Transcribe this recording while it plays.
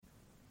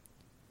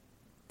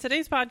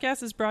Today's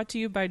podcast is brought to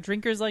you by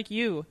drinkers like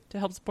you. To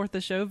help support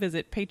the show,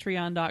 visit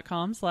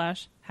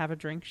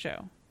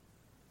patreon.com/haveadrinkshow.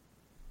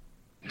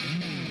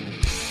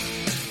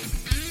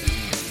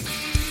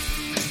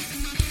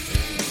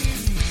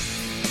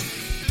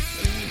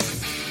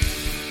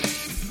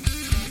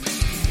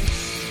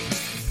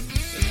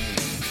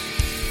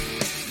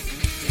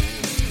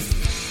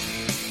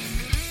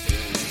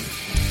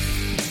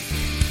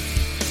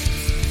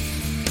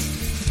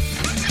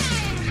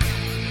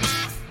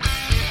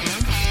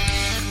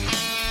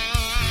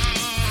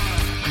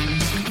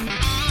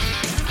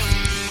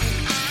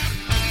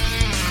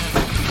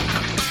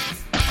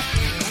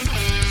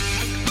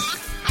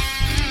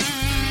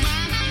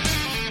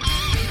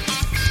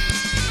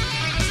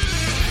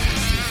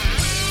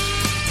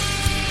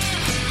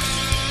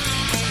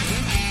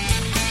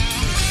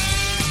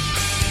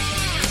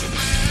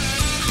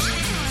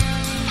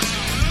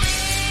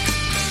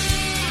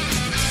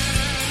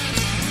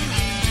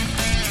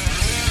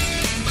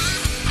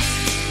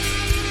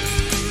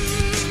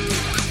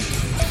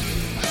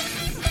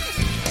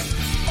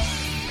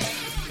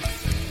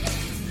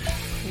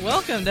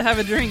 Welcome to Have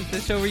a Drink, the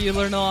show where you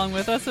learn along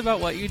with us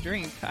about what you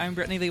drink. I'm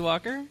Brittany Lee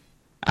Walker.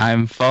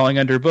 I'm falling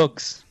under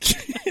books.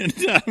 And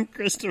I'm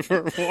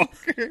Christopher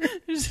Walker.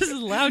 There's just a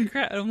loud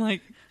crowd. I'm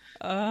like,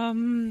 So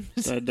I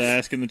had to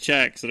ask in the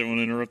chat because I didn't want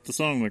to interrupt the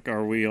song. Like,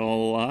 are we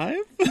all alive?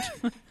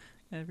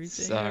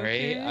 Everything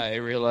Sorry, okay? I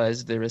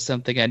realized there was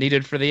something I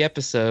needed for the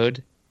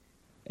episode,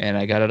 and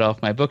I got it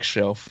off my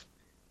bookshelf,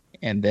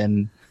 and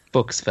then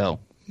books fell.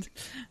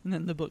 And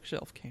then the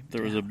bookshelf came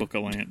There was a book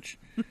of lunch.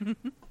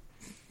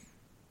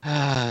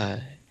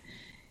 But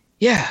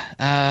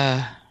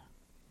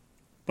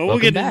But welcome we'll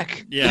get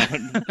back. Yeah,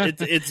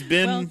 it's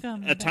been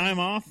Welcome a time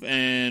off,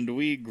 and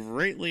we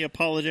greatly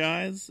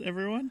apologize,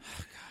 everyone.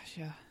 Gosh,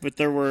 yeah. But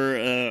there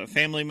were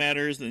family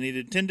matters that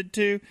needed tended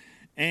to,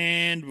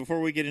 and before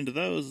we get into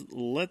those,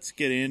 let's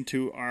get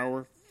into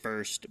our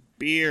first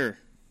beer.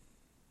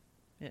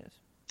 Yes.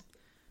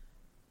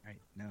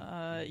 Right,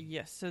 no.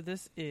 Yes, so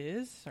this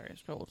is... Sorry,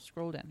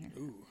 scroll down here.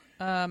 Ooh.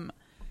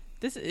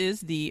 This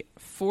is the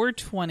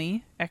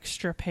 420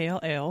 Extra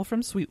Pale Ale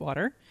from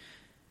Sweetwater.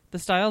 The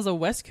style is a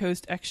West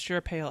Coast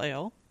Extra Pale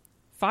Ale,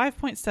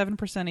 5.7%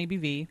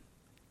 ABV,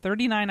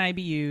 39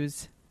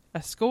 IBUs,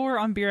 a score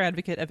on Beer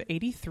Advocate of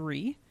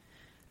 83.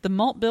 The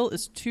malt bill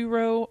is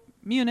two-row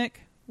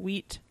Munich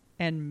wheat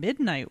and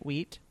midnight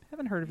wheat.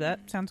 Haven't heard of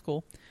that. Sounds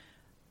cool.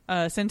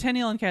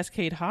 Centennial and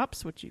Cascade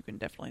hops, which you can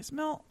definitely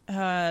smell.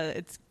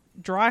 It's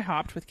dry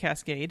hopped with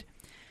Cascade.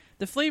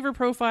 The flavor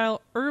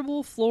profile,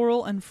 herbal,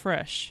 floral, and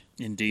fresh.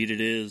 Indeed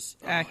it is.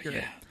 Accurate. Oh,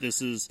 yeah. This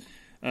is,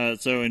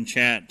 so in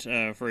chat,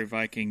 Furry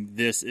Viking,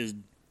 this is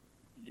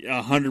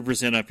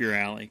 100% up your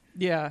alley.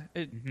 Yeah.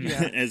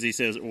 Yeah. As he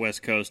says,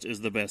 West Coast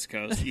is the best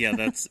coast. Yeah,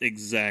 that's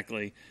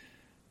exactly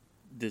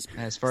this.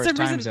 As far as some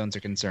time reason- zones are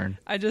concerned.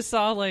 I just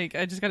saw, I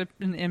just got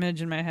an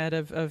image in my head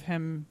of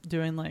him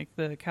doing,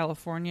 the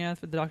California,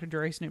 the Dr.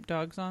 Dre Snoop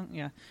Dogg song.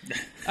 Yeah.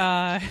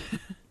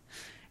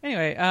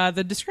 Anyway,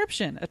 the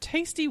description. A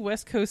tasty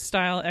West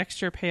Coast-style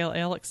extra pale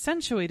ale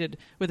accentuated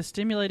with a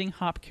stimulating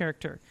hop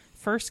character.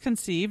 First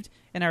conceived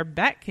in our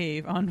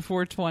Batcave on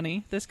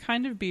 420, this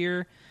kind of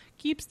beer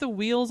keeps the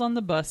wheels on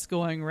the bus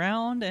going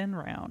round and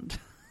round.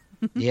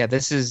 Yeah,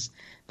 this is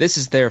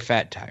their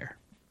fat tire.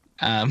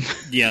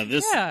 Yeah,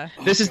 this. Yeah.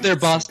 This is their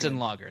God, so Boston good.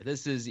 lager.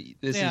 This is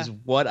Yeah.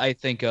 what I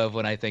think of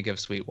when I think of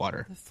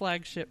Sweetwater. The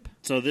flagship.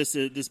 So this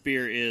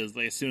beer is,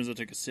 as soon as I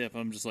took a sip,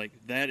 I'm just like,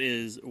 that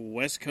is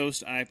West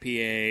Coast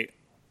IPA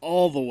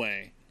all the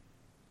way.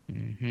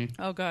 Mm-hmm.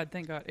 Oh, God,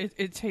 thank God.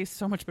 It tastes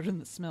so much better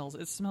than it smells.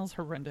 It smells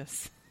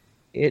horrendous.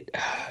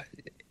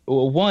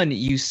 One,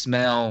 you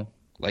smell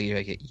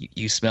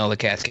you smell the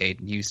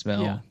Cascade. You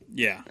smell. Yeah.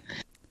 Yeah.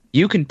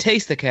 You can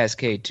taste the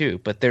Cascade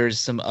too, but there's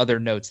some other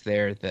notes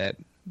there that.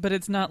 But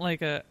it's not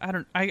like I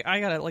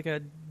got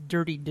a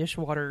dirty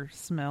dishwater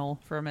smell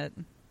from it.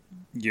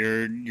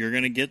 You're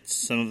going to get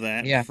some of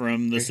that Yeah.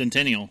 from the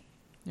Centennial.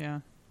 Yeah.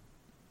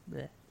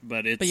 Blech.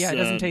 But it's But yeah, it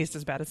doesn't taste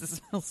as bad as it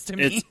smells to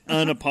me. It's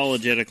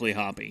unapologetically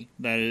hoppy.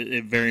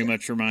 It very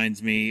much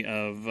reminds me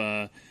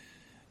of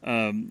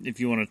if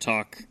you want to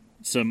talk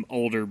some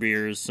older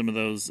beers, some of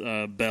those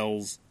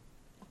Bell's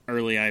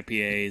early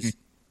IPAs,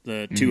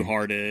 the Two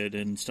Hearted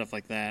and stuff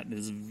like that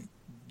is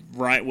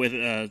right with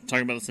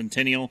talking about the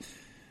Centennial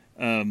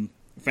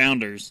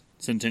Founders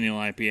Centennial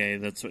IPA.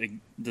 That's what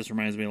this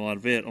reminds me a lot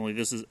of it. Only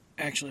this is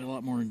actually a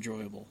lot more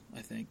enjoyable,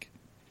 I think.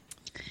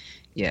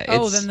 Yeah.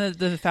 Then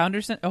the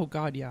Founders. Oh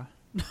God, yeah.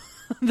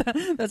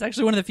 That's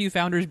actually one of the few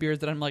Founders beers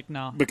that I'm like,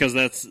 nah. Because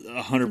that's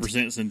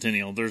 100%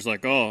 Centennial. There's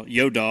like, oh,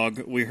 yo,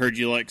 dog, we heard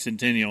you like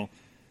Centennial.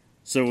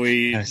 So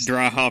we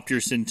dry hopped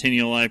your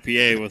Centennial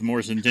IPA with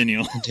more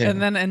Centennial. Yeah.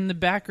 And then in the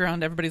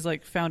background, everybody's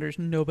like, Founders.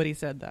 Nobody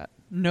said that.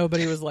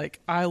 Nobody was like,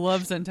 I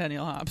love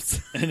Centennial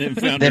hops. And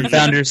then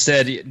Founders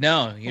said,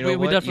 no, you know We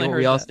what? definitely You know what heard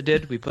we also that.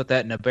 did? We put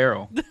that in a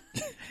barrel.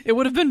 It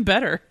would have been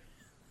better.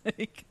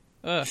 Like,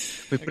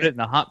 We put it in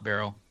a hot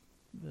barrel.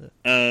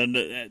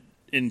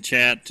 in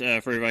chat,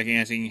 Furry Viking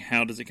asking,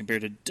 how does it compare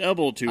to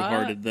Double Two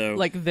Hearted, though?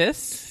 like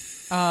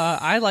this?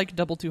 I like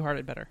Double Two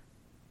Hearted better.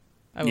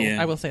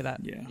 I will say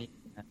that. Yeah.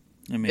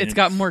 I mean, it's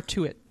got more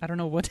to it. I don't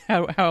know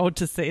how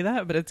to say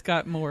that, but it's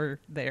got more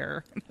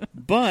there.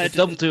 But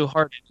Double Two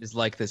Hearted is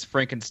like this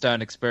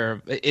Frankenstein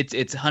experiment.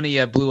 It's Honey,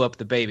 I Blew Up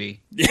the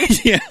Baby.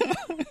 Yeah.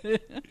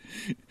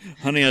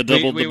 Honey, I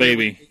doubled the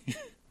baby.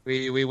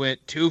 We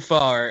went too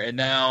far, and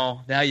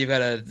now you've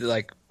got a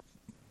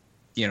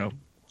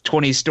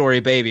 20-story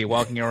baby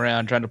walking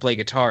around trying to play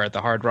guitar at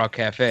the Hard Rock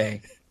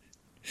Cafe.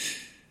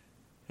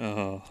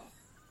 Oh.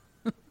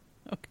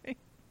 Okay.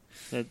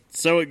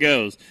 So it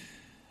goes.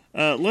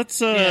 Let's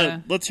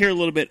hear a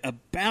little bit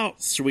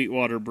about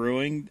Sweetwater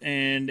Brewing,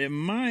 and it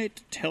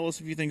might tell us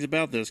a few things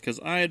about this, because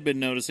I had been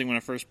noticing when I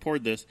first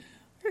poured this,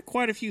 there are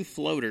quite a few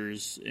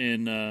floaters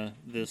in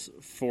this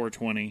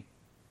 420.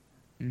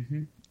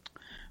 Mm-hmm.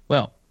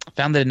 Well,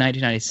 founded in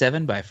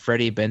 1997 by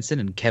Freddie Benson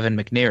and Kevin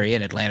McNary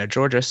in Atlanta,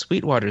 Georgia,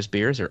 Sweetwater's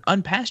beers are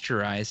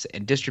unpasteurized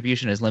and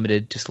distribution is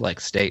limited to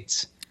select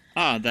states.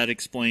 Ah, that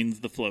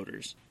explains the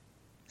floaters.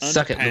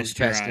 Suck it, Louis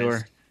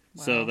Pasteur.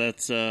 Wow. So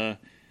that's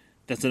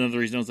another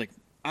reason I was like,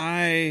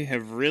 I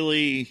have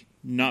really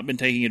not been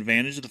taking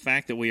advantage of the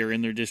fact that we are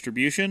in their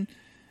distribution,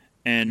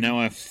 and now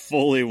I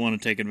fully want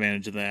to take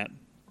advantage of that.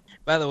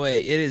 By the way,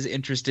 it is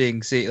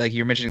interesting. See, like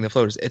you're mentioning the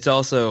floaters. It's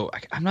also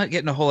I'm not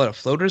getting a whole lot of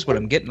floaters, but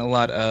I'm getting a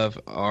lot of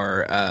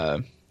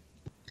our.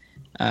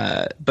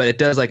 But it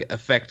does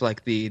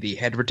affect the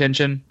head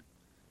retention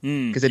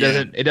because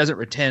it doesn't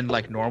retain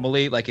like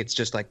normally. Like it's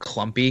just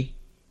clumpy.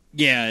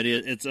 Yeah, it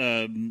is. It's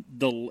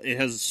it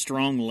has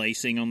strong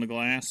lacing on the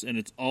glass, and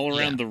it's all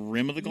around the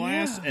rim of the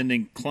glass, and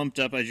then clumped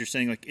up as you're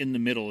saying, like in the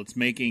middle. It's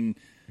making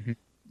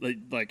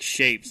like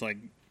shapes. Like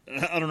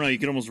I don't know. You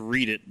could almost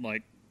read it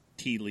like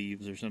tea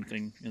leaves or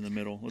something in the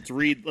middle. Let's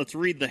read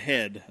the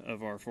head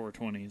of our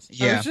 420s.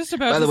 Yeah. I was just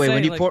about By the way, say,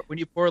 when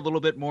you pour a little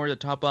bit more to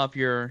top off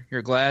your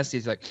glass,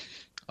 he's like,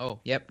 oh,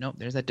 yep, nope,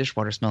 there's that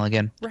dishwater smell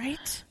again.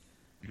 Right?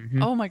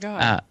 Mm-hmm. Oh my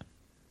god.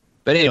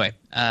 But anyway,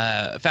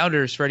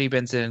 founders Freddie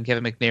Benson and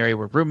Kevin McNary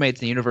were roommates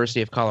at the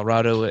University of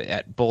Colorado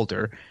at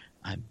Boulder.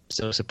 I'm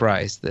so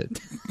surprised that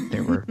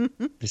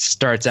this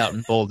starts out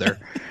in Boulder.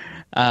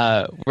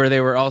 Where they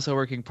were also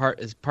working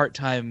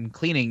part-time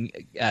cleaning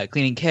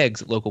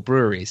kegs at local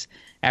breweries.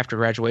 After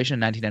graduation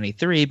in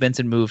 1993,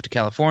 Benson moved to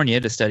California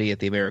to study at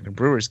the American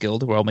Brewers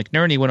Guild, while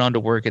McNerney went on to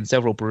work in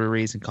several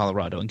breweries in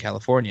Colorado and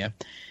California,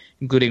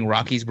 including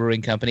Rockies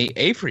Brewing Company,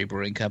 Avery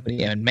Brewing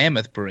Company, and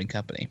Mammoth Brewing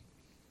Company.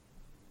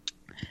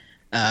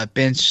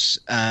 Bench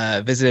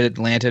visited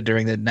Atlanta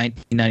during the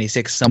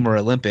 1996 Summer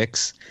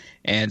Olympics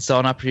and saw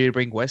an opportunity to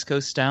bring West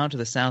Coast style to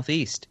the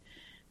Southeast.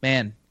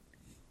 Man,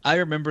 I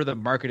remember the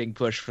marketing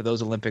push for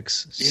those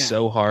Olympics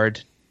so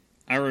hard.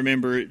 I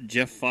remember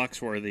Jeff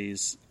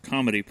Foxworthy's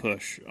comedy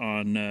push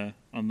on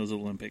those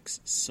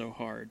Olympics so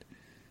hard.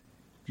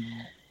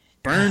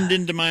 Burned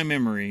into my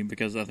memory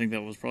because I think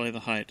that was probably the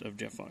height of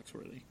Jeff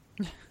Foxworthy.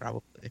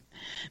 Probably.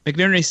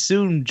 McNerney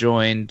soon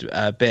joined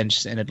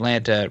Bench in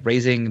Atlanta,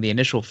 raising the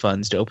initial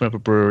funds to open up the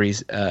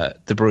brewery's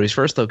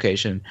first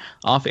location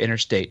off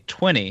Interstate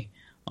 20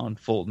 on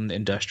Fulton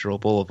Industrial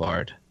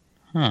Boulevard.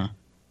 Huh.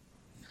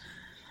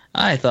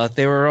 I thought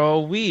they were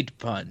all weed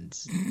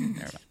puns.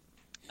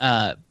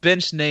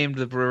 Bench named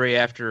the brewery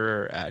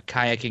after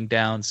kayaking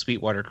down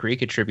Sweetwater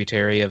Creek, a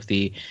tributary of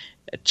the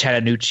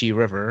Chattahoochee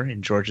River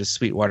in Georgia's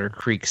Sweetwater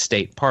Creek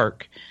State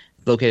Park,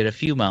 located a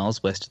few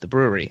miles west of the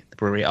brewery. The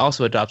brewery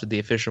also adopted the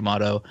official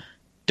motto,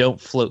 "Don't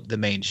float the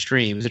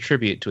mainstream," as a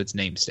tribute to its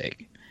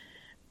namesake.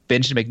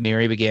 Bench and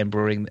McNary began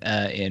brewing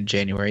in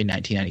January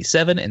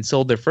 1997 and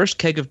sold their first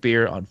keg of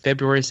beer on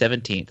February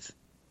 17th,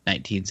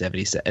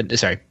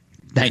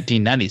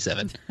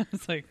 1997.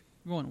 It's like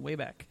going way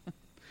back.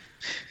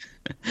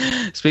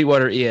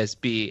 Sweetwater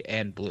ESB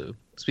and Blue.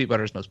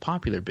 Sweetwater's most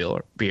popular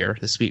beer,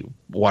 the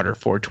Sweetwater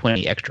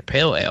 420 Extra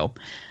Pale Ale,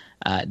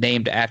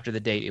 named after the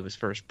date it was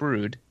first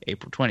brewed,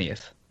 April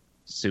 20th,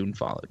 soon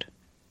followed.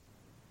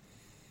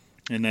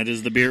 And that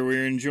is the beer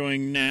we're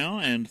enjoying now.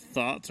 And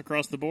thoughts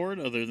across the board,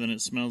 other than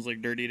it smells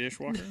like dirty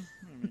dishwater?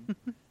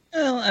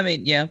 Well, I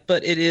mean, yeah,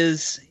 but it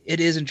is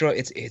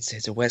enjoyable.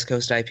 It's a West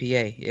Coast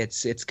IPA.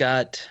 It's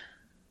got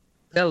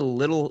a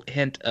little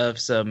hint of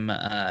some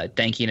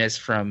dankiness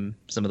from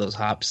some of those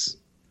hops.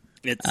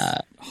 It's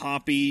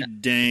hoppy,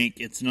 dank.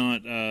 It's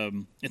not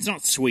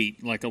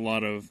sweet like a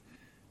lot of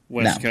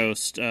West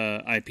Coast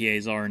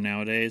IPAs are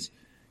nowadays.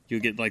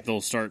 You'll get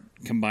they'll start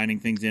combining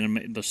things in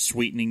them, they're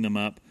sweetening them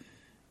up,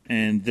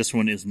 and this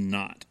one is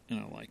not, and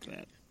I like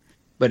that.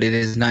 But it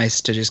is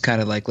nice to just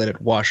kind of let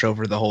it wash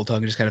over the whole tongue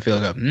and just kind of feel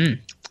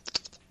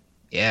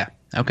yeah,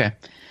 okay.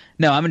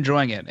 No, I'm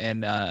enjoying it,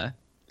 and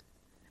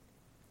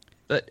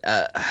but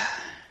I'm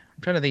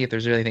trying to think if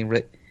there's anything.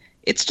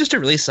 It's just a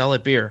really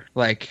solid beer,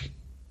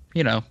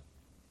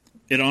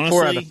 it honestly,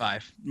 4 out of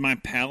 5. My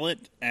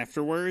palate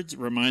afterwards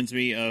reminds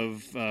me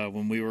of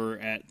when we were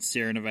at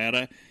Sierra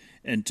Nevada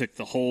and took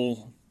the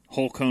whole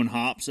cone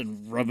hops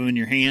and rub them in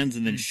your hands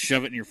and then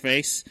shove it in your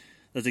face.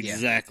 That's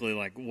exactly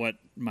like what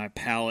my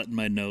palate and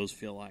my nose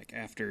feel like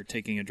after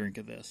taking a drink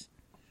of this.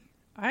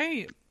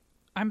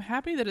 I'm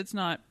happy that it's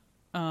not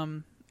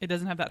it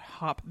doesn't have that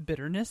hop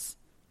bitterness.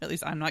 At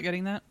least I'm not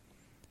getting that.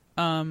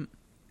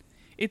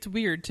 It's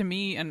weird to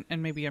me, and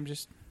maybe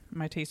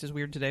my taste is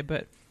weird today,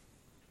 but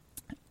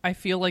I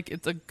feel like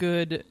it's a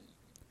good.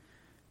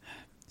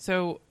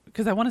 So,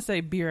 because I want to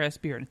say beer as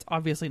beer, and it's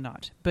obviously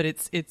not, but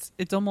it's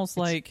almost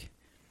like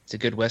it's a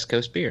good West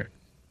Coast beer.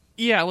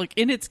 Yeah, like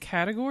in its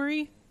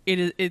category,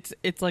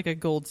 it's like a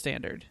gold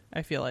standard.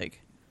 I feel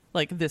like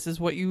this is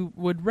what you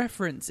would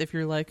reference if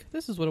you're like,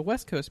 this is what a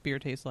West Coast beer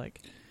tastes like.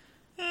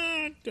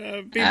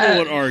 People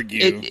would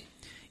argue.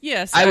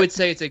 Yes, I would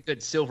say it's a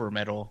good silver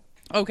medal.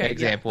 Okay,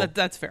 example. Yeah,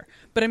 that's fair.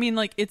 But I mean,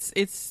 like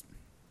it's.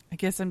 I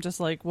guess I'm just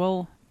like,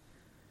 well,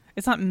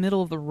 it's not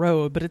middle of the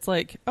road, but it's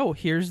like, oh,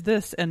 here's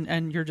this,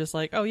 and you're just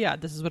like, oh yeah,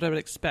 this is what I would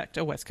expect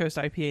a West Coast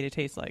IPA to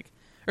taste like,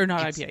 or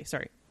not IPA,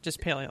 sorry, just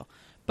pale ale.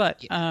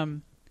 But I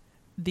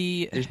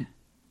was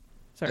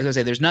gonna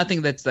say there's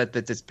nothing that's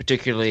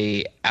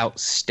particularly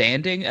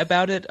outstanding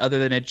about it, other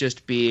than it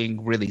just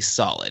being really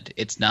solid.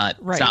 It's not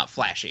right. It's not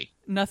flashy.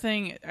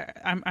 Nothing.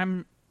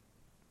 I'm.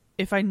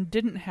 If I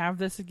didn't have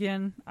this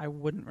again, I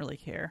wouldn't really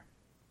care.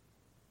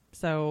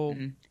 So,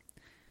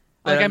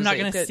 I'm not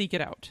going to seek it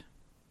out.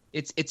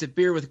 It's a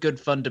beer with good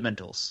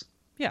fundamentals.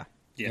 Yeah.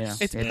 Yes.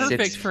 It's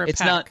perfect for a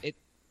pack.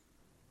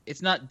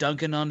 It's not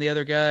dunking on the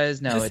other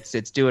guys. No,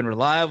 it's doing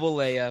reliable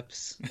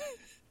layups.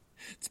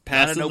 It's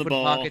passing open the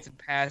ball. Pockets and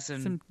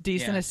passing some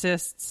decent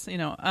assists.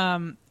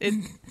 The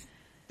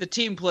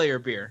team player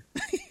beer.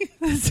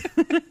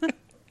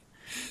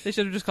 They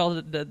should have just called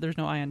it "There's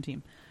no I on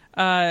team."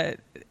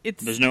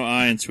 There's no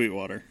I in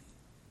Sweetwater.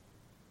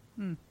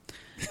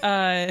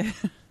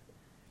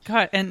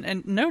 God,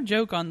 and no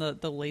joke on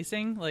the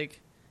lacing,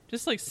 like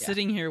just like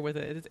sitting here with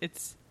it.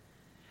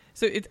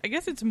 I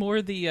guess it's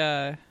more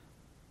the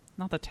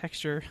not the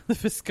texture, the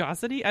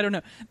viscosity. I don't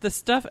know, the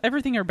stuff,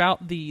 everything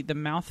about the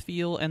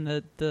mouthfeel and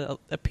the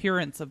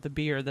appearance of the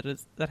beer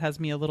that has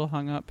me a little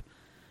hung up.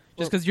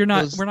 Just because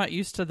we're not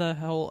used to the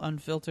whole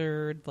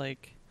unfiltered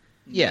like.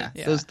 Yeah,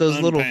 those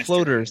little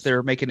floaters,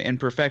 they're making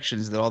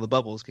imperfections that all the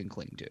bubbles can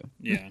cling to.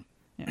 Yeah.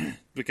 Yeah.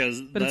 But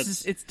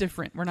it's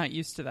different. We're not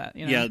used to that.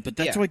 You know? Yeah, but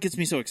that's what gets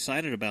me so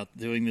excited about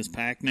doing this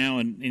pack now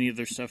and any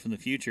other stuff in the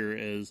future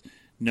is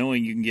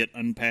knowing you can get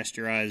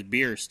unpasteurized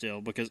beer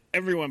still, because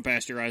everyone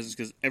pasteurizes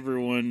because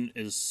everyone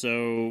is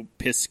so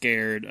piss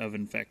scared of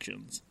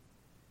infections.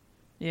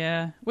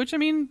 Yeah, which I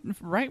mean,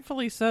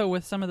 rightfully so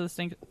with some of those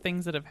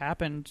things that have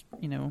happened,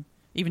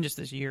 even just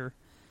this year.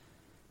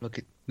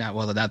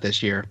 Not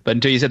this year, but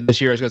until you said this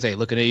year, I was going to say,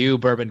 looking at you,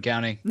 Bourbon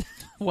County.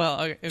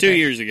 Well, okay. 2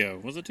 years ago.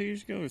 Was it 2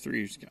 years ago or 3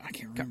 years ago? I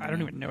can't remember. I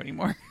don't even know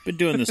anymore. Been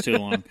doing this too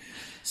long.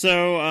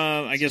 So,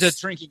 I guess... The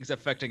drinking is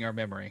affecting our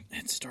memory.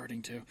 It's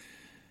starting to.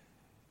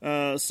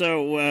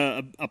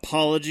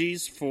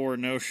 Apologies for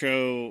no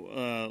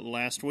show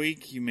last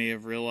week. You may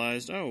have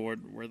realized,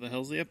 where the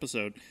hell's the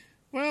episode?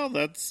 Well,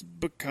 that's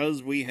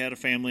because we had a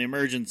family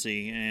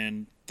emergency,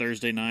 and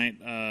Thursday night...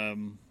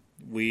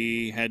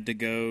 we had to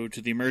go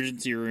to the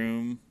emergency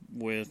room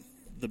with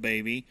the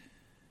baby,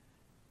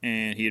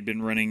 and he had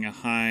been running a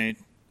high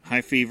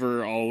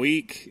fever all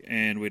week,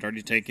 and we'd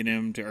already taken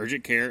him to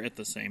urgent care at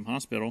the same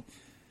hospital,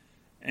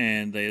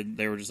 and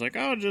they were just like,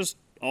 just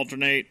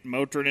alternate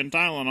Motrin and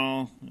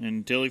Tylenol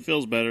until he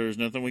feels better. There's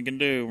nothing we can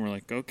do. And we're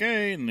like,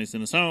 okay, and they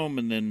sent us home,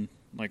 and then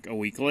like a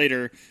week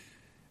later,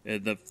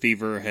 the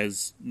fever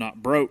has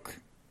not broke,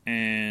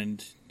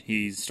 and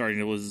he's starting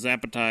to lose his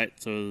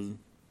appetite, so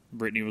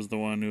Brittany was the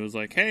one who was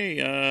like,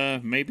 hey,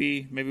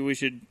 maybe we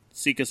should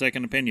seek a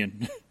second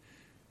opinion.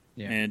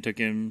 Yeah. And took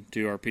him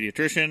to our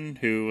pediatrician,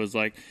 who was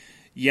like,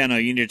 yeah, no,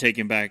 you need to take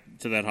him back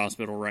to that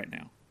hospital right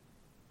now.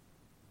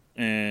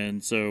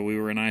 And so we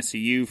were in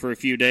ICU for a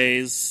few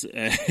days,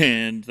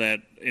 and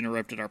that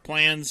interrupted our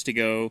plans to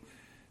go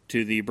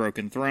to the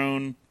Broken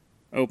Throne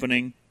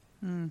opening,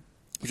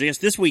 which I guess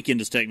this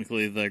weekend is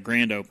technically the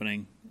grand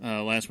opening.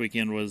 Last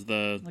weekend was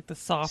the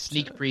soft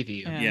sneak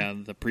preview. Yeah,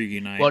 the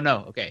preview night. Well,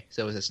 no, okay.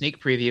 So it was a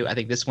sneak preview. I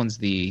think this one's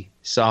the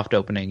soft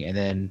opening, and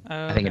then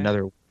I think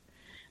another.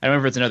 I don't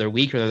remember if it's another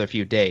week or another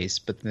few days,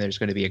 but then there's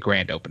going to be a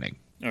grand opening.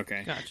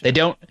 Okay, gotcha. They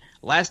don't.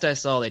 Last I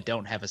saw, they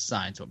don't have a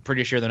sign, so I'm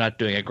pretty sure they're not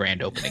doing a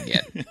grand opening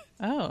yet.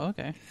 Oh,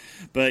 okay.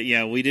 But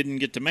yeah, we didn't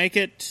get to make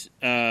it.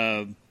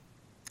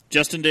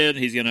 Justin did.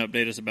 He's going to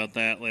update us about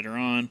that later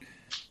on.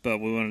 But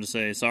we wanted to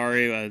say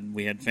sorry.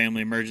 We had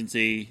family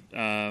emergency.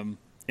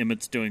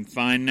 Emmett's doing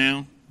fine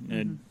now.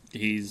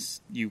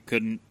 You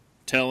couldn't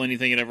tell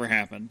anything had ever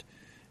happened.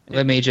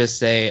 Let me just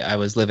say, I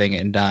was living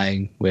and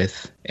dying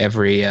with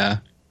every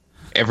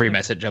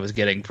message I was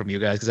getting from you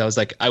guys, because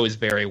I was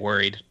very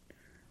worried.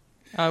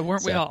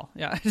 Weren't we all?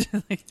 Yeah.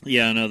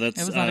 Yeah, no, it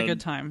was not a good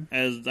time.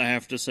 As I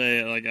have to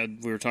say,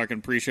 we were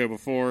talking pre-show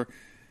before,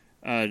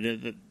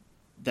 that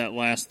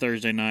last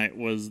Thursday night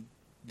was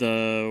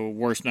the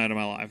worst night of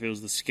my life. It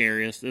was the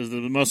scariest. It was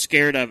the most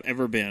scared I've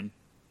ever been.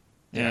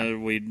 Yeah.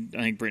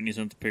 I think Brittany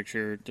sent the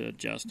picture to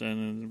Justin,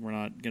 and we're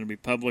not going to be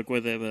public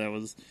with it, but that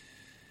was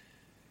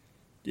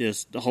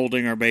just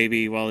holding our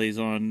baby while he's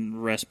on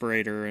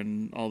respirator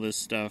and all this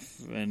stuff,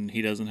 and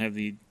he doesn't have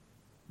the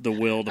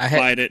will to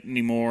fight it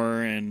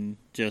anymore, and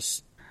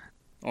just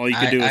All you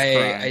could do was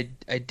cry.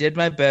 I did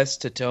my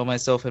best to tell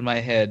myself in my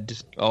head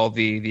all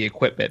the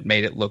equipment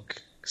made it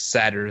look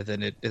sadder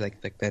than it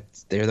like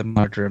that's they're the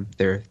monitor room.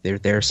 They're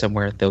there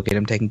somewhere. They'll get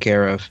him taken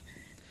care of.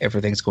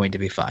 Everything's going to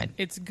be fine.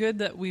 It's good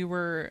that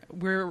we're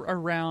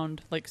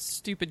around like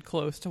stupid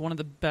close to one of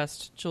the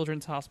best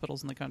children's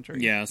hospitals in the country.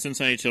 Yeah,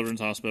 Cincinnati Children's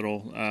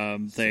Hospital.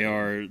 They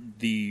are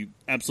the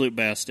absolute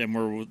best, and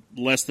we're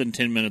less than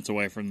 10 minutes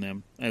away from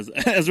them.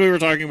 As we were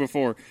talking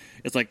before,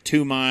 it's like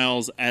 2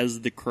 miles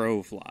as the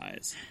crow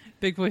flies.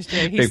 Big Voice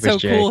Jay, he's so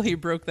cool he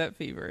broke that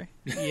fever.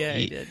 Yeah,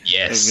 he did.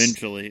 Yes.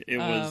 Eventually. It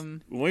was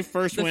when we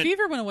first went. The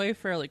fever went away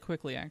fairly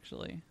quickly,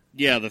 actually.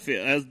 Yeah,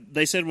 as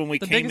they said when we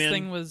came in. The biggest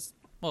thing was,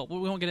 well, we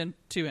won't get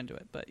too into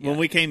it, but yeah. When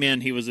we came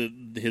in, he was at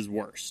his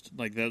worst.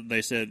 Like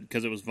they said,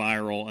 because it was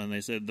viral, and they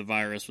said the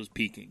virus was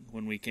peaking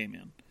when we came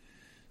in.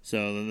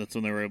 So that's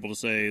when they were able to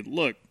say,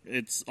 look,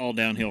 it's all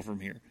downhill from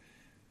here.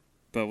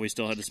 But we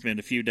still had to spend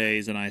a few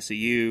days in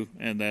ICU,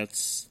 and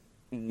that's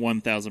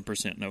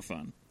 1,000% no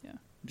fun. Yeah.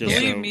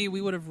 Believe me, we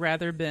would have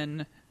rather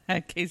been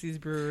at Casey's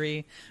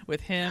Brewery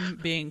with him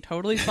being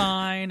totally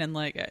fine and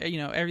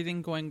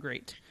everything going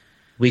great.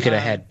 We could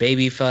have had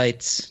baby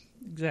fights.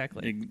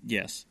 Exactly.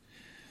 Yes.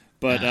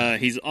 But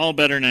he's all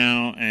better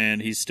now,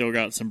 and he's still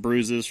got some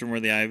bruises from where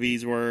the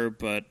IVs were,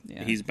 but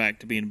he's back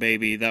to being a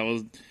baby. That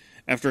was,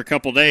 after a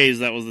couple days,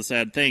 that was the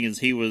sad thing, is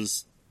he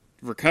was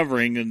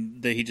recovering,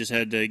 and he just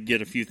had to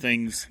get a few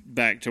things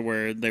back to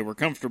where they were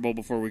comfortable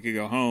before we could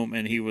go home,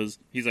 and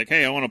he's like,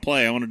 hey, I want to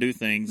play, I want to do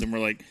things, and we're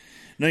like,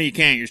 no, you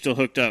can't, you're still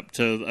hooked up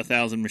to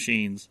 1,000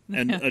 machines.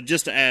 And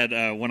just to add,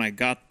 when I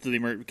got to the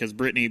emergency, because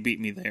Brittany beat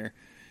me there,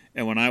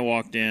 and when I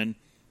walked in,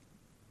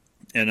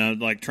 and I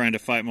was trying to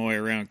fight my way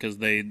around because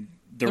there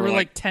were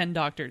like 10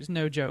 doctors,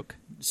 no joke,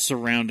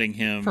 surrounding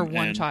him for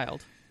one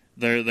child.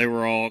 They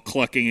were all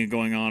clucking and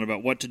going on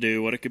about what to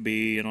do, what it could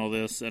be, and all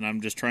this. And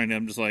I'm just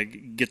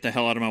like, get the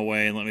hell out of my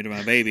way and let me do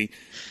my baby.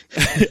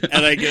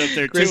 And I get up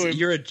there Chris, to him.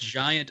 You're a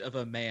giant of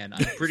a man.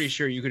 I'm pretty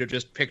sure you could have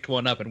just picked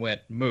one up and went,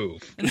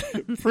 move.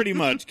 Pretty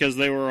much, because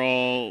they were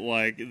all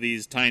like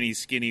these tiny,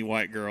 skinny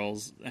white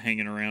girls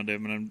hanging around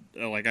him, and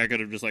I'm like, I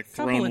could have just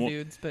thrown couple of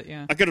dudes, but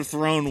yeah, I could have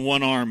thrown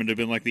one arm and it'd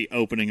been like the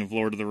opening of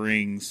Lord of the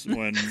Rings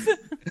when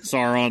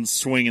Sauron's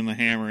swinging the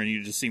hammer and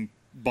you just see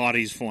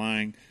bodies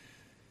flying.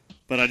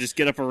 But I just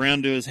get up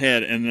around to his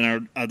head, and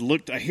then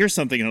I hear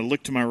something, and I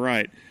look to my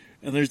right,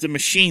 and there's a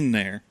machine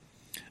there.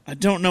 I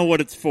don't know what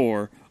it's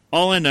for.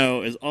 All I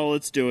know is all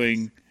it's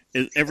doing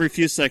is every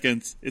few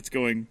seconds, it's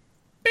going,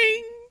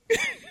 bing!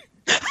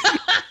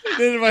 And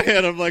then in my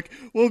head, I'm like,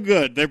 well,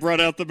 good. They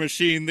brought out the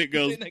machine that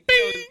goes,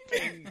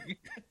 bing!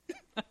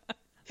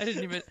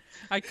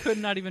 I could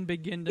not even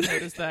begin to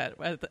notice that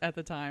at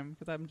the time,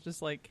 because I'm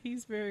just like,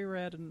 he's very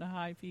red and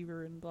high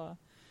fever and blah.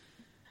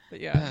 But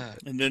yeah.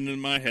 And then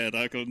in my head,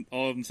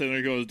 all of them sitting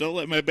there goes, don't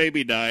let my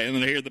baby die. And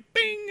then I hear the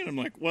bing, and I'm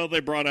like, well, they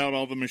brought out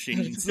all the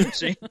machines.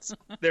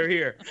 They're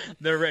here.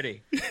 They're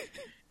ready.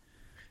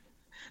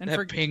 And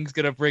that ping's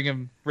going to bring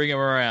him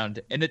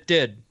around. And it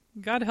did.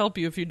 God help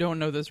you if you don't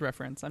know this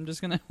reference.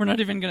 We're not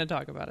even going to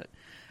talk about it.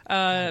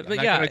 I'm not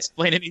going to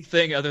explain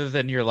anything other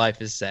than your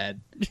life is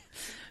sad.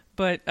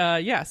 But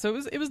so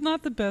it was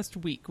not the best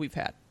week we've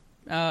had.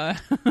 For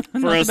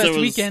not us, the best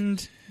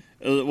weekend.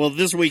 Well,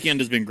 this weekend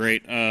has been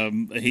great.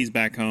 He's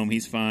back home.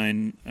 He's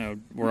fine.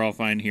 We're all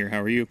fine here.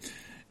 How are you?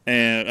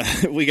 And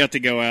we got to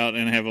go out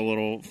and have a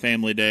little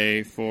family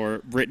day for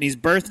Brittany's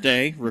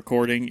birthday.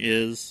 Recording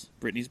is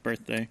Brittany's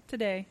birthday.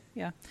 Today,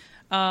 yeah.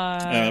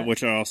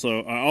 Which I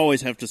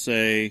always have to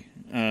say,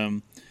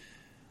 October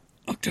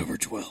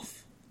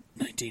 12th,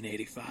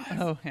 1985.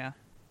 Oh, yeah.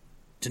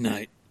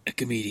 Tonight, a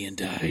comedian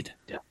died.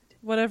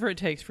 Whatever it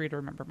takes for you to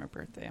remember my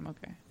birthday, I'm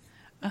okay.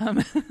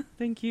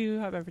 Thank you,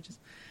 hot beverages.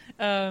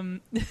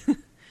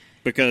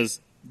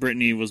 Because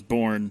Brittany was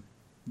born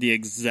the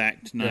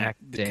exact night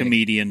the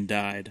comedian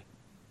died.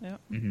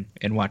 Yep. Mm-hmm.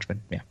 In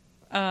Watchmen, yeah.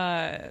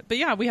 But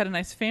yeah, we had a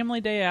nice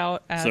family day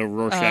out at so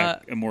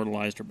Rorschach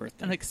immortalized her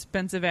birthday. An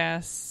expensive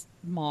ass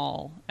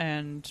mall,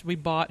 and we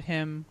bought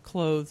him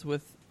clothes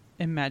with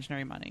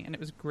imaginary money, and it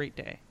was a great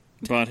day.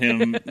 Bought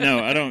him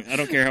I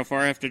don't care how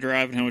far I have to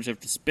drive and how much I have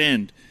to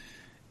spend.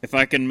 If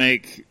I can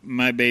make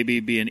my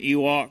baby be an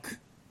Ewok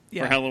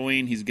for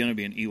Halloween, he's going to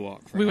be an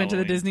Ewok for We went to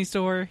the Disney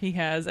store. He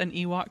has an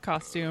Ewok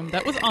costume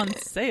that was on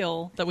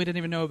sale that we didn't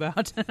even know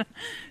about.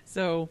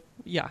 So,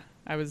 yeah,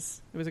 it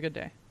was a good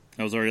day.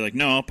 I was already like,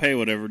 no, I'll pay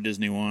whatever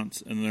Disney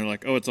wants. And they're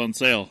like, oh, it's on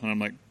sale. And I'm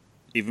like,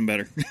 even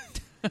better.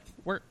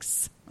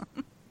 Works.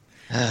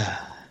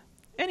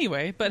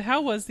 Anyway, but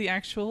how was the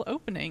actual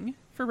opening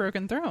for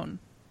Broken Throne?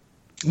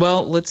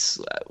 Well,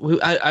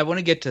 I want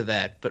to get to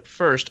that. But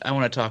first, I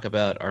want to talk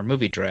about our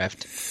movie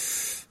draft.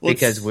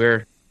 Because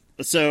we're...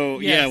 So,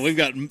 yeah, we've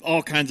got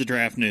all kinds of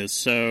draft news.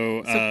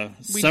 So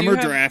summer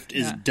draft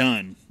is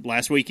done.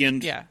 Last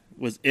weekend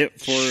was it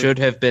for... Should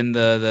have been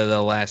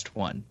the last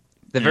one.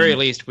 At the very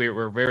least, we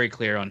were very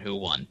clear on who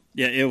won.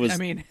 Yeah, it was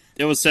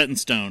it was set in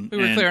stone. We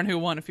were clear on who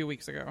won a few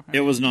weeks ago.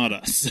 It was not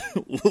us.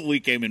 We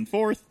came in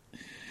fourth.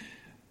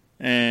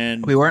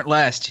 And we weren't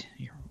last.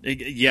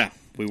 Yeah,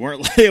 we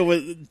weren't. It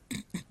was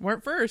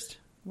Weren't first.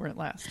 Weren't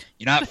last.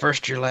 You're not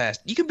first, you're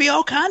last. You can be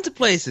all kinds of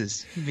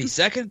places. You can be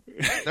second,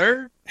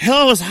 third. Hell,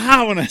 I was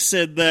high when I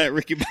said that,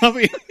 Ricky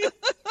Bobby.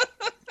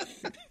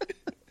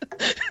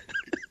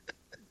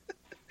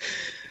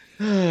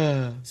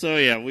 So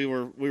yeah, we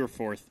were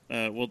fourth.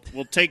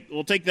 We'll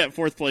take that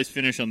fourth place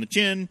finish on the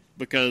chin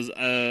because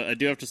I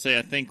do have to say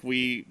I think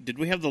we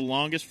have the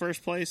longest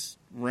first place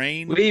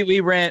reign. We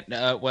ran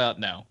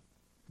no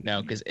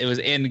because it was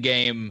in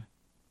game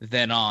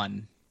then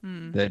on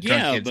the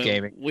Drunk Kids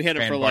game. We had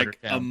it for like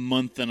a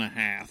month and a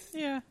half.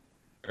 Yeah.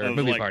 Or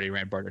Movie Party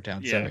ran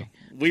Bartertown. Yeah, sorry.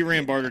 We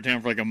ran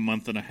Bartertown for like a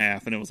month and a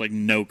half, and it was like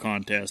no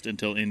contest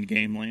until in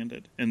game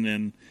landed, and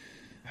then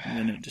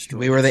it destroyed.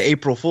 We were the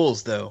April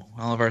Fools, though.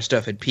 All of our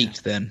stuff had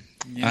peaked then.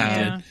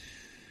 Yeah.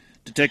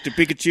 Detective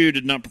Pikachu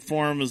did not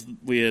perform as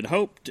we had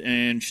hoped,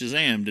 and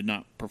Shazam did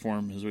not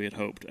perform as we had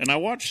hoped. And I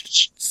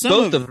watched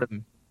both of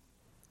them.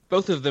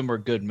 Both of them were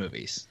good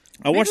movies.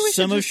 I watched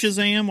some of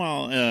Shazam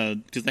while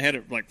because they had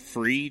it like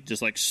free,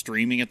 just like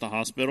streaming at the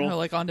hospital. Oh,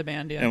 like on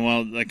demand, yeah. And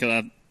while like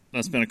I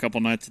spent a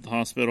couple nights at the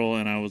hospital,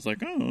 and I was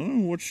like, "Oh,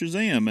 what's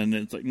Shazam?" And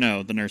it's like,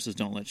 no, the nurses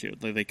don't let you.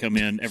 They come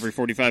in every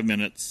 45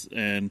 minutes,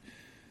 and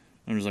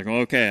I'm just like, well,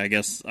 okay, I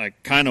guess I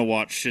kind of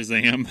watched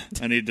Shazam.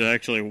 I need to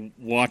actually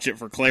watch it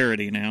for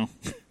clarity now.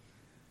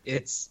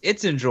 It's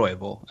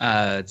enjoyable.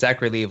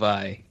 Zachary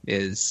Levi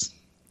is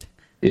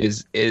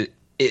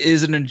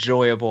an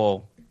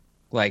enjoyable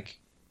like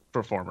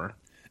performer.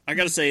 I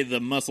got to say, the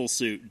muscle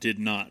suit did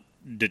not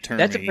deter me.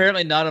 That's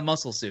apparently not a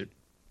muscle suit.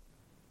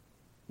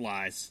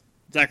 Lies.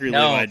 Zachary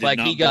Levi did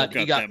not he got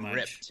that much.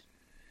 ripped.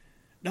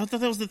 No, I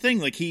thought that was the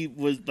thing. Like he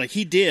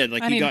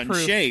got in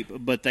shape,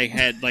 but they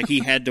had he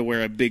had to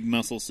wear a big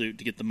muscle suit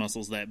to get the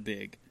musles that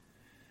big.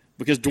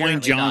 Because Dwayne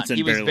Johnson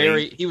he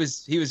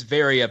was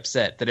very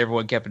upset that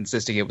everyone kept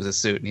insisting it was a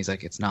suit, and he's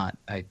like, "It's not.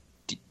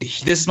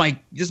 This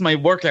is my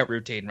workout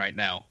routine right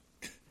now."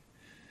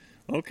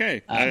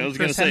 Okay, I was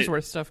going to say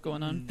Hemsworth stuff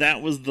going on.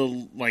 That was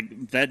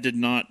that did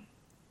not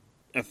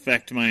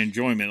affect my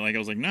enjoyment. Like I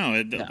was like, no,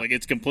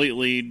 it's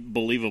completely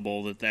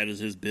believable that is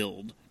his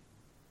build.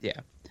 Yeah.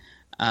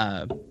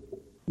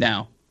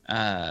 Now,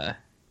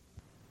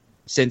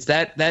 since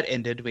that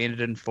ended, we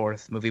ended in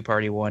fourth. Movie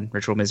Party won.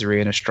 Ritual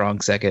Misery in a strong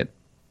second.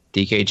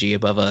 DKG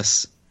above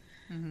us.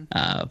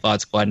 Mm-hmm.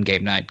 VOD Squad and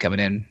Game Night coming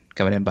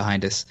in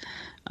behind us.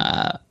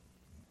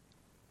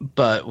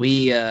 But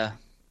we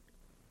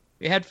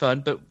had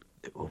fun, but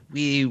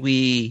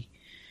we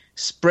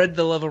spread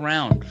the love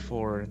around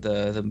for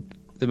the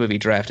movie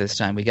draft this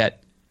time. We got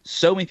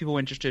so many people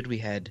interested. We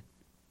had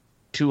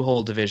 2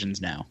 whole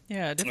divisions now.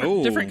 Yeah,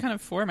 different kind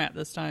of format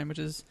this time, which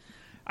is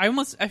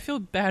I feel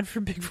bad for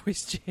Big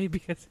Voice Jay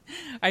because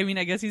I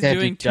guess he's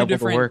doing 2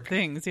 different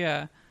things,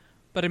 yeah.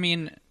 But I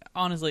mean,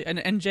 honestly,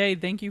 and Jay,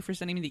 thank you for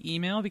sending me the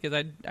email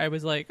because I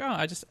was like,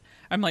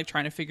 I'm like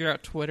trying to figure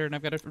out Twitter and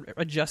I've got to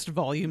adjust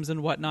volumes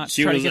and whatnot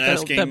to try to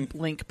get the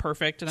link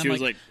perfect. And she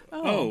was like,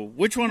 oh,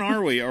 which one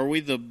are we? Are we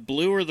the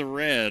blue or the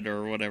red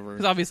or whatever?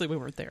 Because obviously we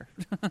weren't there.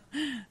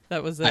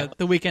 That was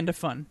the weekend of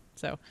fun.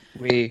 So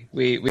we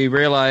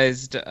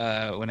realized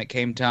when it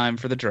came time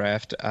for the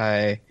draft,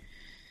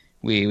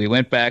 we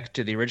went back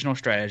to the original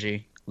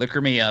strategy.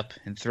 Liquor me up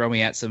and throw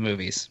me at some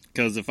movies.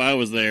 Because if I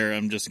was there,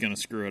 I'm just going to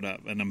screw it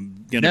up, and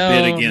I'm going to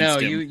bid against him. No,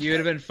 you would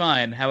have been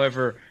fine.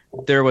 However,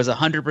 there was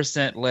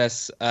 100%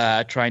 less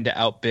trying to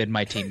outbid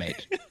my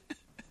teammate.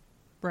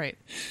 Right.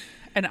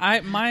 And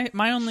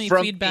my only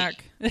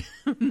feedback...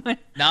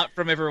 Not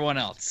from everyone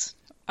else.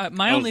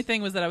 My only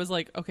thing was that I was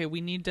like, okay,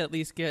 we need to at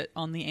least get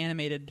on the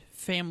animated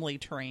family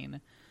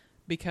train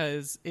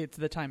because it's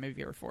the time of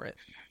year for it.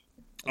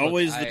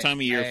 Always the time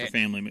of year for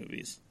family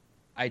movies.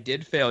 I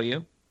did fail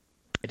you.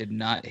 I did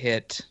not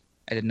hit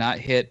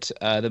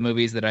the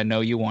movies that I know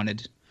you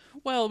wanted.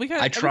 Well,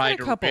 I tried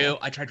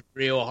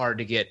real hard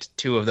to get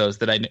 2 of those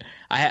that I knew.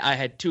 I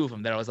had 2 of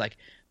them that I was like,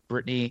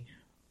 Brittany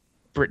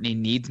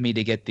needs me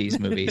to get these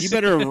movies. You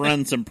better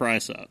run some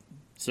price up.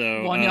 So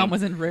Wanyan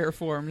was in rare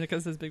form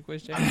because his Big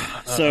Voice Jay.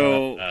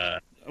 So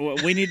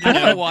we need to know.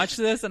 I haven't watched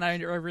this, and I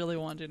really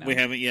want to know. We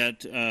haven't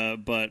yet,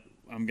 but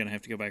I'm going to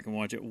have to go back and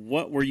watch it.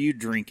 What were you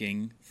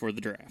drinking for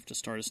the draft to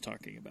start us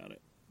talking about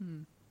it?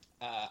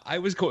 I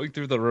was going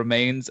through the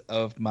remains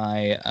of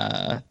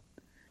that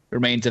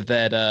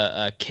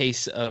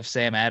case of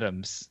Sam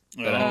Adams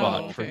that I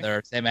bought for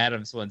their Sam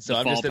Adams one. So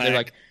I'm just sitting there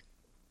like,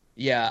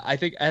 yeah, I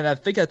think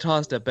I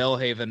tossed a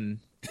Bellhaven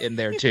in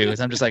there too.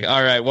 So I'm just like,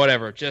 all right,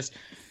 whatever, just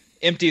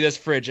empty this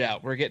fridge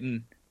out. We're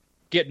getting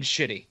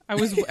shitty. I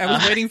was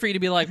waiting for you to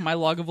be like, my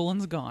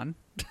Lagavulin gone.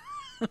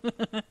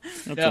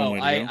 No,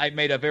 I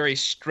made a very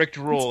strict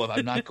rule of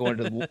I'm not going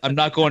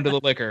to the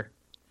liquor.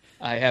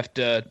 I have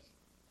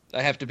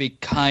to be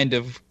kind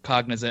of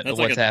cognizant of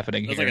what's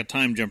happening here. That's like a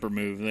time jumper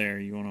move there.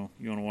 You want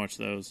to watch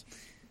those.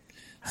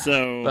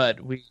 So, what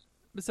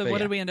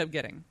did we end up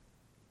getting?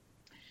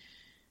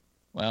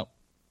 Well,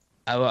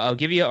 I'll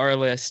give you our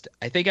list.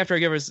 I think after I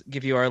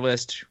give you our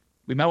list,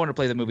 we might want to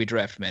play the movie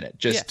draft minute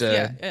just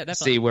to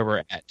see where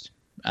we're at.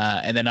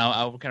 and then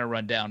I'll kind of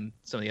run down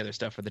some of the other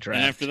stuff for the draft.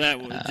 And after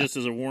that, just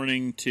as a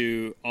warning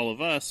to all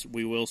of us,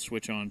 we will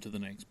switch on to the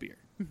next beer.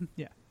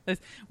 Yeah.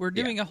 We're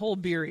doing a whole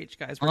beer each,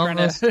 guys. We're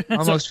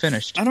almost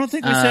finished. I don't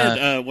think we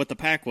said what the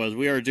pack was.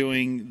 We are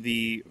doing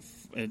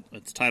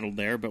it's titled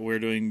there, but we're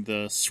doing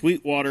the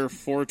Sweetwater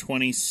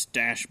 420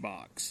 Stash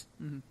Box.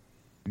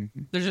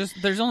 Mm-hmm.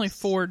 There's only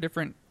 4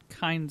 different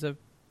kinds of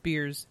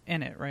beers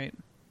in it, right?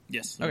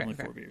 Yes, only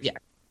 4 beers. Yeah.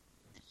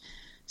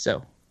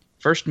 So,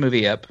 first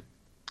movie up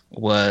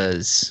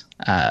was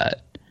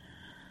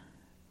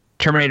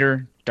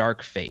Terminator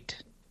Dark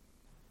Fate.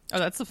 Oh,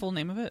 that's the full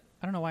name of it?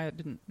 I don't know why I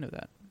didn't know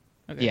that.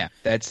 Okay. Yeah,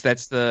 that's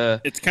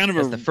the. It's kind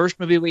of the first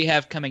movie we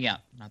have coming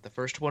out. Not the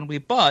first one we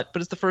bought,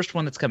 but it's the first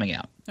one that's coming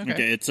out.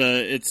 Okay,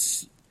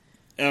 it's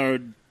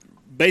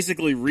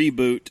basically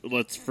reboot.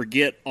 Let's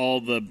forget all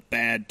the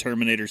bad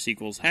Terminator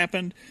sequels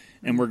happened,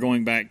 and we're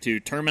going back to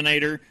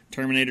Terminator,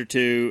 Terminator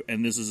 2,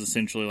 and this is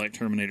essentially like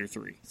Terminator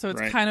 3. So it's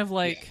kind of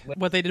like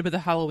what they did with the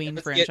Halloween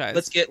franchise.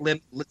 Let's get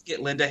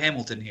Linda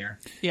Hamilton here.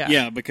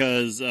 Yeah,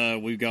 because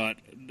we've got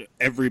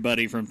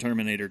everybody from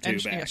Terminator 2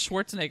 and, back. Yeah,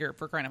 Schwarzenegger,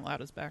 for crying out loud,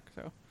 is back.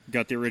 So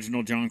got the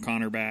original John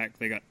Connor back.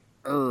 They got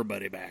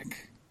everybody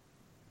back.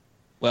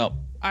 Well,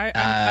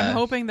 I'm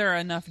hoping there are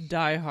enough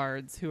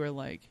diehards who are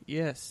like,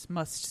 yes,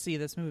 must see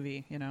this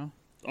movie. You know,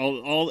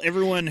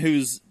 everyone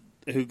who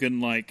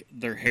can, like,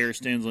 their hair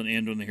stands on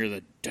end when they hear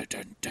the dun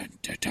dun dun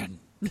dun dun.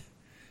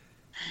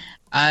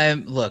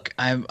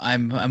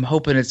 I'm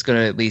hoping it's going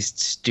to at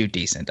least do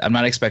decent. I'm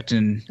not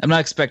expecting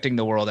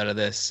the world out of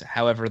this.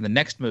 However, the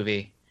next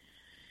movie,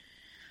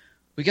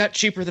 we got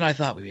cheaper than I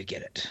thought we would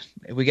get it.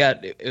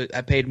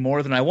 I paid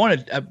more than I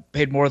wanted. I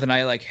paid more than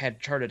I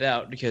had charted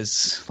out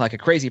because, like a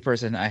crazy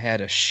person, I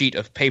had a sheet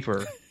of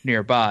paper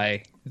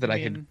nearby that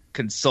I could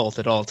consult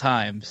at all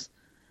times.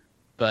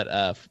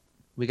 But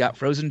we got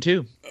Frozen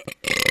 2.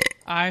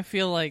 I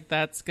feel like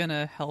that's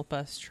gonna help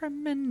us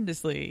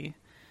tremendously.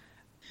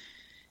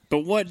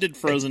 But what did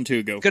Frozen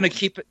 2 go for? Gonna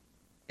keep it.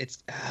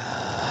 It's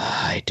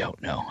I don't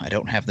know. I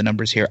don't have the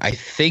numbers here. I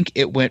think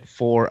it went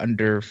for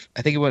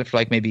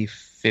like maybe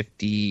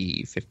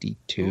 50,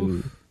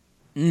 52.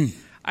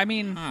 I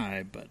mean,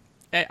 high, but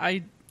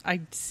I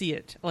see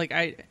it.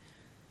 Like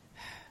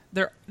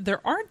there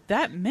aren't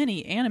that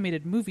many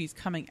animated movies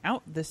coming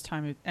out this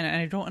time, and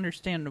I don't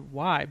understand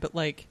why. But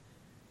like,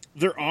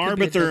 there are,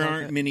 but there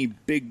aren't many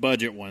big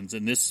budget ones,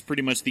 and this is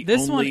pretty much the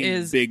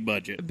only big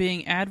budget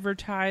being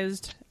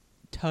advertised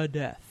to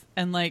death.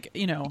 And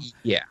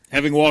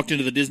having walked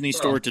into the Disney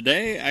store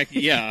today, I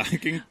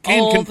can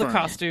all confirm. the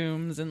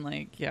costumes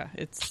and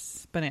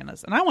it's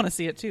bananas, and I want to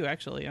see it too.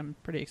 Actually, I'm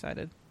pretty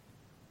excited.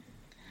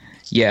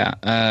 Yeah,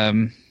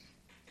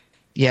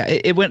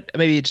 it went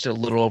maybe just a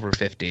little over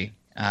 50,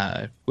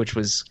 which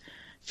was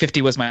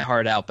 50 was my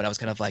hard out, but I was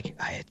kind of like,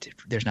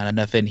 there's not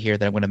enough in here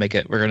that I'm going to make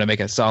it. We're going to make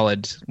a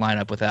solid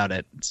lineup without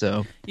it.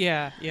 So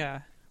yeah.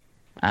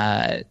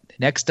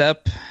 Next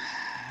up,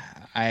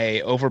 I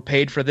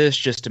overpaid for this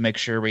just to make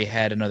sure we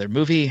had another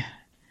movie.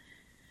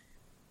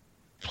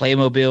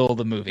 Playmobil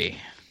the movie.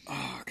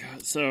 Oh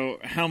god! So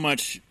how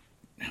much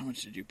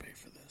did you pay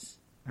for this?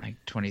 Like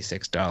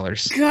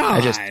 $26.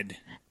 God.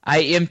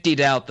 I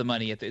emptied out the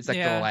money. It's like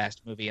the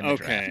last movie in the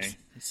draft.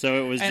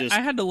 So it was just.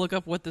 I had to look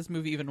up what this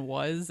movie even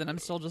was, and I'm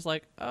still just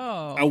like,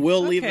 oh. I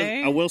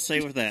will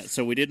say with that.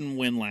 So we didn't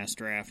win last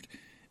draft,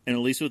 and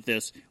at least with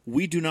this,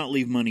 we do not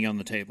leave money on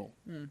the table.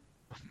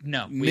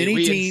 No,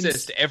 we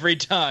insist every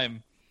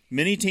time.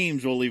 Many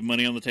teams will leave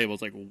money on the table.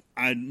 It's like,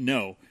 I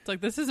know. It's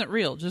like, this isn't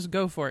real. Just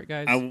go for it,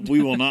 guys.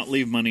 We will not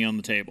leave money on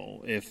the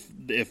table. If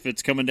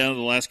it's coming down to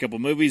the last couple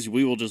movies,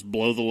 we will just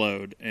blow the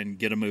load and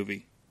get a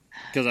movie.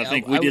 Because I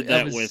think we did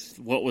that with,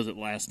 what was it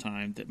last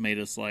time that made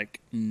us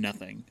like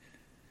nothing?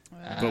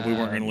 But we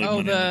weren't going to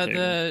leave money on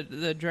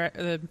the table.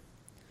 The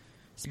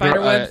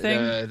spiderweb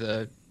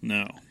thing?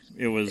 No.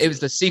 It was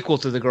the sequel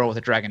to The Girl with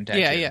the Dragon Tattoo.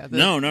 Yeah.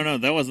 No.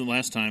 That wasn't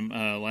last time.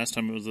 Last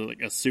time it was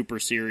like a super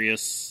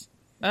serious...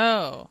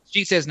 Oh.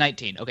 She says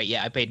 19. Okay,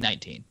 yeah, I paid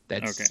 19.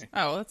 That's okay.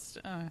 Oh, that's...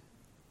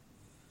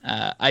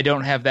 I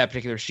don't have that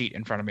particular sheet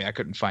in front of me. I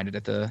couldn't find it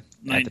at the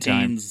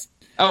 19's... time.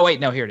 Oh, wait,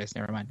 no, here it is.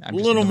 Never mind. I'm a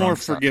little more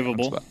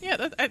forgivable. Yeah,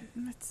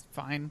 that's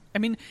fine. I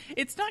mean,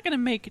 it's not going to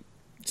make...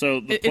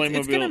 So the Playmobil...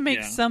 It's going to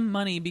make some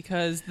money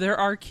because there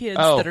are kids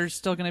that are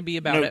still going to be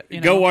about it.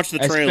 You know? Go watch the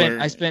trailer.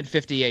 I spent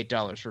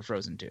 $58 for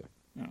Frozen 2.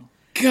 Oh.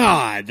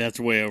 God, that's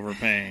way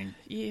overpaying.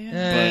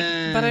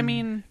 Yeah, but I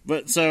mean,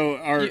 so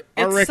our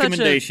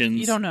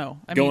recommendations. You don't know.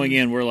 Going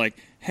in, we're like,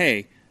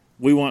 hey,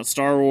 we want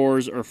Star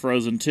Wars or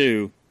Frozen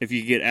 2. If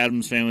you could get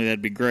Addams Family,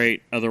 that'd be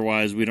great.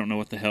 Otherwise, we don't know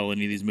what the hell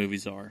any of these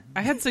movies are.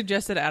 I had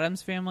suggested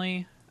Addams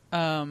Family,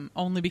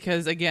 only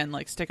because again,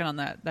 like sticking on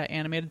that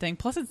animated thing.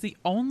 Plus, it's the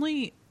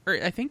only, or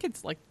I think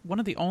it's like one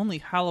of the only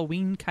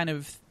Halloween kind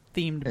of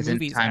themed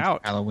movies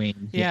out.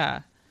 Halloween.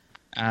 Yeah.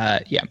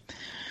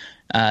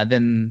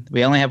 Then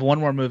we only have one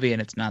more movie,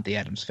 and it's not the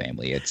Addams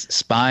Family. It's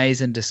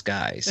Spies in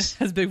Disguise.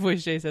 As Big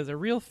Voice Jay says, a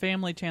real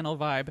Family Channel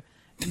vibe.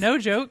 No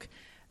joke.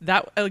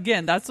 That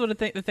again, that's what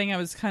the thing I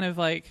was kind of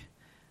like.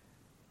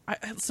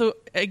 So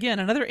again,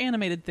 another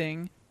animated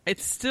thing.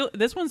 It's still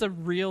this one's a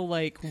real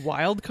like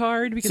wild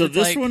card because So it's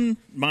this like, one,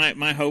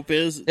 my hope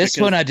is This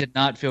one I did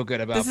not feel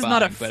good about. This is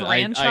not a buying, but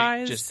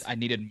franchise. I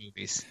needed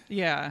movies.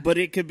 yeah, but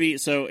it could be.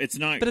 So it's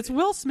not. but it's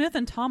Will Smith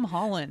and Tom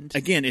Holland.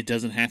 Again, it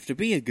doesn't have to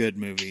be a good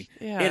movie.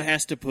 Yeah. It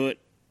has to put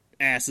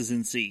asses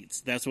in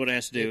seats. That's what it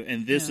has to do.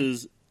 And this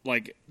is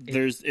like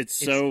it's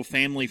so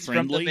family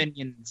friendly. From the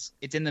Minions.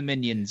 It's in the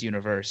Minions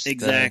universe.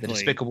 Exactly. The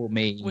Despicable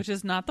Me. Which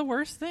is not the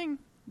worst thing.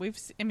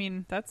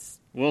 That's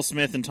Will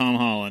Smith and Tom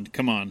Holland.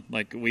 Come on,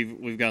 like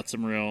we've got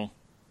some real.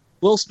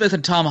 Will Smith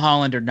and Tom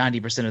Holland are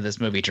 90% of this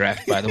movie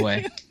draft, by the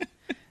way.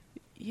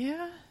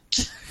 yeah.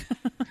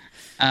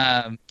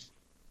 And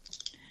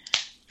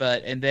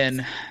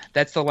then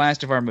that's the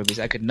last of our movies.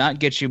 I could not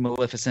get you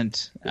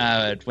Maleficent.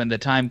 When the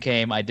time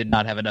came, I did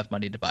not have enough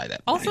money to buy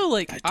that. Also,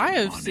 I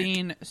have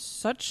seen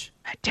such.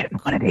 I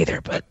didn't want it either,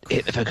 but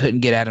if I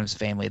couldn't get Addams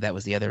Family, that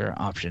was the other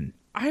option.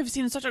 I have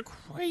seen such a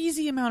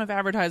crazy amount of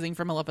advertising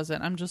for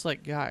Maleficent. I'm just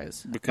like,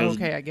 guys, Because-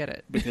 okay, I get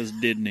it. Because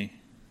Disney.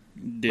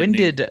 When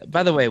did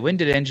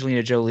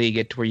Angelina Jolie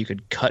get to where you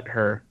could cut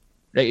her?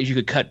 Like, you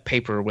could cut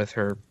paper with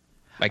her,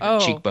 like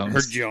cheekbones.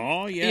 her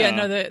jaw? Yeah. Yeah,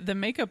 no, the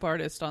makeup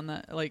artist on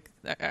that, like,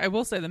 I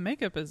will say the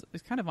makeup is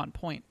kind of on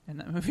point in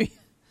that movie.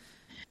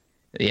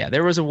 Yeah,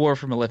 there was a war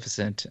for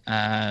Maleficent.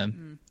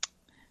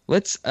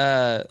 Let's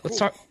talk.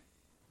 Do you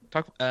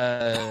want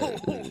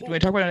to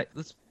talk about it?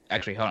 Let's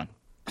actually hold on.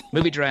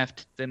 Movie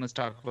draft. Then let's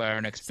talk about our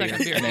next Second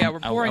beer. beer. And then Yeah, we're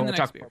pouring I the want to next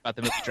talk beer. more about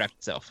the movie draft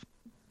itself.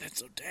 That's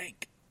so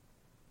dank.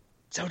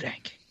 So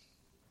dank.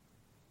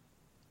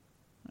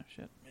 Oh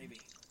shit! Maybe.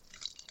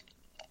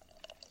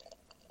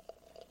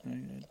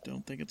 I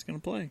don't think it's gonna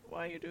play.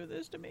 Why you do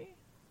this to me?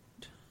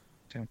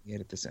 Time to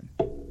edit this in.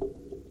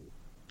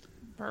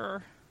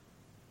 Brr.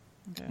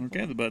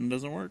 Okay, the button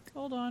doesn't work.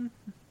 Hold on.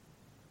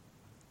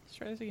 Let's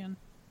try this again.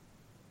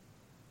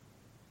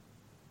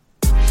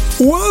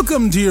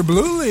 Welcome to your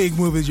Blue League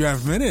Movie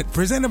Draft Minute,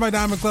 presented by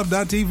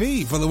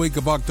DiamondClub.tv for the week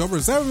of October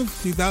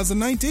 7th,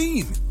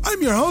 2019.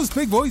 I'm your host,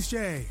 Big Voice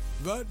Jay.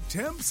 The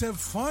temps have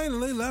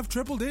finally left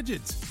triple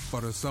digits.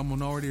 But has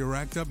someone already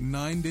racked up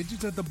 9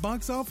 digits at the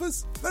box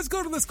office? Let's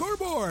go to the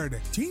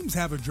scoreboard. Teams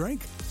Have a Drink,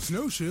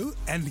 Snowshoe,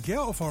 and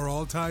Gelf are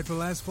all tied for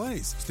last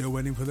place, still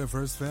waiting for their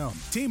first film.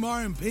 Team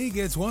RMP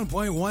gets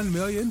 $1.1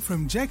 million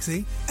from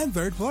Jexy and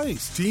third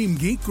place. Team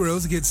Geek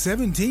Grills gets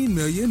 $17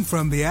 million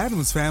from The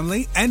Addams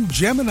Family and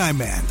Gemini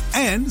Man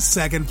and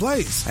second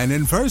place. And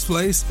in first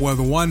place, with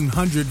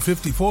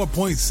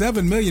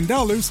 $154.7 million,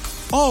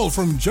 all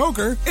from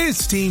Joker,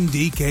 it's Team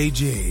DKG.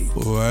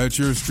 Well, that's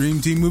your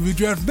Stream Team Movie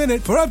Draft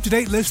Minute. For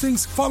up-to-date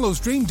listings, follow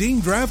Stream Team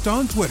Draft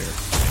on Twitter.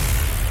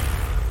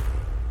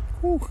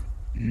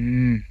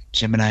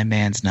 Gemini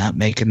Man's not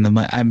making the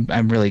money.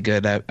 I'm really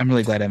good. I'm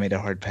really glad I made a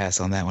hard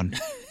pass on that one.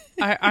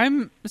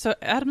 So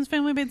Addams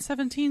Family made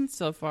 17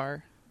 so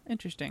far.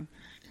 Interesting.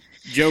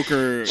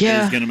 Joker is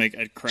going to make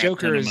a crap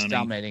Joker ton of is money.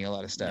 dominating a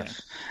lot of stuff.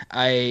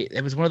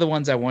 It was one of the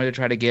ones I wanted to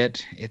try to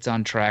get. It's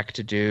on track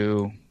to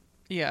do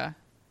Yeah.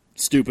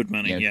 Stupid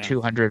money, yeah.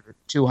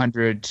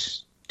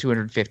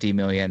 250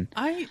 million.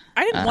 I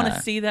didn't want to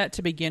see that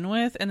to begin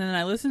with, and then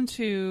I listened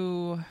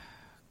to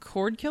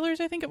Cord Killers,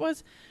 I think it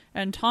was,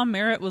 and Tom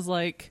Merritt was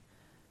like,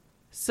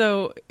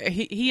 so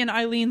he and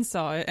Eileen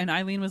saw it, and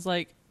Eileen was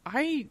like,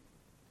 I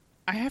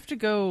have to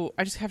go.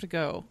 I just have to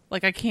go.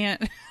 Like, I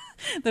can't.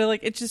 They're like,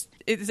 it's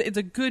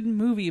a good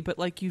movie, but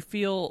like you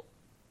feel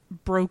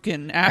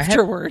broken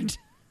afterward.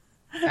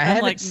 I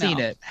haven't like, seen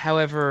no. it.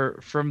 However,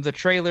 from the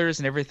trailers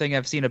and everything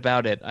I've seen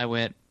about it, I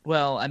went,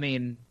 well, I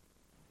mean,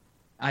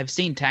 I've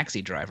seen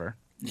Taxi Driver.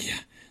 Yeah,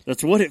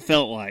 that's what it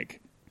felt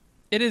like.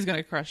 It is going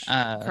to crush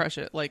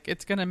it. Like,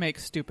 it's going to make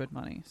stupid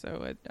money.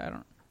 So I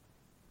don't.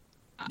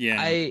 Yeah,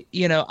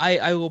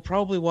 I will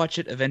probably watch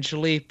it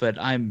eventually, but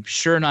I'm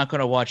sure not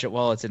going to watch it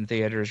while it's in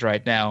theaters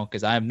right now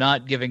because I'm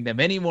not giving them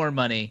any more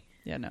money.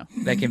 Yeah, no.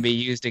 That can be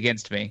used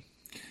against me.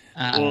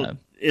 well,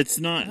 it's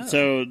not.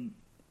 So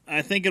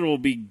I think it will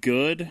be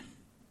good,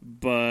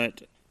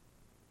 but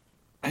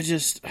I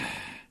just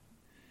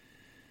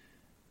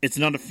it's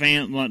not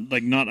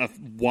not a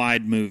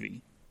wide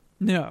movie.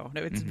 No,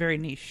 it's very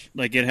niche.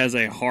 Like, it has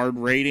a hard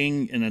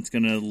rating, and that's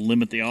going to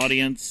limit the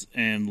audience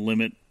and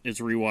limit its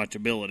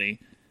rewatchability.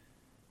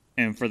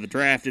 And for the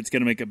draft, it's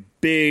going to make a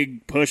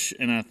big push,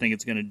 and I think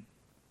it's going to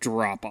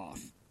drop off.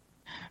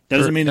 That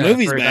doesn't mean the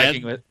movie's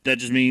bad. That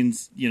just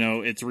means,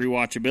 its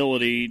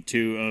rewatchability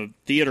to a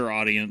theater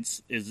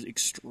audience is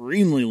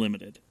extremely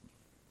limited.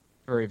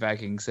 Furry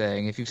Viking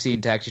saying, if you've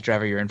seen Taxi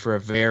Driver, you're in for a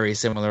very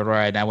similar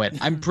ride. And I went,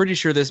 I'm pretty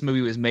sure this movie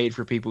was made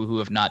for people who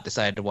have not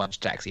decided to watch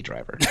Taxi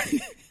Driver.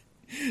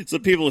 So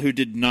people who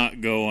did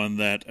not go on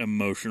that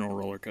emotional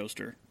roller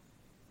coaster.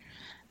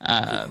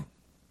 But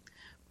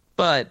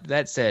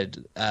that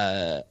said,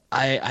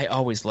 I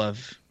always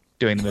love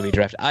doing the movie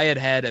draft. I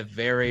had a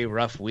very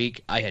rough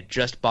week. I had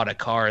just bought a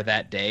car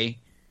that day.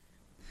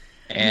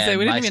 And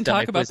we didn't even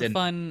talk about the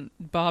fun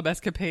Bob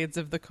escapades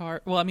of the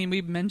car. Well, I mean,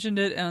 we mentioned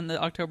it on the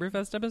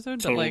Oktoberfest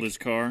episode. Totaled his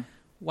car.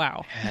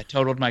 Wow. I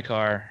totaled my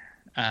car.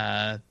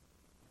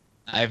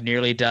 I've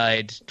nearly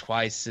died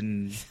twice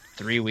in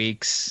 3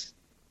 weeks.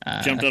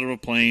 Jumped out of a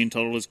plane,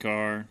 totaled his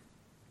car.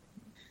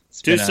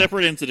 It's Two been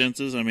separate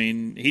incidences. I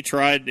mean, he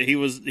tried. He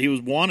was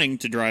wanting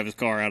to drive his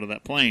car out of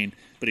that plane,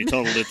 but he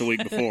totaled it the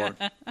week before.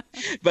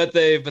 But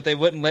they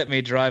wouldn't let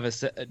me drive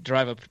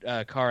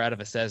a car out of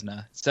a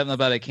Cessna. Something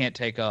about it can't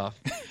take off.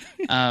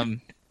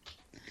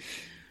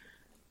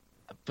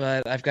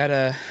 But I've got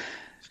a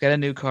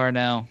new car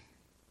now.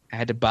 I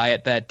had to buy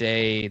it that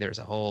day. There's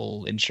a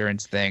whole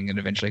insurance thing, and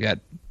eventually got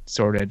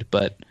sorted.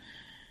 But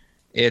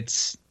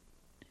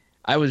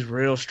I was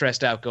real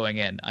stressed out going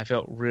in. I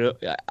felt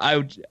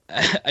I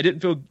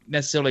didn't feel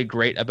necessarily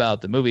great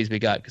about the movies we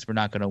got because we're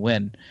not going to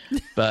win,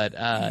 but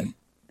I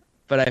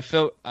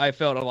felt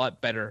a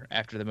lot better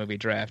after the movie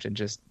draft and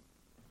just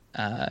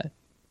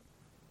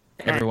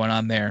everyone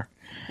on there.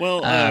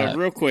 Well,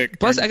 real quick.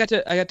 Plus, I got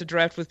to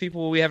draft with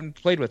people we haven't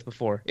played with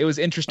before. It was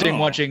interesting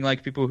watching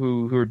like people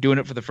who are doing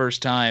it for the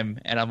first time,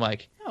 and I'm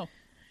like,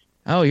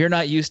 oh, you're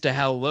not used to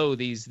how low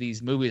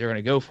these movies are going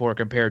to go for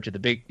compared to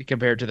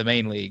the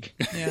main league.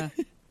 Yeah.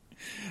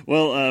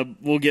 Well,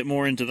 we'll get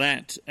more into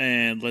that,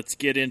 and let's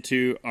get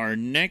into our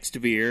next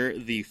beer,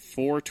 the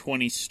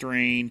 420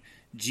 strain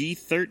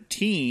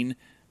G13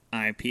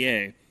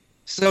 IPA.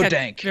 So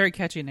dank. Very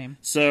catchy name.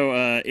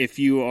 So if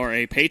you are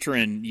a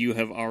patron, you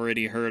have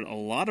already heard a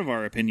lot of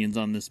our opinions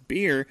on this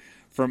beer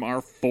from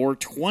our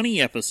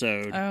 420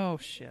 episode. Oh,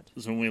 shit.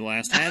 This is when we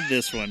last had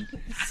this one.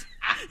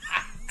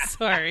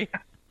 Sorry.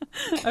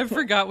 I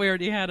forgot we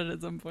already had it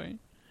at some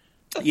point.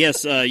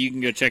 Yes, you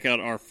can go check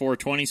out our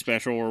 420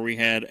 special where we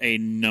had a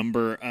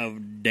number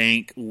of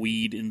dank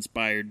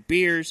weed-inspired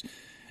beers.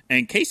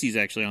 And Casey's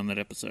actually on that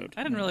episode.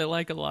 I didn't really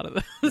like a lot of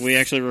those. We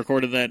actually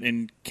recorded that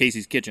in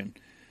Casey's kitchen.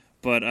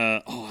 But,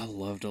 I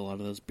loved a lot of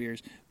those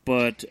beers.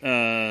 But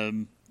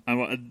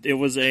it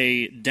was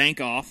a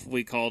dank off,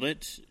 we called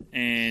it.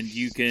 And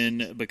you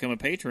can become a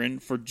patron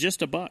for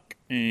just $1.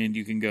 And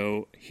you can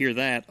go hear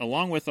that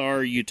along with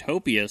our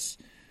Utopias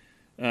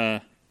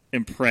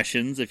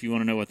impressions, if you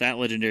want to know what that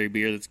legendary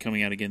beer that's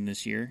coming out again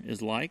this year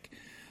is like.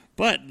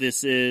 But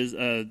this is,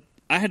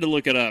 I had to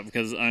look it up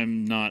because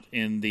I'm not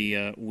in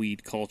the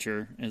weed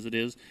culture as it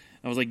is.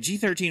 I was like,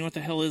 G13, what the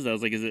hell is that? I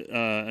was like, is it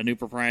a new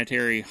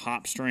proprietary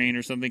hop strain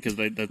or something? Because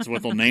that's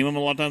what they'll name them a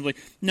lot of times.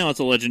 Like, no, it's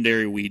a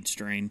legendary weed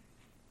strain.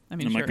 I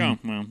mean, and I'm sure. like,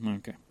 oh, well,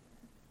 okay.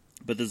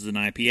 But this is an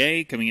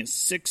IPA coming at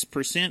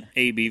 6%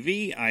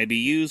 ABV,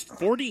 IBUs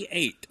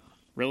 48,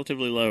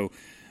 relatively low.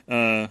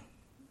 Beer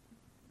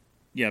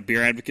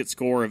Advocate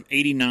score of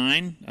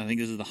 89. I think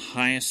this is the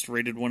highest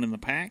rated one in the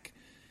pack.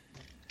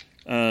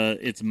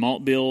 Its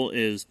malt bill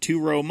is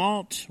 2-row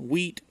malt,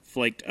 wheat,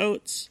 flaked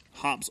oats.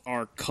 Hops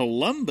are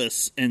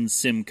Columbus and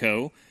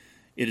Simcoe.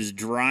 It is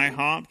dry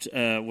hopped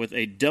with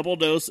a double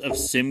dose of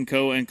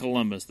Simcoe and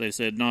Columbus. They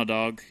said, "No,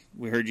 dog,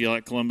 we heard you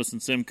like Columbus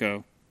and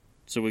Simcoe,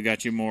 so we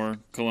got you more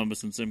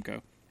Columbus and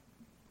Simcoe."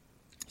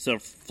 So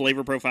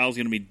flavor profile is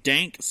going to be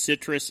dank,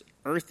 citrus,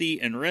 earthy,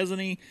 and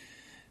resiny.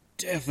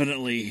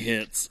 Definitely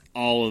hits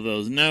all of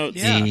those notes.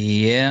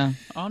 Yeah.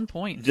 On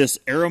point. This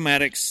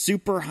aromatic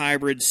super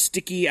hybrid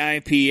sticky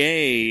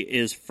IPA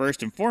is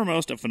first and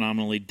foremost a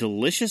phenomenally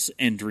delicious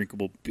and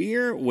drinkable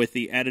beer with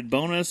the added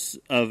bonus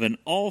of an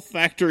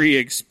olfactory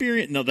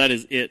experience. No, that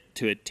is it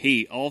to a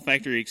T.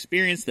 Olfactory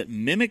experience that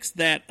mimics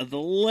that of the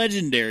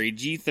legendary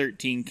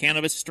G13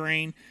 cannabis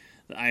strain.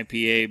 The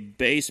IPA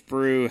base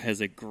brew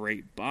has a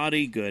great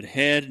body, good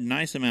head,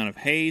 nice amount of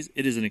haze.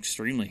 It is an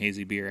extremely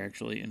hazy beer,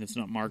 actually, and it's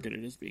not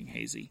marketed as being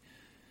hazy.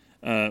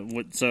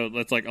 So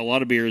that's like a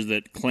lot of beers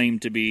that claim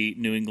to be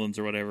New England's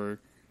or whatever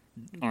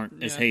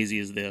aren't as hazy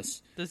as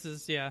this. This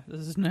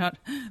is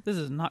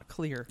not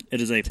clear.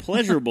 It is a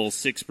pleasurable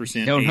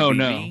 6% No.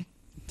 ABV.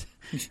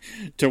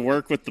 To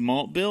work with the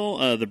malt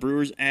bill, the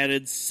brewers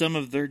added some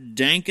of their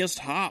dankest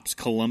hops,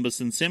 Columbus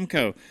and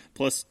Simcoe,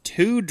 plus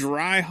 2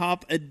 dry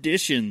hop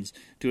additions.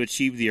 To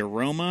achieve the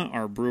aroma,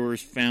 our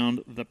brewers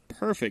found the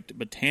perfect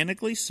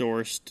botanically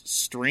sourced,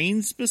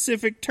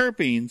 strain-specific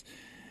terpenes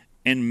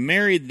and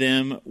married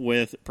them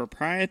with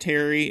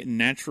proprietary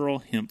natural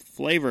hemp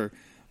flavor,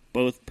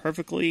 both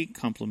perfectly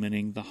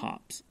complementing the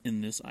hops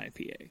in this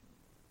IPA.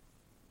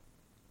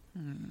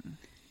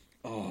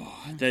 Oh,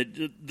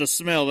 the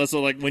smell, that's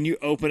like when you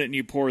open it and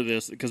you pour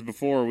this, because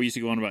before we used to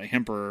go on about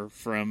Hemper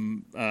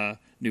from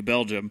New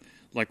Belgium,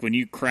 like when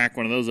you crack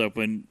one of those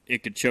open,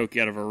 it could choke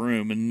you out of a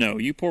room, and no,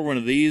 you pour one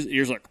of these,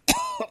 you're just like,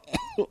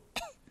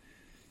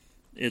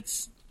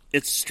 it's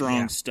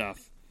strong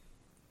stuff.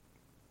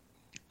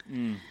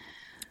 And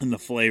the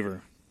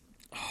flavor.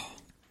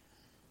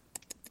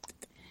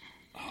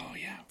 Oh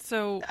yeah.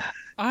 So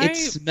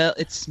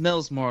It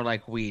smells more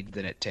like weed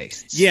than it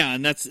tastes. Yeah,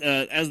 and that's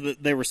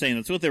they were saying,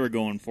 that's what they were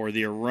going for.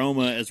 The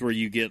aroma is where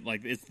you get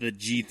like it's the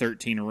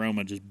G13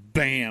 aroma, just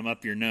bam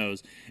up your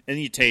nose, and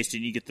then you taste it,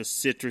 and you get the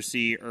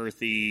citrusy,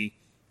 earthy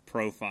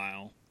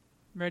profile.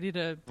 ready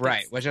to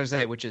Right, which I was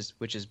saying, which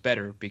is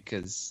better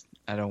because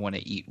I don't want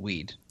to eat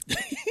weed.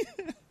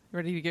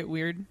 ready to get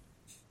weird.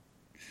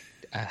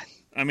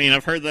 I mean,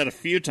 I've heard that a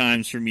few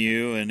times from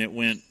you, and it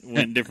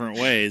went different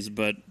ways,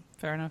 but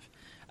Fair enough.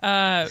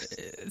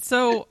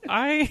 So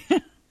I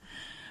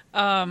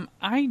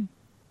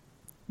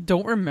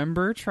don't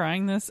remember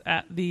trying this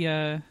at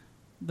the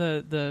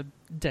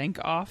Dank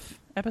Off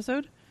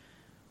episode,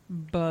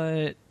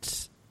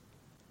 but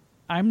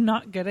I'm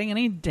not getting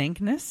any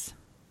dankness.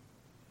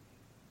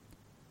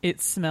 It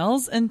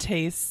smells and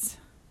tastes.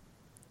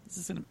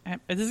 This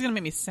is gonna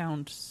make me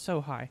sound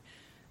so high,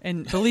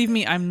 and believe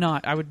me, I'm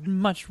not. I would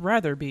much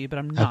rather be, but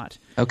I'm not.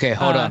 Okay,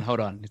 hold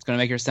on. It's gonna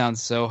make her sound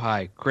so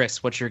high.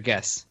 Chris, what's your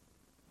guess?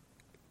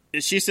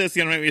 She says it's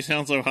going to make me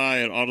sound so high,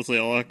 and honestly,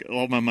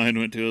 all my mind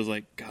went to was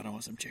like, God, I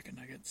want some chicken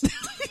nuggets.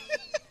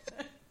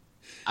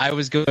 I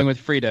was going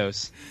with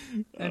Fritos.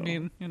 I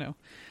mean, no.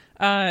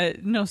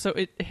 So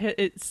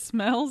it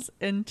smells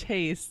and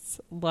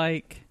tastes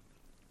like.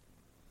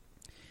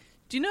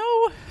 Do you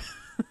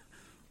know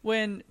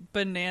when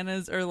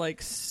bananas are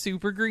like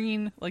super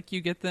green? Like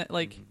you get that,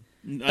 like.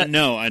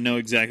 No, I know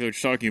exactly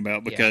what you're talking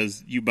about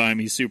because you buy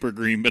me super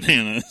green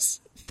bananas.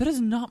 That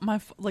is not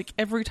my like.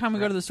 Every time we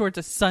go to the store, it's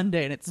a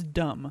Sunday, and it's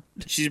dumb.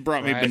 She's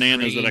brought me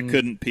bananas that I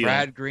couldn't peel.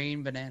 Fried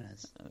green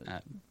bananas.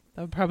 That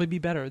would probably be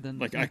better than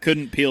like I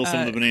couldn't peel some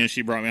of the bananas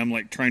she brought me. I'm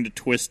like trying to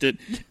twist it,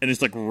 and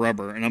it's like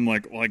rubber, and I'm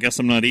like, well, I guess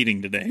I'm not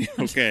eating today.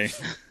 Okay.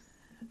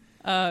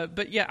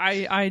 But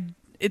yeah,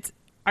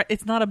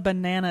 it's not a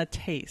banana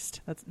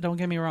taste. Don't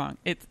get me wrong.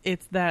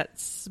 It's that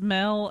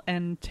smell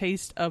and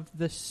taste of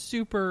the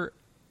super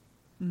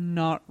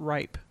not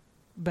ripe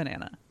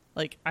banana.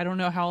 Like, I don't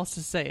know how else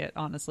to say it,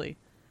 honestly.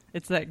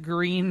 It's that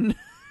green.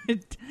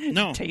 It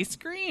tastes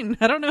green.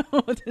 I don't know.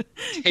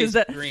 Tastes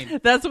green.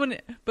 That's when.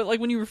 But like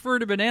when you refer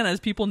to bananas,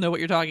 people know what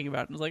you're talking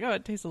about. And it's like, oh,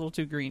 it tastes a little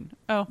too green.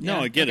 Oh, no,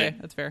 yeah, I get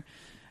it. That's fair.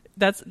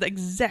 That's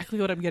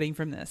exactly what I'm getting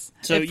from this.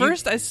 So At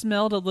first, I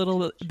smelled a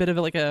little bit of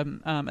like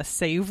a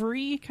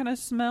savory kind of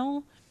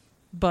smell,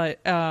 but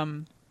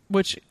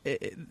which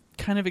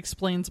kind of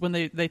explains when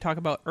they talk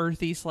about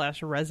earthy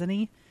 /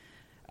 resiny.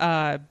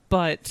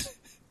 But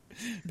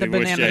the Big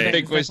banana Jay.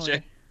 thing is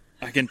definitely.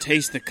 I can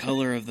taste the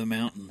color of the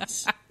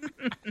mountains.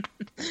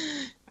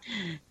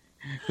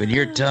 When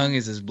your tongue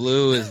is as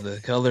blue as the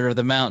color of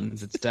the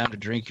mountains, it's time to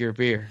drink your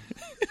beer.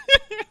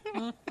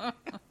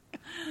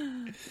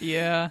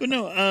 Yeah, But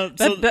no,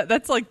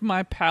 that's like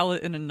my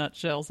palate in a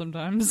nutshell.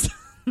 Sometimes.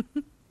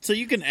 So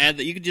you can add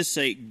that. You could just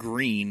say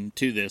green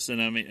to this,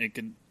 and I mean it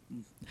could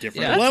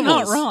different That's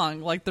levels. not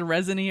wrong. Like the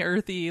resiny,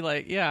 earthy,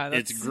 like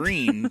It's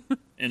green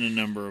in a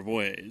number of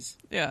ways.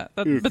 Yeah,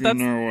 If you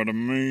know what I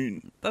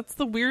mean. That's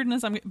the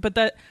weirdness. But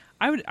that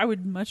I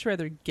would much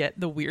rather get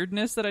the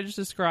weirdness that I just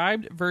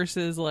described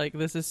versus like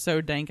this is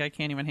so dank I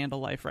can't even handle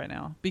life right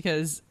now,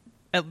 because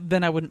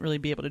then I wouldn't really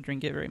be able to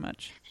drink it very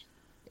much.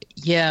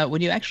 Yeah,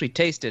 when you actually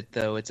taste it,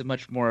 though, it's a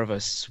much more of a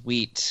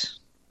sweet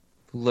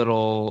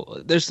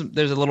little. There's a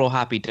little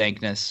hoppy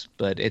dankness,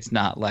 but it's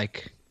not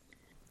like.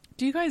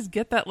 Do you guys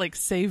get that like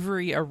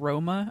savory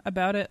aroma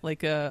about it?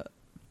 Like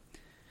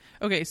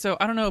okay, so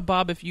I don't know,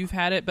 Bob, if you've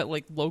had it, but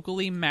like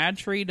locally, Mad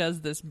Tree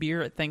does this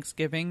beer at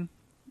Thanksgiving.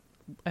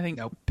 I think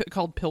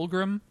called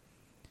Pilgrim.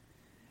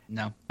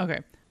 No.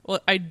 Okay. Well,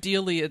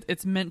 ideally,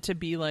 it's meant to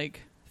be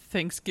like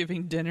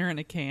Thanksgiving dinner in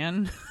a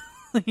can,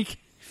 like.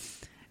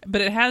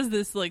 But it has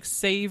this like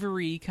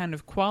savory kind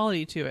of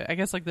quality to it. I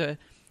guess like the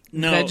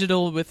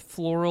vegetal with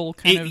floral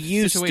kind of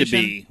situation. It used to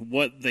be.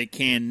 What they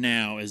can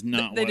now is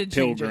not they what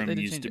Pilgrim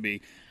used to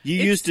be. You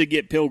used to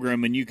get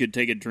Pilgrim and you could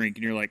take a drink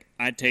and you're like,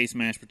 I taste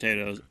mashed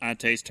potatoes, I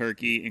taste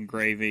turkey and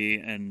gravy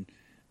and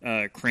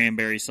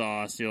cranberry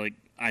sauce. You're like,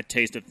 I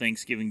taste a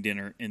Thanksgiving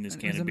dinner in this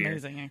can of beer.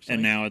 Amazing, actually.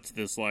 And now it's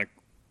this like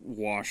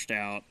washed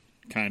out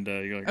kind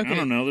of. You're like, okay. I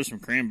don't know. There's some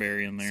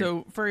cranberry in there.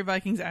 So Furry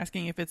Viking's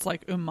asking if it's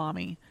like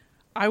umami.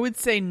 I would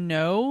say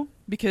no,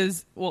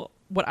 because what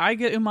I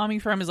get umami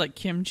from is like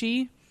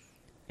kimchi,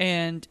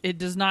 and it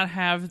does not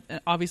have,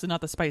 obviously not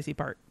the spicy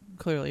part,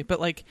 clearly, but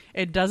like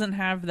it doesn't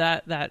have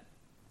that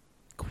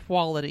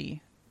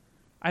quality.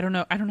 I don't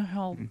know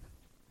how.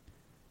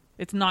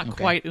 It's not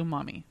quite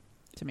umami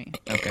to me.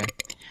 Okay.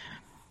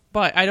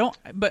 But I don't.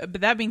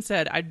 But that being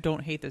said, I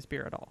don't hate this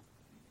beer at all.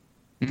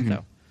 Mm-hmm.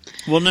 So.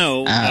 Well,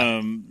 no.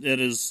 It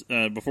is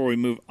before we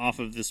move off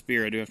of this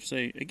beer, I do have to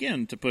say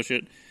again to push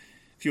it.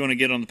 If you want to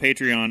get on the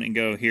Patreon and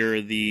go hear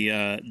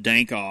the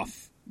Dank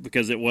Off,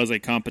 because it was a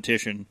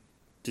competition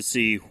to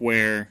see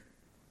where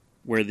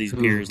these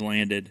beers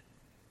landed.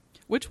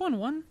 Which one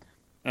won?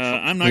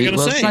 I'm not going to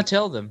say. Let's not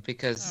tell them,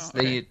 because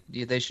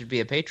they should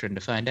be a patron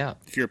to find out.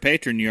 If you're a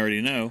patron, you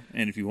already know.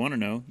 And if you want to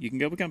know, you can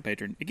go become a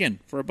patron.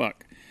 Again, for $1.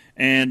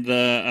 And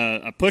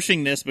I'm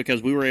pushing this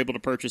because we were able to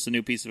purchase a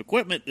new piece of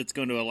equipment that's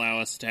going to allow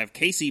us to have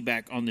Casey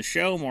back on the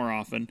show more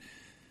often.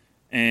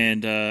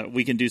 And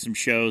we can do some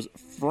shows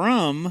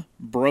from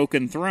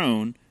Broken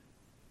Throne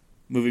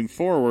moving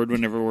forward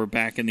whenever we're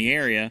back in the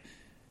area.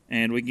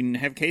 And we can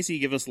have Casey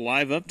give us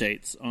live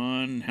updates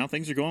on how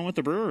things are going with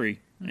the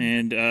brewery.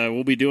 And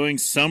we'll be doing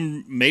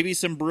maybe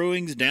some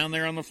brewings down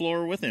there on the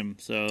floor with him.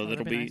 So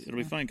it'll be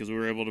fun because we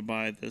were able to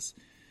buy this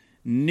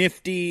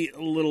nifty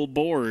little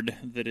board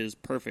that is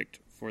perfect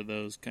for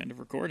those kind of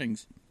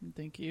recordings.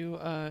 Thank you,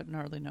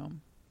 Gnarly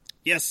Gnome.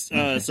 Yes,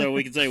 so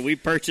we can say we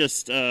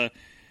purchased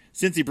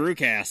Cincy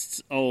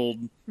Brewcast's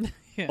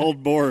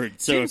old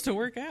board. So Seems to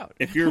work out.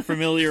 if you're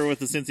familiar with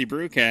the Cincy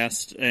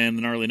Brewcast and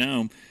the Gnarly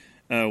Gnome,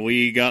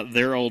 we got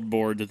their old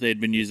board that they'd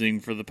been using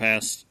for the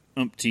past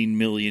umpteen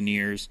million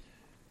years.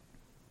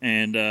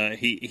 And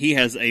he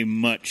has a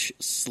much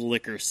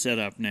slicker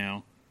setup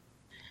now.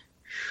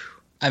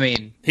 I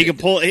mean, He can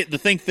pull it. The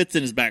thing fits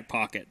in his back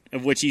pocket,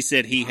 of which he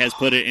said he has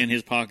put it in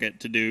his pocket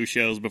to do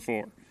shows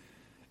before.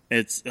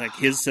 It's like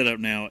his setup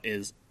now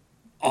is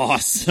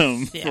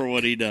awesome for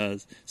what he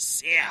does.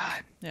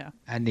 Yeah.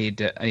 I need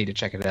to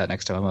check it out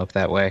next time I'm up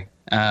that way.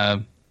 We're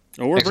Next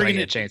time I bringing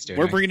get it. a chance to,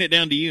 We're anyway. bringing it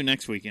down to you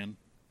next weekend.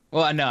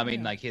 Well, no, I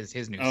mean like his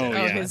new Oh, setup.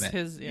 yeah.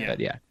 His But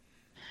yeah.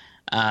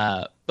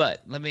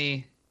 But let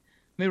me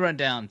run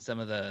down some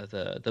of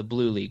the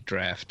Blue League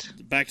draft.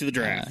 Back to the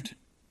draft,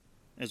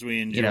 as we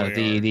enjoy You know,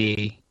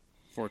 the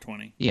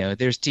 420.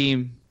 there's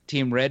team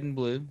red and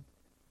blue,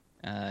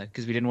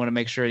 because we didn't want to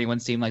make sure anyone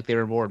seemed like they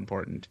were more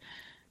important.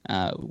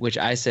 Which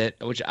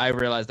I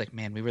realized, like,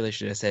 man, we really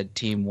should have said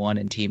Team 1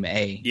 and Team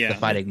A, Yeah. the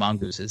Fighting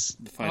Mongooses,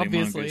 The Fighting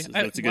Obviously. Mongooses.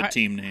 That's a good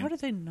team name. How did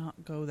they not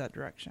go that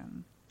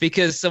direction?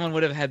 because someone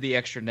would have had the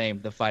extra name,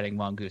 the Fighting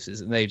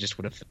Mongooses, and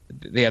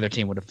the other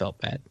team would have felt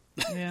bad.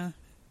 Yeah.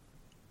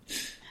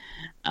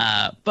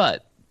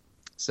 But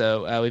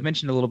so we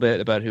mentioned a little bit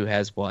about who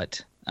has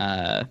what.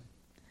 At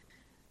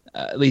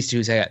least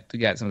who's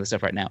got some of the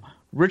stuff right now.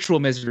 Ritual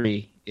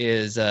Misery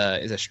is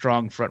a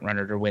strong front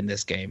runner to win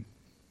this game.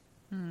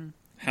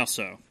 How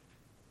so?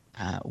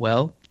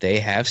 Well, they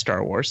have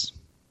Star Wars,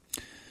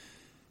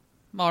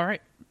 All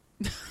right.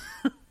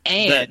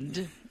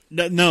 and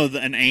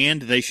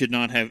And they should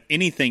not have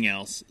anything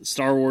else.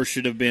 Star Wars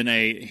should have been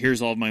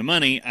here's all my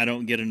money, I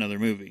don't get another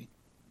movie.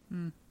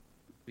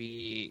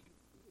 we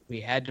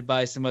had to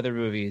buy some other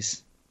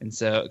movies, and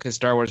so because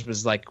Star Wars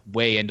was like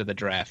way into the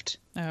draft.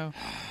 Oh.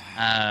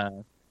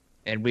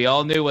 And we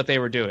all knew what they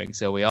were doing,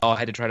 so we all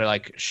had to try to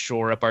like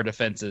shore up our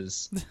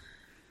defenses.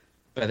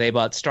 But they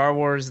bought Star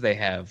Wars. They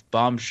have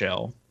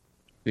Bombshell,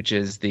 which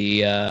is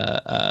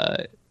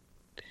the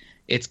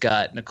it's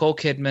got Nicole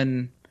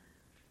Kidman,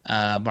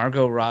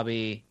 Margot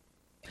Robbie,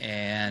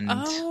 and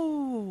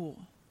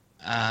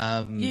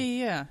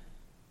Yeah.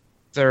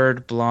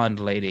 third blonde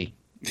lady.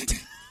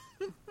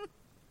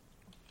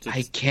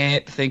 I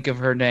can't think of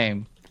her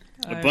name.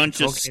 A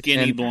bunch of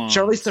skinny blondes.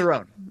 Charlize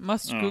Theron.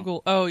 Must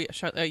Google. Oh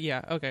yeah,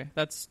 yeah. Okay,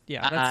 that's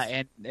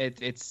And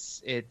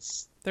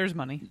it's there's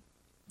money.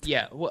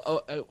 yeah.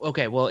 Well,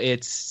 okay. Well,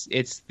 it's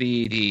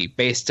the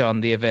based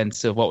on the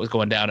events of what was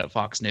going down at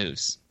Fox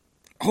News.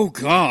 Oh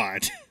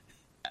God!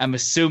 I'm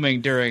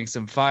assuming during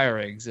some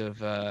firings of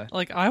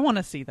Like I want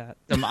to see that.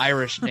 some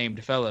Irish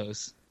named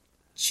fellows.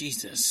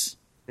 Jesus.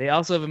 They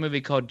also have a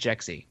movie called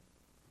Jexy.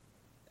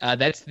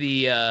 That's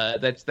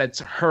that's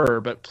her,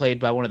 but played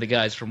by one of the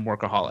guys from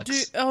Workaholics.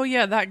 Dude, oh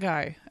yeah, that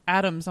guy,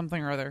 Adam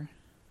something or other.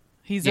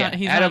 He's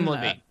Adam on,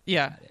 Levine.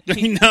 Yeah.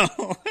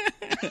 No.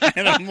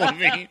 Adam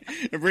Levine.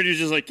 And Brittany's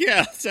just like,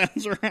 yeah,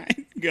 sounds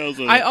right. Goes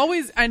with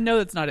it. I know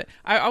that's not it.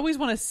 I always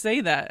want to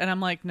say that, and I'm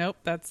like, nope,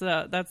 that's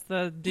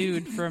the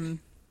dude from.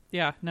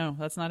 Yeah, no,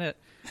 that's not it.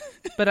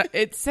 But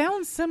it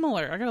sounds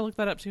similar. I gotta look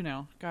that up too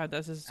now. God,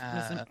 this is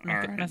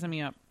messing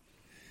me up.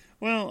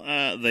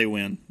 Well, they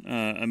win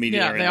immediately.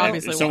 Yeah, they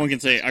obviously if someone won. can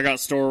say, I got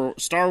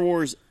Star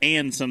Wars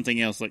and something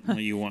else, like, well,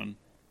 you won.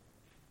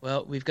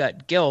 Well, we've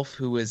got Gelf,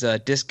 who is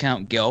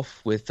Discount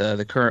Gelf with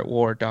the current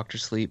war, Dr.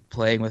 Sleep,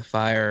 Playing with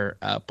Fire,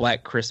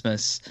 Black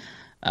Christmas,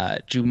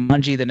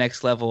 Jumanji: The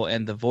Next Level,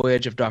 and The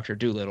Voyage of Dr.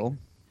 Dolittle.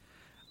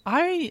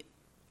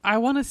 I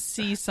want to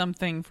see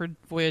something for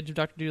Voyage of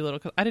Dr. Dolittle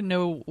because I didn't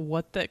know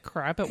what that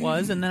crap it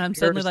was, and then I'm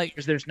suddenly like,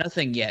 "There's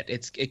nothing yet.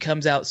 It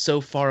comes out so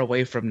far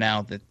away from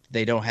now that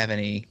they don't have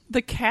any."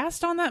 The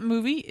cast on that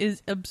movie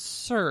is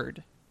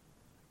absurd.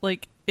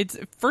 Like, it's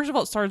first of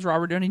all, it stars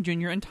Robert Downey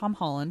Jr. and Tom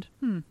Holland.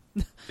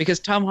 Because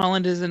Tom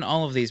Holland is in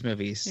all of these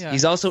movies. Yeah.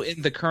 He's also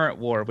in The Current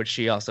War, which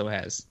she also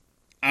has.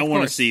 I want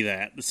to course. see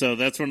that. So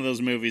that's one of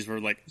those movies where,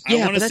 like, Yeah, I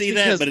want but to that's see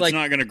that, because, but it's like-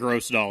 not going to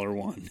gross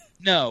 $1.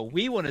 No,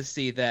 we want to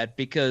see that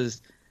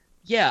because,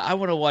 yeah, I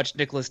want to watch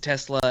Nicholas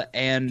Tesla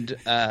and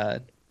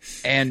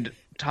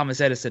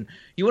Thomas Edison.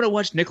 You want to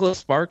watch Nicholas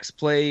Sparks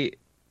play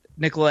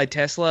Nikolai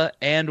Tesla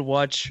and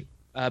watch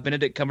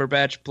Benedict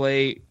Cumberbatch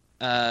play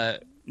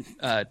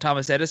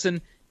Thomas Edison?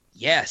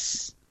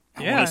 Yes.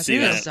 I want to see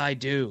dude. Yes, that. I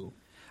do.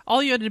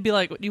 All you had to be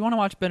like, do you want to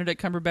watch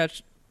Benedict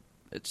Cumberbatch?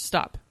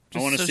 Stop. I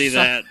want to Just see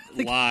stop.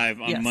 that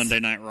live on Yes. Monday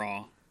Night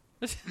Raw.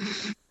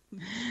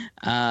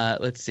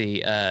 Let's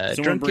see. Someone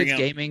Drunk bring Kids up-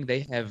 Gaming,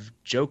 they have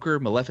Joker,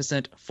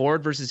 Maleficent,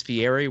 Ford versus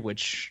Fieri,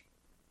 which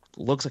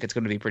looks like it's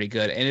going to be pretty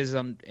good,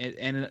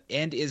 and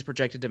is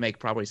projected to make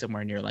probably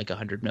somewhere near like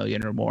 100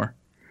 million or more.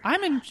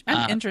 I'm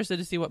interested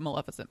to see what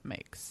Maleficent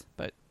makes,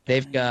 but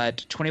They've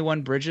got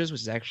 21 Bridges,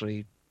 which is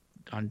actually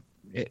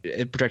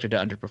it projected to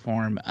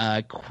underperform.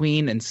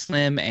 Queen and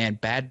Slim and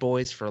Bad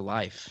Boys for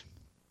Life.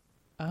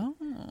 oh,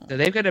 So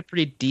they've got a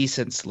pretty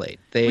decent slate.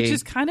 which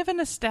is kind of a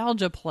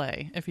nostalgia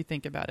play if you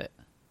think about it,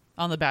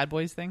 on the Bad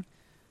Boys thing.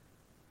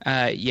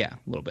 Yeah, a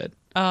little bit.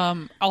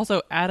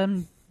 Also,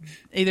 Adam,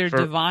 either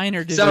Divine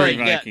or Divine. Sorry,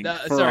 Viking.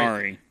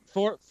 Ferrari.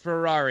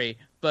 Ferrari,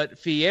 but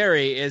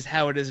Fieri is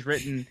how it is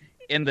written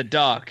in the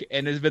doc,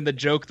 and has been the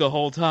joke the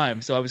whole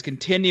time. So I was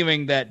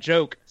continuing that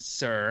joke,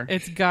 sir.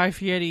 It's Guy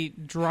Fieri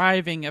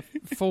driving a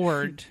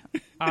Ford,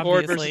 obviously.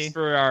 Ford versus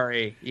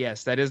Ferrari.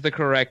 Yes, that is the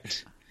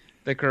correct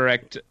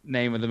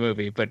name of the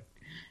movie. But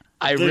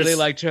I really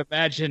like to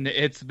imagine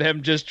it's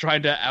them just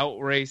trying to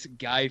outrace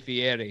Guy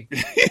Fieri.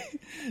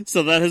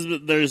 So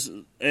there's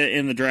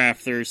in the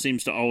draft, there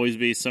seems to always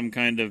be some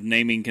kind of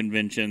naming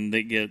convention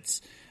that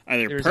gets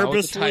either There's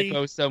purposefully always a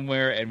typo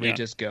somewhere, and we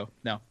just go,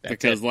 no.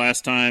 Because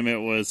last time it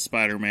was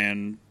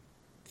Spider-Man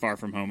Far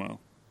From Homo.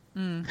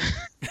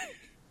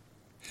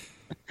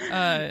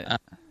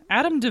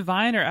 Adam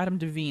Devine or Adam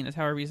Devine is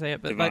however you say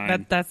it, but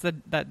Devine. that's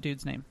that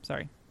dude's name.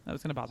 Sorry, that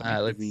was going to bother me.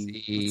 Let's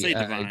see. Let's say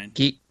Divine.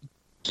 Geek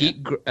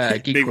Big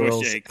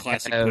Girls. Bush,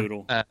 classic have,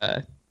 poodle.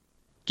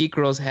 Geek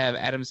Girls have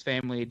Adam's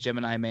Family,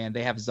 Gemini Man.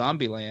 They have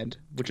Zombieland,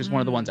 which is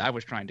one of the ones I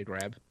was trying to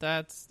grab.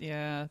 That's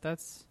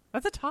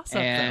a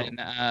toss-up.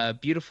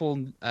 And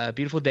Beautiful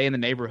Day in the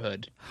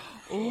Neighborhood.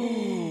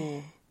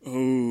 Ooh.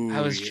 Oh,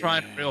 I was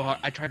trying real hard.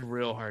 I tried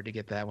real hard to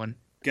get that one.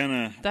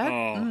 Gonna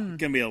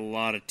be a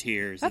lot of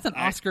tears. That's an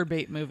Oscar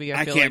bait movie.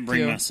 I feel can't like,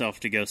 bring too.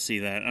 myself to go see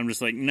that. I'm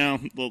just like, no.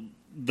 Well,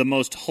 the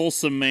most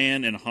wholesome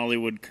man in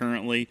Hollywood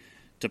currently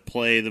to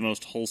play the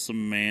most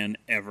wholesome man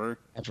ever.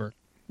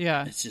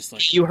 Yeah, It's just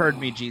like You heard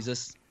me,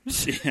 Jesus.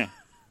 Yeah.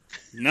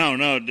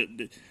 No.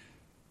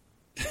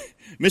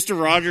 Mr.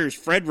 Rogers,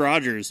 Fred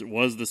Rogers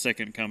was the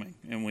second coming,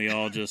 and we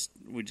just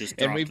dropped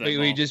And we that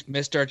ball. just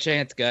missed our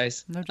chance,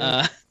 guys. No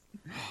joke.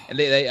 And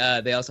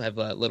they also have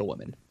Little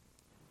Women.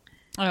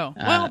 Oh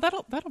well,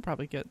 that'll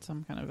probably get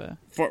some kind of a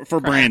for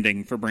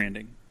branding.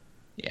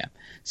 Yeah,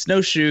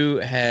 Snowshoe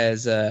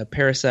has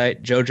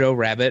Parasite, Jojo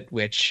Rabbit,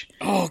 which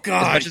Oh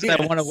God! as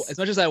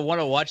much as I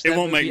want to watch that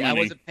won't movie, make I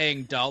money. wasn't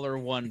paying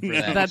 $1 for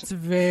that. That's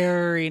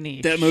very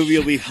niche. That movie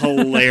will be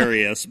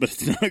hilarious, but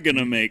it's not going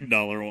to make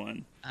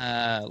 $1.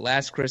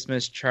 Last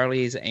Christmas,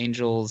 Charlie's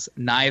Angels,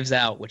 Knives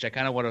Out, which I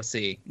kind of want to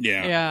see.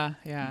 Yeah.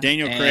 Yeah.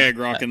 Daniel Craig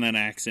rocking that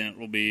accent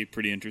will be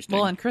pretty interesting.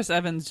 Well, and Chris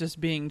Evans just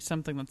being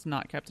something that's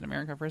not Captain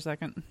America for a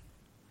second.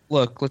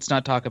 Look, let's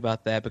not talk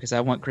about that because I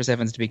want Chris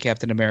Evans to be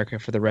Captain America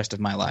for the rest of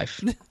my life.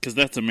 Because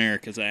that's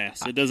America's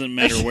ass. It doesn't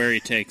matter where he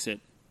takes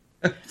it.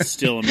 It's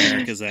still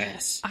America's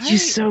ass.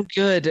 He's so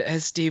good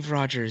as Steve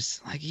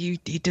Rogers. Like he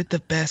did the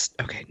best.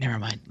 Okay, never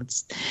mind.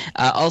 Let's.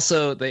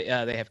 Also, they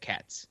have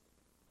cats.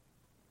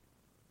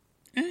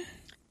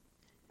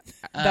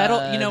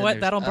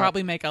 That'll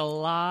probably make a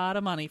lot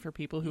of money for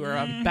people who are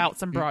about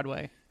some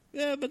Broadway.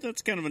 Yeah, but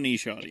that's kind of a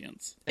niche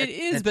audience. It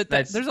is, but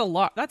there's a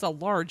lot. That's a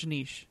large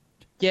niche.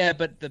 Yeah,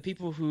 but the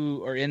people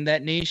who are in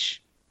that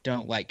niche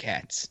don't like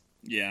cats.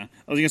 Yeah.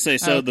 I was going to say,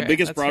 the Okay,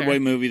 biggest that's Broadway fair.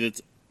 movie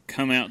that's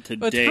come out to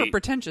But it's date. for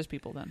pretentious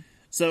people then.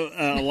 So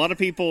a lot of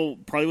people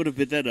probably would have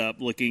picked that up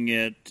looking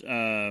at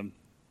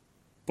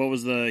what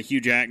was the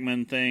Hugh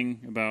Jackman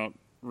thing about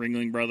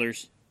Ringling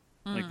Brothers,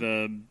 like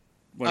the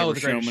whatever The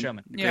Greatest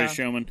Showman. The Greatest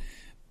Showman.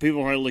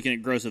 People are probably looking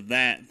at gross of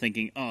that,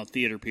 thinking, "Oh,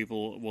 theater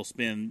people will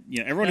spend."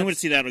 Everyone who would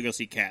see that will go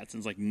see Cats, and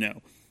it's like,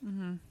 no,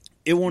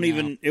 it won't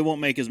even. It won't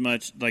make as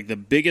much. Like the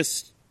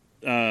biggest.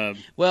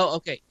 Well,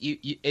 okay,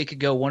 it could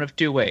go one of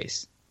two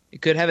ways.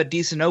 It could have a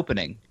decent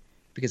opening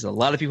because a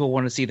lot of people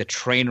want to see the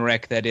train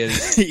wreck that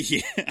is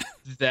Yeah,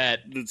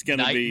 that's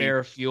gonna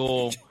nightmare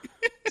fuel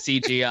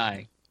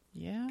CGI.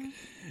 Yeah.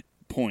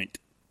 point.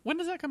 When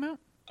does that come out?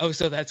 Oh,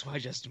 so that's why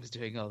Justin was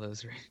doing all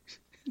those.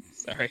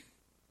 Sorry,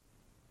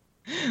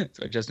 that's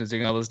why Justin was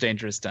doing all those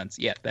dangerous stunts.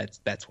 Yeah,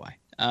 that's why.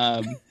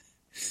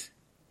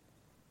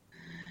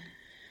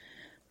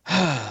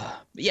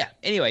 Yeah.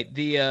 Anyway,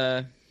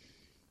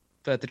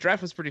 but the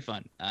draft was pretty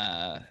fun.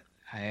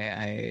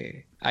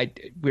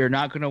 We're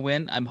not going to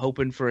win. I'm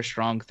hoping for a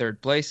strong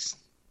third place.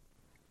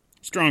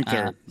 Strong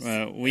third.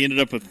 We ended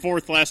up with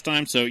fourth last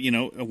time, so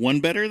one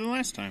better than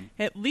last time.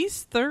 At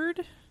least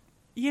third?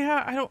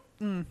 Yeah, I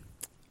don't.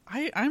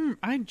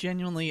 I'm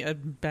genuinely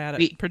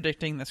bad at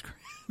predicting this crap.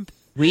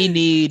 We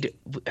need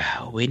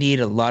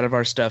a lot of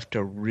our stuff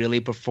to really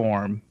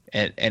perform,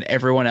 and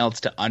everyone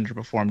else to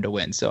underperform to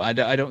win. So I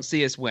don't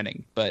see us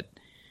winning, but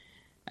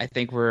I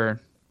think we're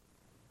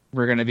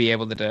going to be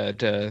able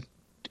to.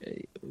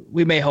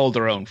 We may hold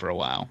our own for a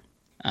while.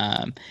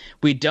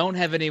 We don't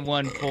have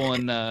anyone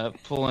pulling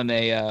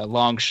a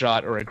long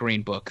shot or a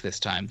green book this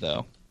time,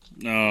 though.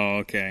 Oh,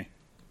 okay.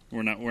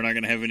 We're not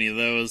going to have any of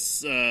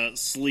those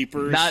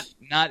sleepers.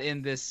 Not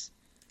in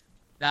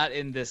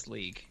this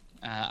league.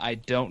 I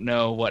don't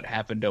know what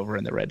happened over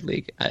in the Red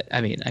League.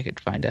 I mean, I could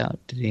find out.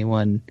 Did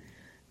anyone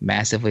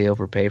massively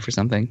overpay for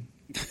something?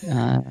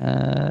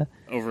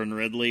 Over in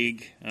Red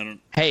League, I don't.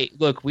 Hey,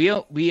 look,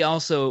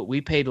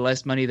 we paid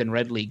less money than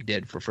Red League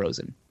did for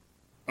Frozen.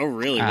 Oh,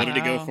 really? What did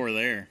it go for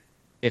there?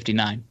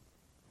 $59.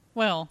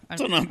 Well,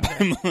 So not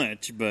by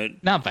much,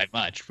 but Not by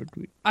much.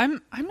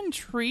 I'm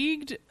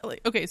intrigued.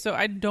 Okay, so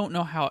I don't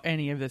know how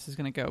any of this is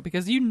going to go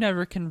because you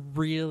never can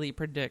really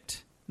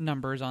predict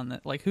numbers on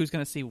that, like who's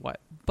going to see what.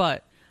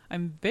 But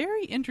I'm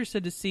very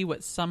interested to see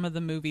what some of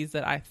the movies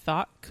that I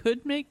thought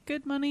could make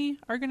good money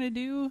are going to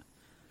do.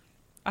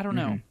 I don't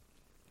know.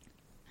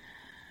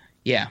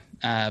 Yeah.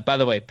 By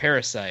the way,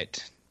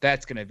 Parasite,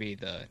 that's going to be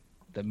the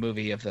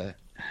movie of the...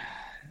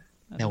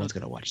 No one's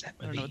going to watch that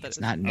movie. It's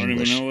not in English. I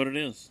don't even know what it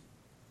is.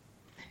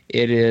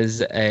 It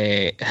is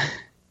a...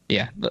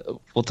 Yeah,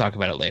 we'll talk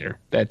about it later.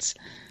 That's...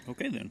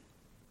 Okay, then.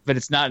 But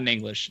it's not in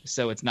English,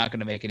 so it's not going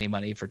to make any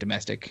money for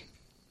domestic.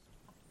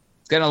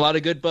 It's got a lot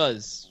of good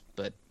buzz,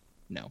 but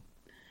no.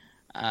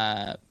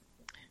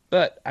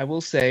 But I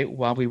will say,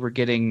 while we were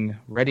getting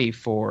ready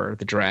for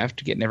the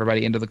draft, getting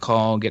everybody into the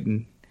call,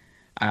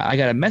 I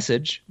got a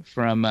message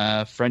from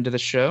a friend of the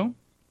show,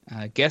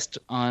 a guest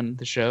on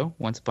the show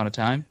once upon a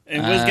time. It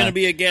was going to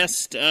be a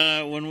guest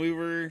when we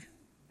were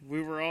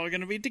all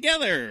going to be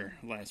together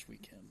last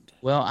weekend.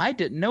 Well, I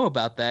didn't know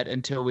about that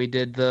until we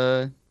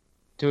were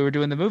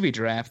doing the movie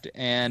draft,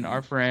 and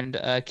our friend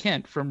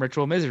Kent from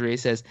Ritual Misery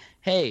says,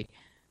 "Hey,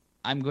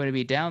 I'm going to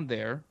be down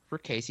there for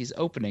Casey's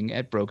opening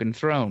at Broken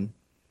Throne,"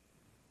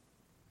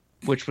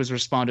 which was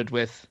responded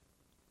with,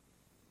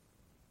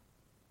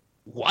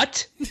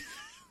 "What?"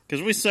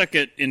 Because we suck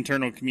at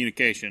internal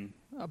communication.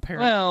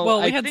 Apparently,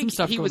 well, we had some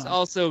stuff. He was on.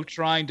 also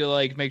trying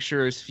to make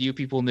sure as few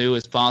people knew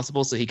as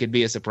possible, so he could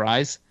be a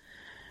surprise.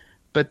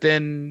 But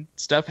then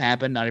stuff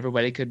happened. Not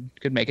everybody could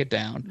make it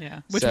down.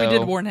 Yeah, which we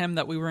did warn him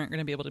that we weren't going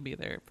to be able to be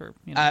there for.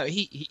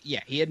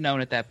 He had known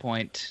at that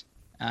point,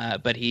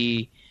 but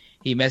he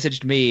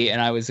messaged me,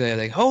 and I was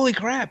like, "Holy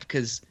crap!"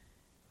 Because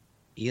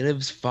he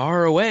lives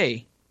far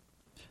away,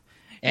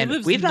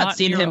 and we've not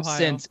seen him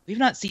since. We've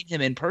not seen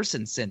him in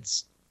person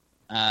since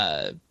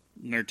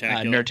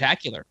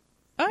Nerdtacular.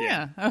 Oh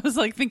yeah, I was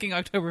thinking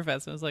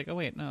Oktoberfest. I was like, oh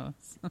wait, no.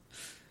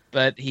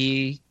 But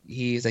he's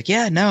like,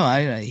 yeah,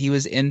 no, he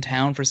was in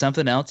town for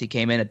something else. He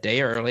came in a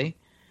day early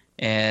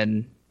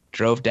and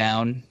drove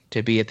down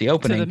to be at the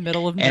opening. To the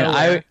middle of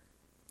nowhere.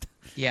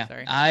 Did you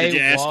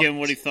ask him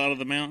what he thought of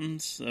the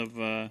mountains of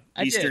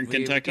eastern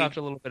Kentucky? We talked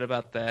a little bit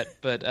about that,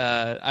 but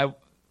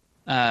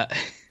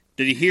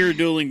did he hear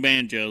dueling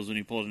banjos when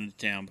he pulled into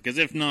town? Because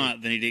if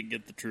not, then he didn't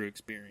get the true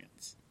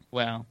experience.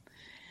 Well,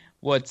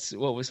 what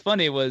was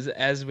funny was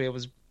as we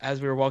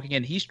were walking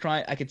in,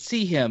 I could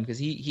see him because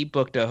he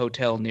booked a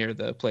hotel near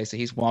the place. So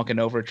he's walking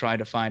over trying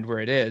to find where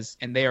it is,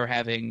 and they are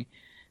having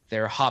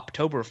their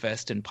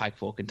Hoptoberfest in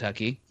Pikeville,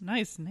 Kentucky.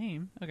 Nice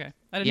name. Okay,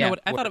 I didn't know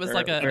what I thought. It was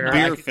like a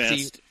beer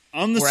fest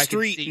on the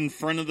street in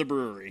front of the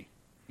brewery.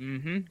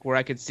 Mm-hmm. Where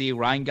I could see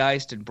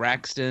Rheingeist and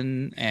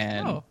Braxton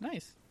and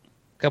nice.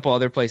 A couple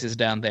other places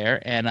down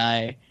there,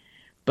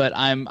 But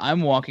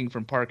I'm walking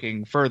from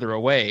parking further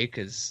away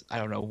because I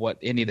don't know what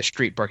any of the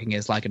street parking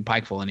is like in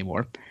Pikeville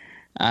anymore.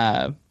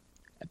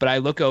 But I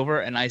look over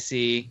and I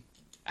see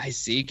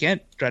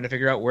Kent trying to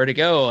figure out where to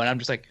go, and I'm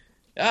just like,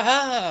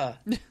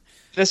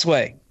 this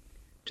way,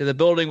 to the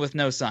building with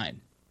no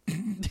sign.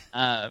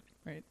 Right.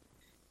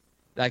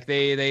 Like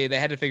they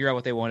had to figure out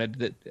what they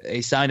wanted.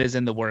 A sign is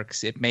in the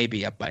works. It may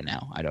be up by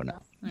now. I don't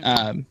know.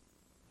 Right.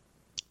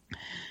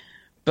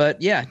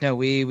 But yeah, no,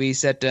 we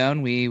sat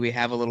down. We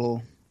have a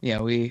little.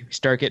 We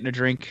start getting a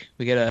drink.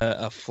 We get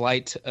a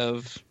flight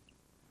of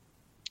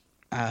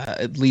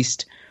at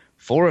least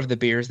 4 of the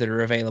beers that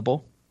are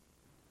available.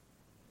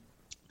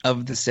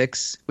 Of the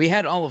 6, we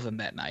had all of them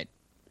that night.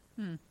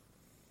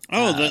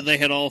 They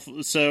had all.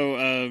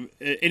 So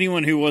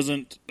anyone who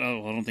wasn't, I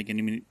don't think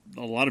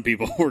a lot of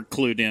people were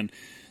clued in.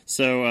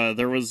 So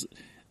there was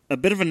a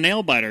bit of a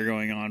nail biter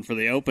going on for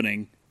the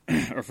opening,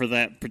 or for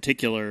that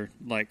particular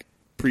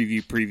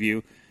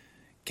preview.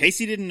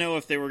 Casey didn't know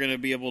if they were going to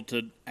be able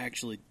to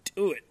actually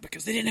do it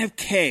because they didn't have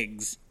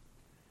kegs.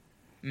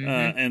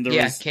 Mm-hmm. And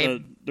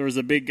there was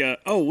a big,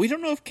 we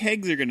don't know if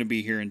kegs are going to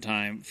be here in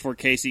time for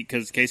Casey,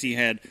 because Casey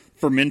had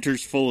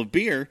fermenters full of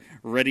beer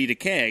ready to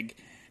keg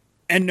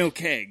and no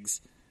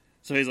kegs.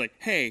 So he's like,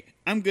 hey,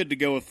 I'm good to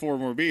go with 4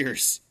 more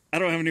beers. I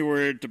don't have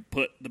anywhere to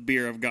put the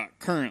beer I've got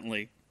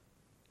currently.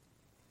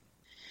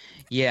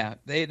 Yeah,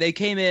 they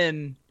came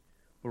in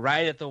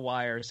right at the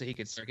wire so he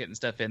could start getting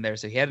stuff in there.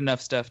 So he had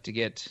enough stuff to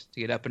get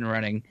up and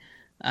running.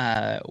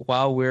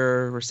 While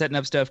we're setting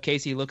up stuff,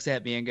 Casey looks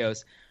at me and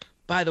goes,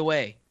 by the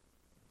way,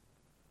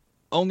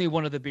 only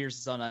one of the beers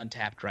is on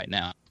Untapped right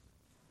now.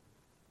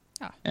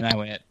 And I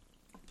went,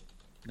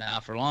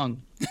 not for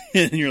long.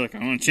 And you're like, I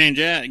want to change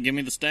that and give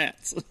me the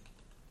stats.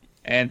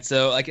 And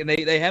so, and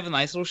they have a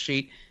nice little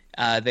sheet.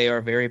 They are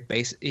very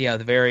basic,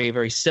 very,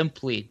 very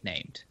simply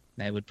named.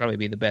 That would probably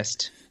be the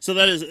best. So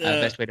that is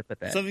best way to put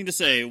that. Something to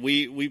say.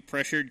 We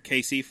pressured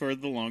Casey for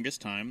the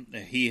longest time.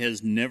 He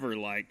has never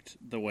liked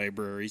the way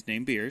breweries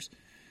name beers,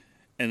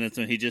 and that's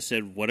when he just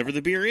said, "Whatever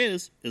the beer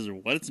is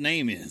what its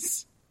name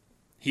is."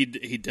 He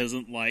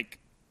doesn't like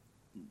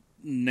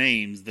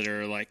names that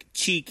are like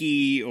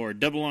cheeky or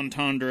double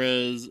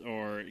entendres.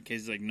 Or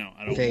Casey's like, "No,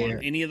 I don't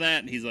want any of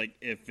that." He's like,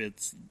 "If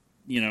it's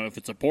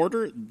a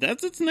porter,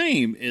 that's its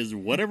name is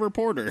whatever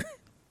porter."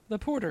 The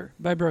Porter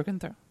by Broken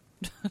Throne.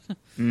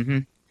 Mm-hmm.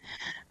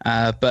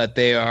 But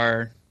they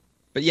are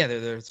but yeah,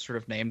 they're sort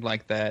of named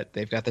like that.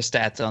 They've got the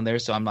stats on there,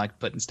 so I'm like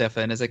putting stuff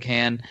in as I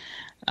can.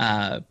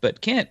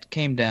 But Kent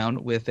came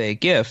down with a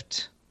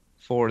gift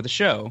for the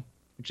show,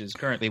 which is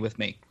currently with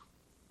me.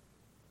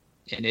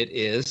 And it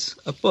is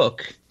a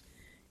book.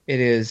 It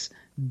is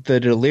The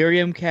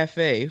Delirium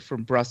Cafe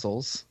from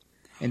Brussels.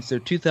 And so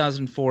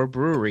 2004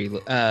 brewery,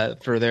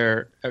 for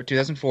their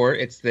 2004,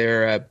 it's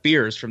their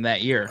beers from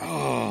that year.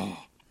 Oh.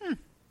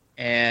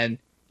 And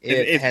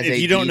if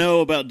you don't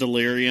know about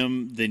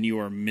Delirium, then you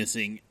are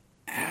missing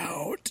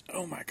out.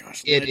 Oh my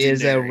gosh. It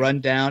is a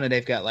rundown, and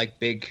they've got like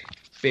big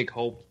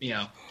whole,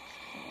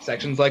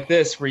 sections like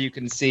this where you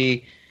can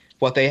see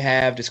what they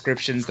have,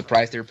 descriptions, the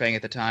price they were paying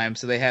at the time.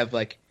 So they have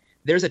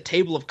there's a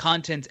table of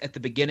contents at the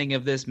beginning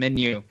of this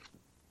menu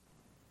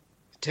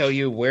to tell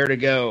you where to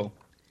go.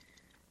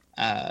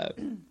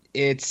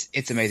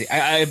 It's amazing.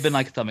 I've been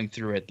thumbing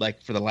through it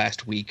for the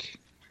last week.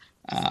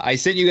 I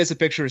sent you guys a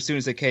picture as soon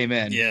as it came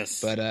in.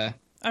 Yes, but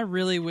I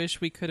really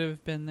wish we could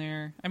have been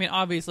there. I mean,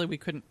 obviously we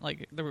couldn't.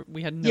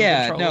 We had no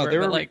control over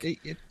it. But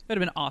it would have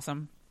been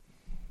awesome.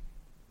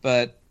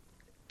 But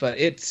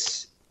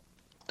it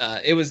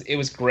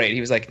was great.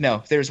 He was like, "No,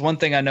 if there's one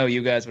thing I know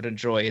you guys would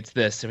enjoy, it's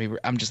this." And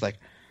I'm just like,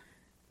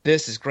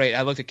 "This is great."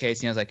 I looked at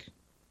Casey and I was like,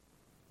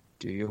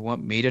 "Do you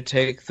want me to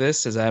take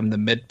this as I'm the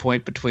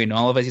midpoint between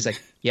all of us?" He's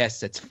like,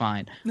 "Yes, that's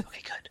fine."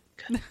 Okay, good.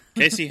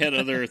 Casey had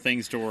other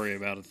things to worry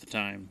about at the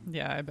time.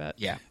 Yeah, I bet.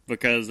 Yeah.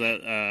 Because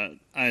I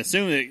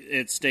assume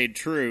it stayed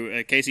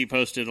true. Casey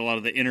posted a lot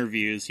of the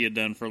interviews he had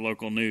done for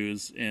local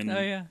news in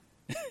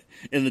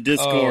the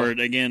Discord.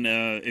 Oh. Again,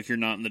 if you're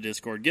not in the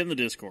Discord, get in the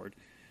Discord.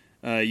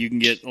 You can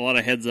get a lot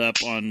of heads up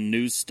on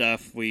news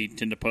stuff. We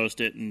tend to post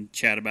it and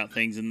chat about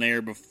things in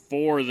there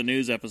before the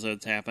news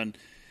episodes happen.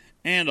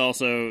 And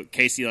also,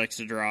 Casey likes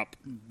to drop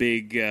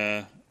big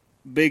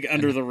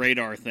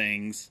under-the-radar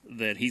things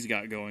that he's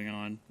got going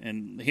on.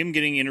 And him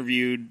getting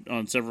interviewed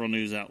on several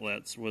news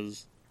outlets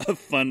was a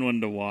fun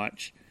one to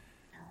watch.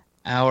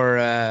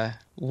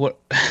 What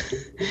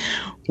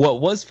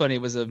was funny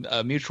was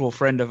a mutual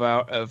friend of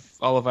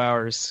all of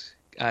ours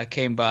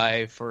came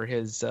by for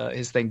his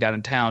thing down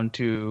in town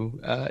to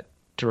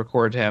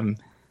record him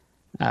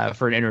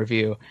for an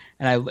interview.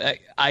 And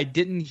I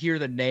didn't hear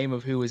the name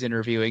of who was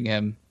interviewing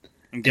him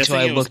until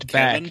I looked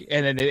back,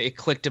 and then it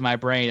clicked in my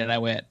brain, and I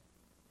went,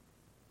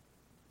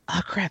 "Oh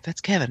crap,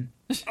 that's Kevin!"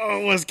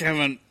 Oh, it was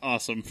Kevin.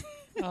 Awesome.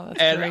 Oh, that's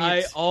and great.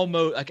 I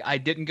almost I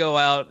didn't go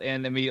out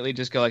and immediately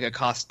just go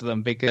accost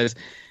them because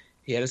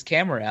he had his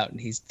camera out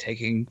and he's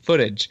taking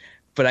footage.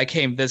 But I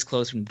came this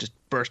close from just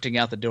bursting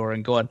out the door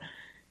and going,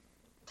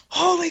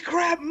 "Holy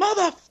crap,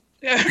 mother!"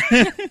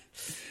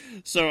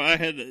 So I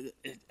had.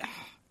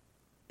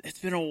 It's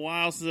been a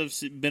while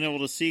since I've been able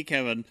to see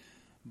Kevin,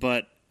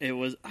 but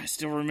I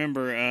still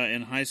remember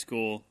in high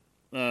school,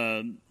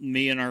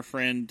 me and our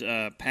friend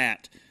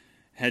Pat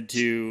had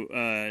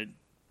to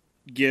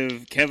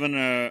give Kevin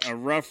a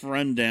rough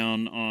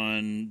rundown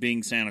on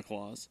being Santa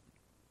Claus.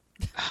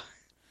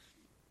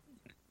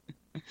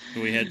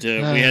 We had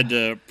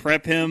to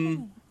prep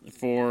him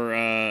for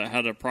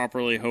how to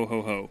properly ho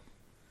ho ho.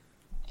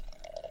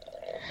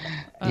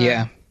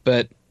 Yeah,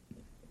 but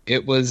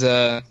it was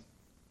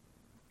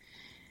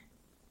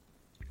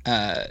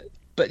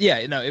but yeah,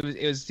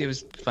 it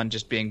was fun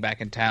just being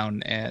back in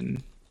town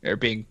or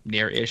being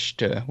near-ish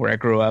to where I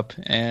grew up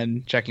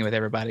and checking with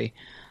everybody.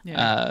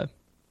 Yeah.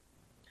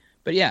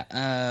 But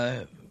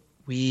yeah,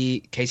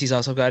 Casey's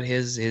also got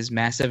his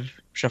massive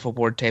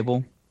shuffleboard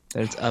table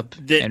that's up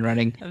and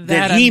running.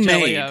 That he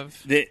made.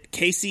 That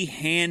Casey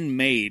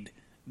handmade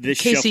this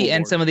Casey shuffleboard.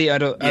 and some of the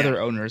other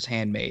owners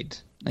handmade.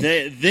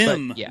 They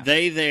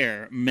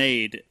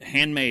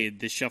handmade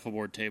this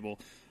shuffleboard table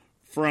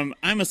from,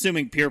 I'm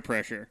assuming, peer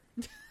pressure.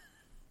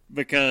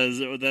 Because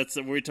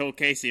we told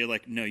Casey,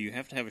 no, you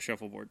have to have a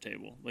shuffleboard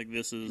table.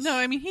 This is... No,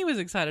 I mean, he was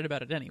excited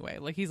about it anyway.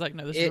 He's like,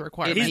 no, this is a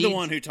requirement. He's the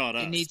one who taught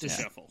us to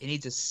shuffle. It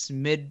needs a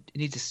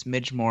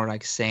smidge more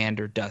sand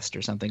or dust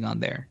or something on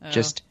there. Oh.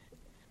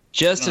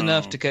 Just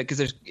enough to cut,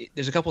 because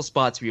there's a couple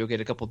spots where you'll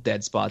get a couple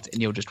dead spots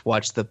and you'll just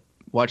watch the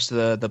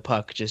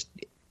puck just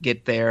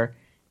get there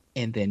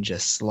and then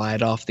just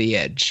slide off the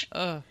edge.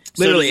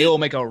 Literally, it will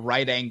make a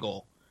right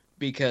angle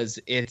because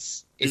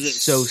it's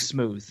so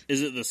smooth.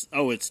 Is it this?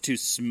 Oh, it's too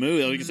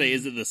smooth. I was gonna say,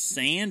 is it the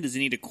sand? Does he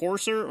need a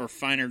coarser or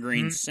finer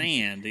grain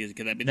sand?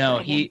 Could that be the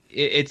problem?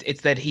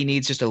 It's that he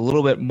needs just a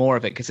little bit more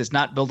of it because it's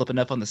not built up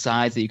enough on the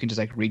sides that you can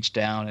just reach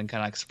down and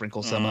kind of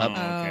sprinkle some up.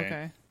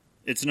 Okay.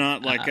 It's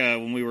not like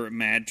when we were at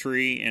Mad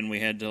Tree and we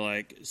had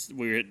to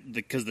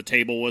because the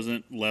table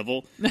wasn't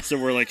level, so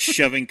we're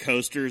shoving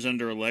coasters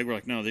under a leg. We're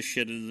like, no, this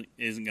shit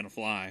isn't gonna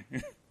fly.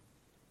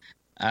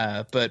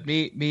 But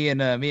me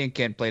and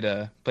Kent played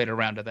a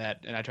round of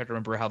that, and I tried to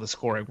remember how the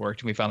scoring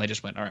worked, and we finally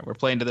just went, all right, we're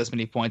playing to this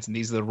many points, and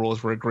these are the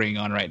rules we're agreeing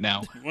on right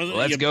now.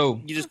 Let's go.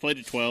 You just played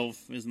to 12,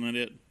 isn't that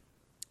it?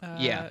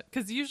 Yeah,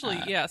 because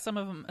usually, some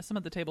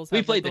of the tables we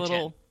have played the the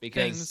little 10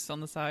 things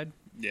on the side.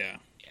 Yeah.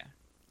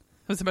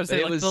 I was about to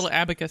say the little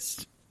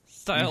abacus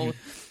style.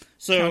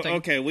 So counting.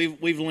 Okay,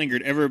 we've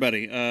lingered.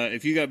 Everybody,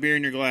 if you got beer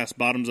in your glass,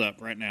 bottoms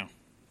up right now.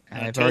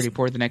 I've already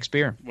poured the next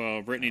beer.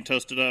 Well, Brittany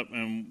toasted up,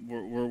 and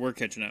we're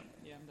catching up.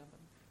 Yeah,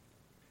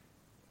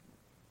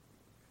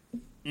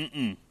 I'm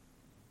dumping.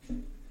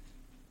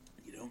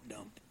 You don't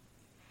dump.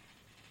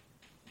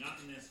 Not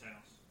in this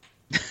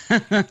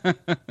house.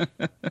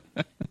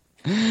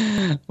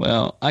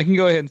 Well, I can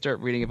go ahead and start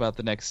reading about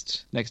the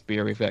next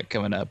beer we've got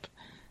coming up.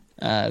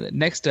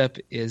 Next up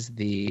is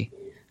the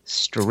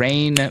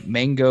Strain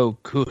Mango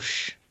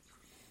Kush.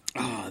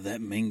 Ah,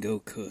 that Mango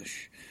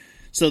Kush.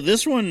 So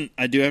this one,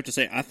 I do have to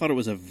say, I thought it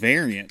was a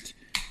variant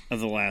of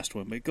the last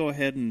one. But go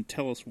ahead and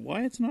tell us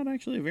why it's not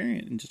actually a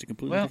variant and just a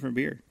completely different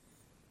beer.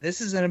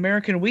 This is an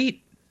American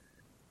wheat.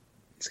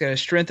 It's got a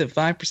strength of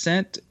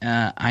 5%.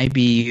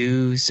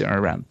 IBUs are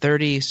around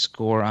 30.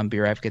 Score on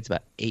Beer Advocate's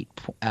about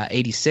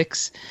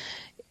 86.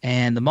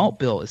 And the malt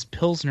bill is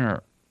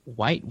Pilsner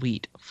white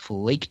wheat,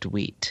 flaked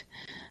wheat.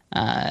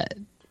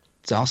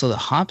 It's also the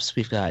hops.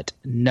 We've got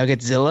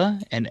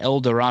Nuggetzilla and El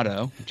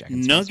Dorado. Which I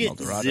can smell some El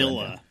Dorado in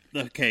there. Nuggetzilla.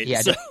 Okay,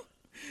 Yeah, so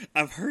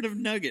I've heard of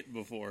Nugget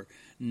before.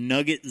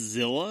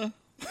 Nuggetzilla?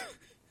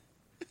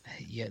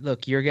 Yeah,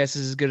 look, your guess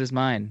is as good as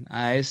mine.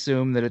 I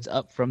assume that it's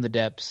up from the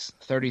depths,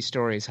 30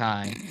 stories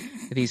high.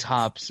 These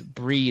hops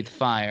breathe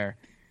fire.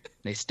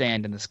 They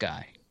stand in the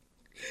sky.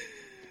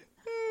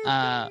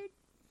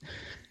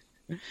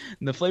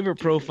 The flavor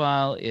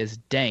profile is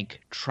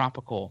dank,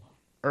 tropical,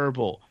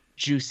 herbal,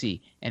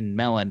 juicy, and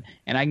melon.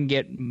 And I can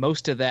get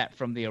most of that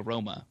from the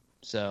aroma.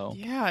 So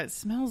Yeah, it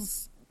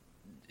smells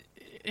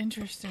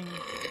interesting.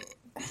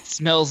 it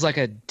smells like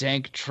a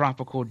dank,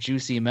 tropical,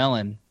 juicy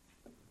melon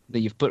that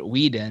you've put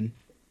weed in.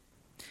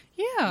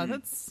 Yeah,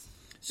 that's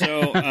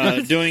So,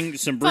 doing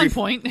some on brief...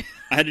 point.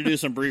 I had to do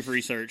some brief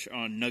research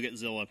on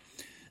Nuggetzilla.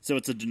 So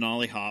it's a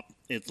Denali hop.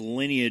 Its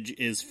lineage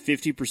is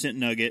 50%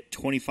 Nugget,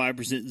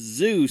 25%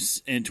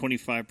 Zeus, and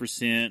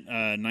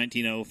 25%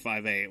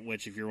 19058,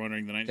 which, if you're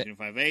wondering, the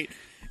 19058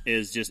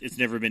 is just, it's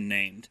never been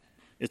named.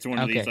 It's one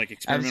of these, like,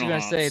 experimental I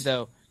was hops. going to say,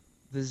 though,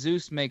 the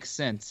Zeus makes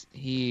sense.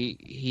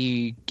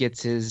 He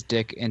gets his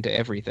dick into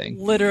everything.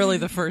 Literally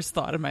the first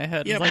thought in my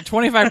head. Yep. It's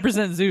like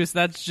 25% Zeus.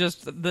 That's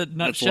just the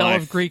nutshell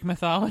life. of Greek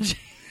mythology.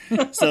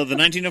 So the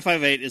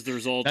 19058 is the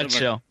result of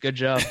Nutshell. Good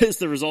job. is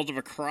the result of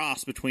a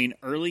cross between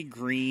early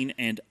green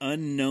and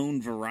unknown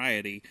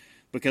variety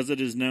because it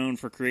is known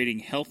for creating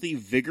healthy,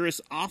 vigorous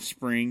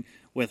offspring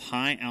with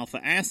high alpha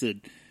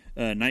acid.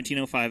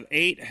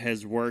 19058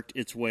 has worked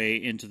its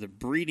way into the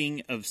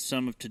breeding of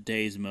some of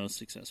today's most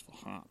successful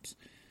hops.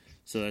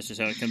 So that's just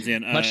how it comes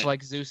in. Much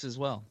like Zeus as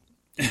well.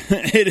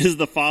 It is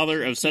the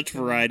father of such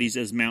varieties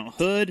as Mount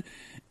Hood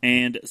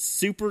and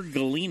Super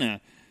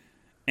Galena,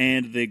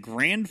 and the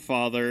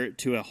grandfather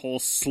to a whole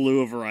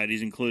slew of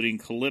varieties, including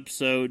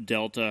Calypso,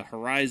 Delta,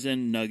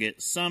 Horizon,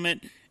 Nugget, Summit,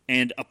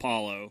 and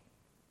Apollo.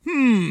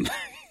 You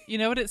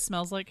know what it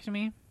smells like to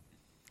me?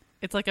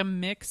 It's like a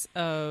mix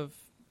of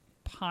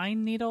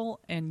pine needle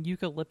and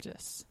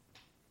eucalyptus.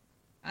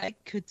 I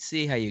could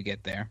see how you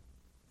get there.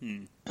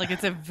 Like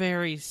it's a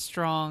very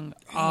strong,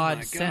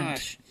 odd scent.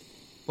 Gosh.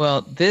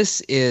 Well,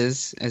 this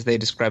is, as they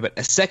describe it,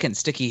 a second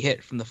sticky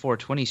hit from the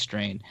 420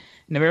 strain.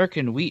 An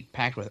American wheat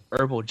packed with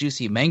herbal,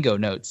 juicy mango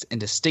notes and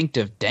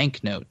distinctive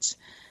dank notes.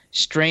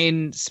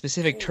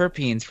 Strain-specific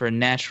terpenes for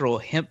natural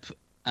hemp...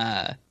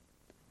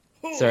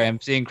 Sorry,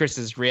 I'm seeing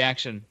Chris's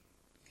reaction.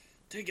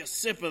 Take a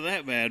sip of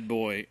that bad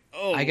boy.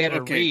 Oh, I gotta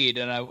okay. read,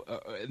 and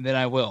then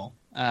I will.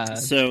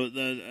 So,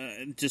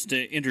 just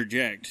to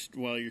interject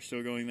while you're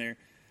still going there,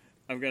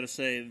 I've got to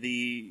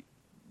say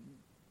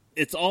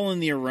it's all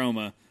in the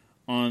aroma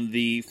on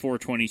the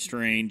 420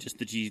 strain, just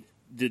that you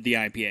did the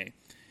IPA.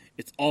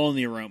 It's all in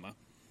the aroma.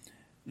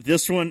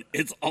 This one,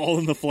 it's all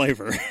in the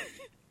flavor.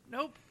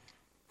 Nope.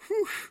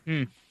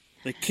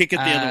 They kick it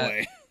the other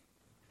way.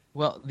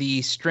 Well,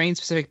 the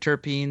strain-specific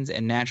terpenes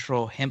and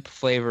natural hemp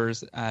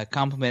flavors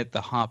complement the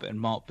hop and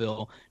malt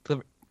bill,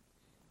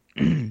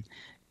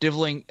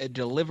 delivering a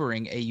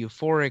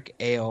euphoric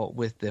ale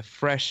with that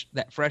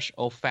fresh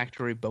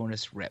olfactory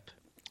bonus rip.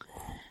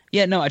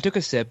 Yeah, no, I took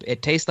a sip.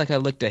 It tastes like I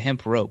licked a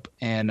hemp rope,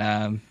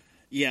 and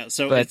Yeah,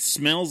 so it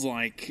smells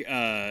like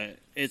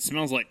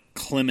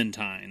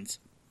clementines.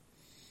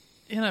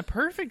 In a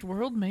perfect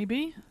world,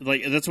 maybe.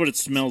 Like that's what it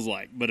smells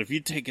like. But if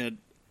you take a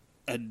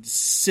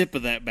sip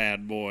of that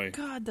bad boy,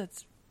 God,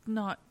 that's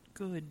not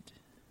good.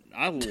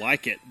 I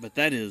like it, but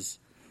that is,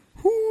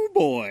 whoo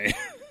boy.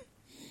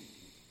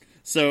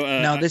 So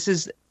no, this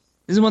is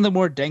one of the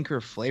more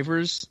danker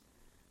flavors,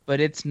 but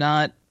it's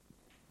not.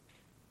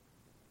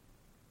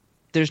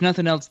 There's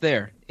nothing else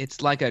there.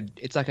 It's like a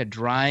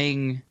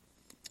drying,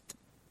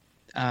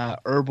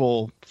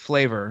 herbal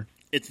flavor.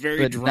 It's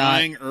very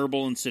drying,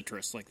 herbal, and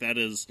citrus. Like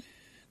that's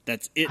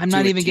it. I'm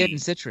not even getting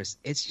citrus.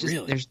 It's just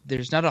Really?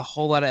 there's not a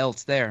whole lot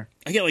else there.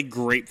 I get like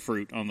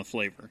grapefruit on the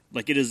flavor.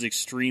 Like it is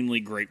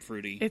extremely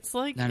grapefruity. It's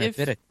like Not if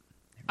a bit of.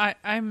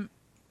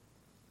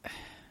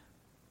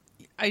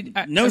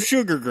 No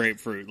sugar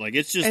grapefruit. Like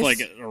it's just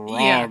like a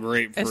raw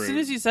grapefruit. As soon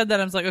as you said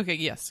that, I was like, okay,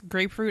 yes,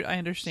 grapefruit, I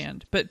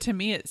understand. But to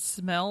me, it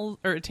smells,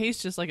 or it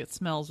tastes just like it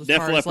smells. As Def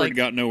far as Leppard like,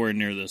 got nowhere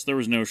near this. There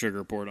was no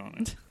sugar poured on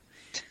it.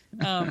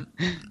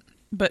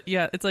 But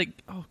yeah, it's like,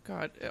 oh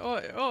god,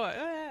 Furry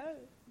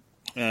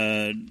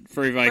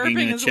Viking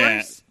Burping in the is chat.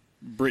 worse.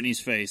 Brittany's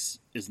face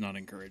is not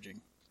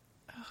encouraging.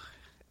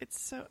 it's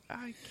so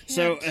I can't.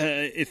 So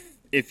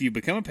if you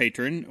become a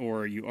patron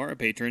or you are a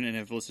patron and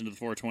have listened to the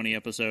 420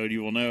 episode,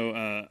 you will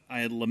know I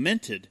had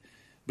lamented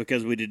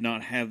because we did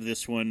not have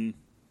this one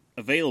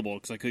available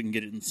because I couldn't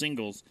get it in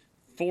singles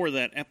for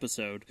that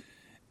episode.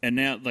 And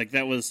now, like,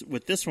 that was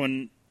with this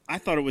one, I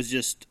thought it was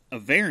just a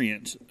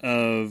variant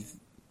of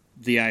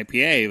the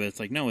IPA, but it's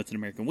like, no, it's an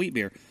American wheat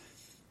beer.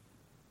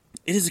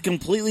 It is a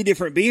completely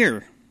different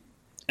beer.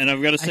 And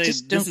I've got to say,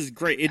 this is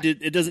great.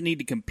 It doesn't need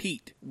to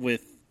compete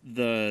with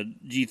the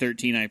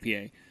G13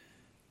 IPA.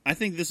 I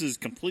think this is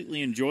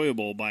completely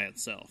enjoyable by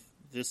itself.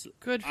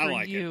 Good for I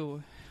like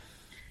you.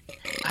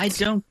 I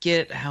don't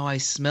get how I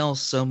smell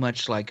so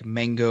much like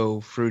mango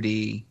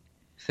fruity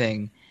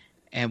thing,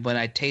 and when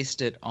I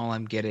taste it, all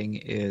I'm getting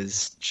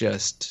is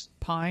just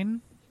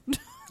Pine.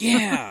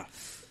 Yeah.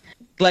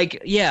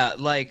 like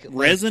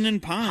Resin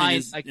and pine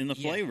is like, in the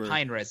flavor.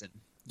 Pine resin.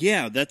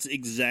 Yeah, that's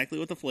exactly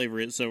what the flavor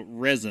is. So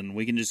resin,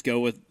 we can just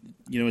go with,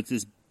 it's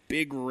this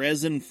big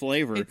resin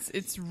flavor.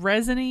 It's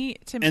resiny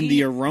to me. And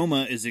the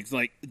aroma is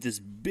like this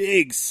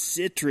big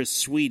citrus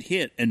sweet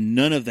hit, and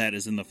none of that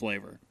is in the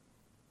flavor.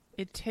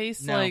 It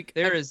tastes No, like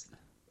there is.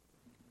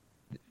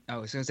 I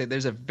was going to say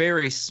there's a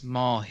very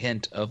small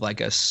hint of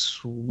like a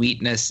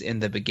sweetness in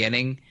the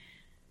beginning,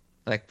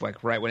 like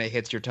right when it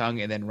hits your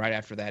tongue, and then right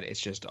after that, it's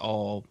just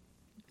all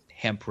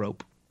hemp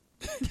rope.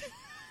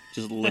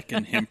 Just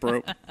licking hemp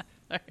rope.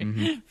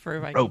 for a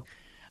Viking. Rope.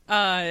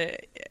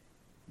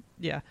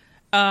 Yeah.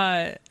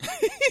 I.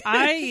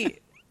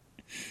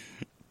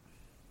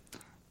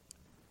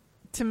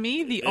 To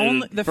me,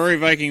 the Furry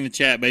Viking in the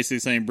chat basically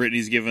saying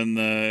Brittany's given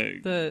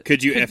the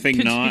could you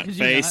effing not could you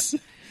face.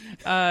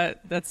 not?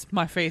 That's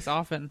my face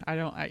often. I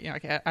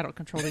don't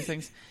control these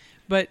things,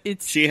 but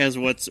it's She has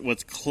what's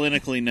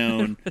clinically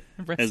known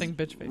resting as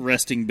bitch face.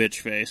 resting bitch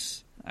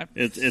face.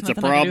 It's a nothing I can do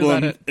about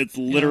problem. it. It's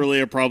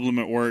literally a problem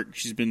at work.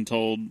 She's been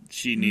told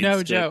she needs No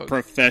to joke.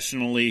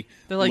 professionally.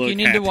 They're like, look you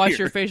need to watch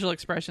happier. your facial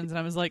expressions, and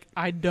I was like,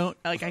 I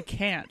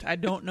can't. I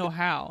don't know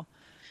how.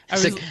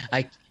 It's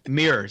like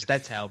mirrors.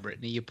 That's how,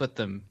 Brittany. You put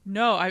them.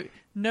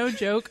 No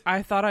joke.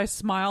 I thought I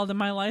smiled in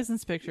my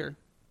license picture.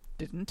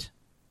 Didn't.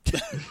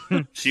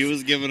 She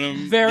was giving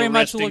him Very the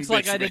much resting looks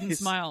like bitch I didn't face.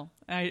 smile.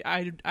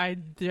 I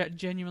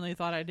genuinely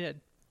thought I did.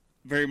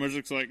 Very much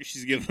looks like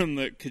she's giving him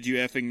the could you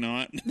effing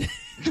not.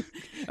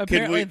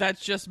 Apparently,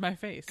 that's just my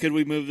face. Could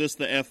we move this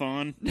the F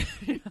on?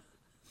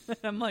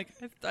 I'm like,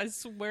 I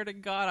swear to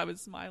God, I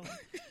was smiling.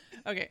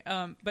 Okay,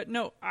 but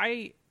no,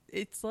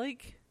 it's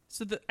like,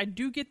 so I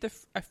do get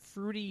a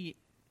fruity,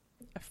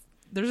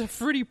 there's a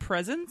fruity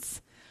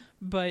presence,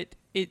 but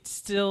it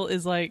still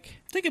is like,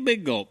 Take a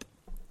big gulp.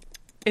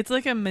 it's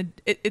like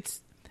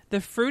it's the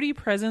fruity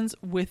presence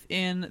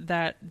within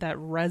that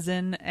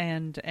resin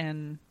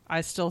and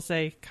I still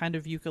say kind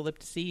of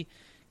eucalyptus-y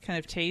kind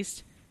of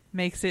taste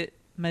makes it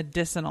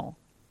medicinal,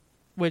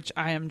 which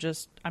I'm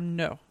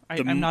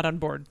not on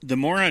board. The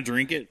more I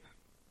drink it,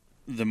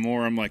 the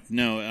more I'm like,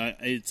 no,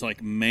 it's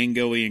like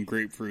mango-y and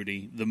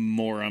grapefruity. The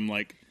more I'm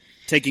like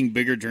taking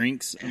bigger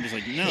drinks. I'm just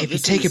like, no. If you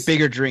take a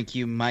bigger drink,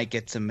 you might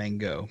get some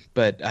mango.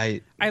 But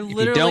if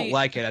you don't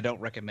like it, I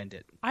don't recommend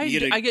it. I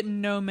get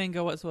no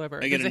mango whatsoever.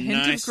 There's a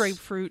hint of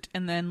grapefruit,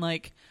 and then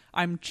like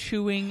I'm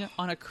chewing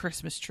on a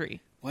Christmas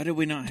tree. Why did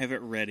we not have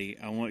it ready?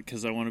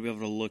 Because I want to be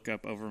able to look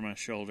up over my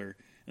shoulder,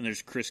 and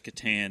there's Chris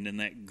Kattan in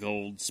that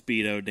gold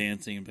Speedo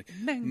dancing. And be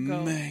like,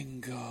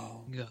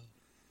 mango.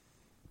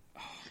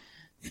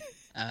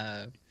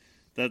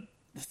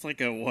 That's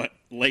like a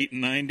late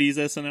 '90s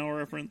SNL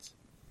reference.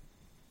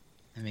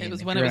 I mean, It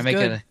was if when you're it was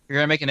gonna good. you're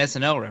gonna make an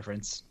SNL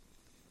reference.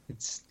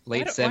 It's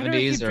late Why do I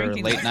keep 70s or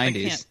drinking late this?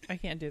 90s. I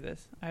can't do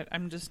this.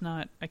 I'm just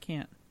not. I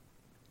can't.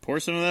 Pour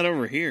some of that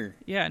over here.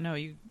 Yeah, no,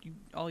 you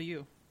all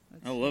you.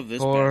 I love this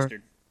Pour-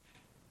 bastard.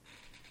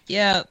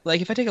 Yeah,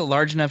 like if I take a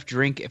large enough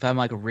drink, if I'm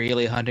like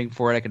really hunting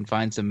for it, I can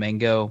find some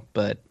mango.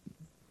 But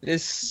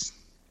this,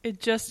 It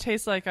just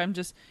tastes like I'm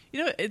just.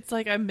 It's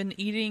like I've been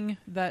eating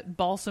that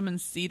balsam and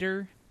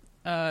cedar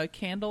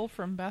candle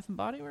from Bath and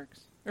Body Works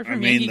or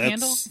from Yankee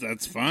Candle.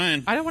 That's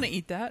fine. I don't want to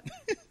eat that.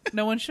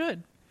 No one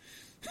should.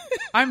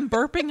 I'm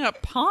burping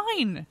up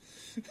pine.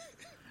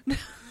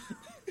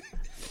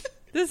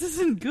 This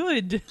isn't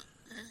good.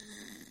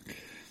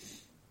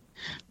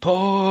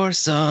 pour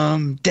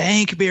some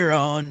dank beer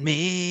on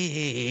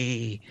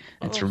me.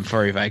 That's from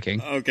Furry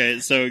Viking. Okay,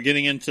 so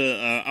getting into,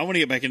 I want to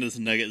get back into this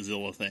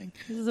Nugetzilla thing.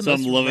 This is the So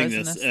I'm most loving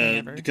resinous this thing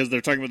ever. because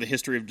they're talking about the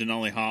history of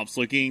Denali hops,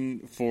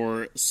 looking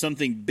for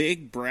something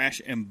big,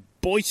 brash, and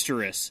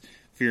boisterous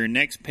for your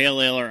next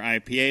pale ale or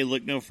IPA.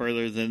 Look no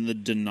further than the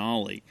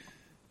Denali.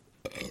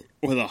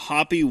 With a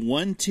hoppy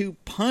 1-2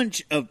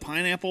 punch of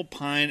pineapple,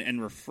 pine,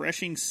 and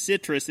refreshing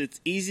citrus,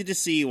 it's easy to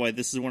see why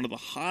this is one of the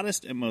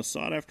hottest and most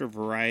sought-after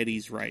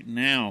varieties right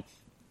now.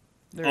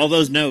 All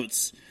those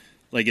notes,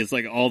 like it's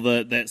like all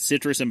that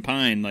citrus and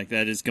pine, like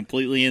that is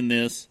completely in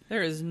this.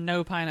 There is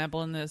no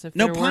pineapple in this. If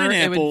No there were,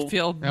 pineapple. it would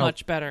feel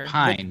much better.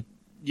 Pine.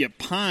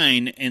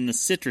 pine and the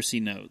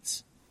citrusy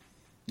notes.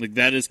 Like,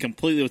 that is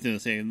completely within the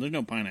same. There's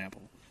no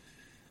pineapple.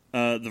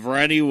 The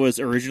variety was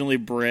originally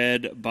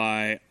bred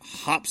by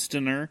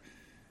Hopsteiner,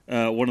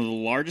 one of the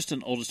largest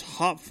and oldest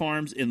hop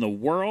farms in the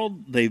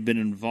world. They've been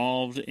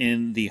involved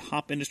in the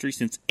hop industry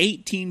since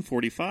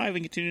 1845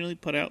 and continually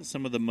put out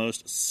some of the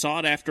most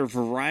sought-after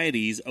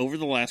varieties over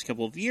the last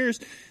couple of years.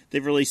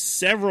 They've released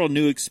several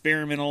new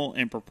experimental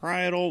and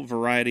proprietal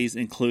varieties,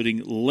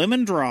 including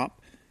Lemon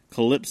Drop,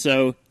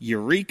 Calypso,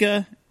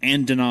 Eureka,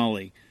 and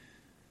Denali.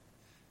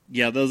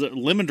 Yeah, those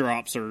lemon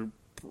drops are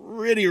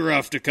pretty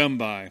rough to come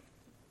by.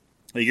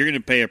 Like, you're going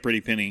to pay a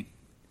pretty penny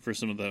for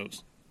some of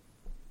those.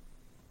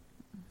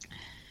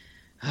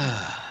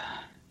 No,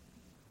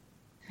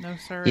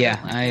 sir. Yeah,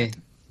 I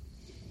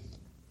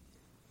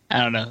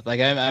don't know.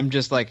 Like, I'm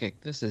just like,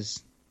 this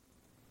is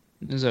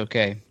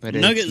okay, but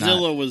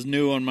Nuggetzilla was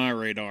new on my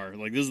radar.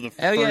 Like, this is the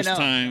first no.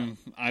 time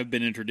I've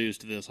been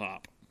introduced to this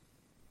hop.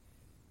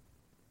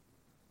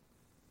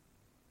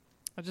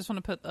 I just want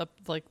to put up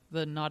like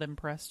the not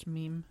impressed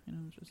meme. You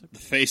know, just like, The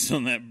face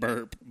on that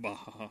burp.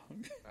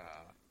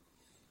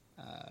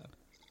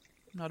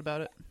 not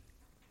about it.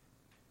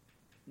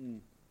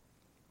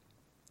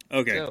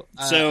 Okay,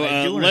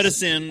 so let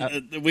us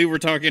in. We were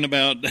talking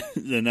about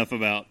enough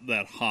about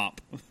that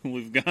hop.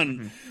 We've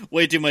gone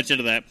way too much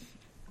into that.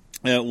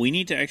 We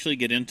need to actually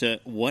get into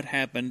what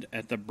happened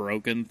at the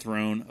Broken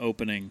Throne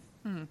opening.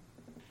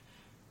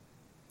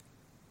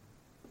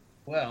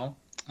 Well,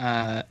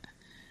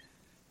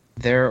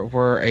 there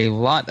were a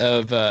lot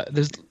of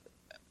there's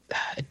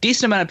a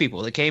decent amount of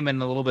people that came in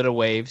a little bit of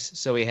waves.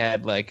 So we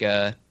had like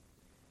a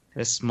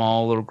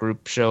small little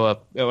group show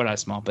up. Well, not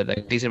small, but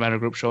a decent amount of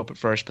group show up at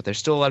first. But there's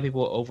still a lot of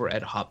people over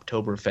at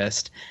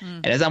Hoptoberfest.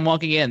 And as I'm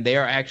walking in, they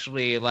are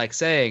actually like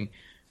saying,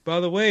 "By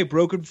the way,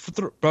 Broken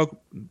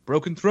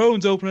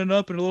Throne's opening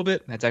up in a little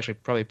bit." That's actually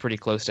probably pretty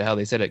close to how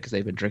they said it because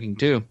they've been drinking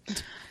too.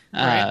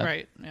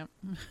 Right. Yep.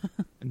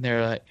 And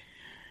they're like,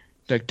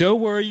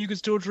 don't worry, you can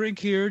still drink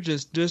here.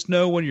 Just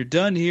know when you're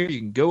done here, you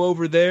can go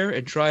over there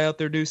and try out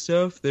their new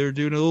stuff. They're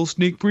doing a little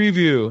sneak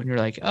preview. And you're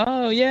like,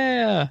 oh,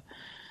 yeah.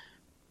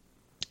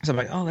 So I'm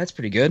like, oh, that's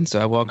pretty good. So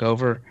I walk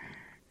over,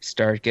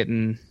 start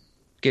getting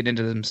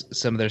into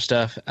some of their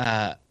stuff.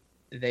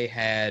 They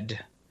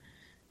had...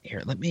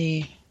 Here, let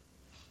me...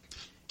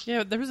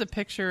 Yeah, there was a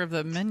picture of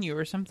the menu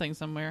or something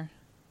somewhere,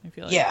 I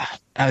feel like. Yeah,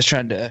 I was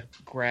trying to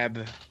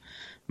grab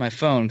my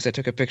phone because I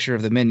took a picture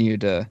of the menu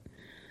to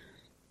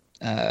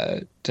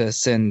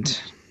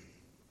send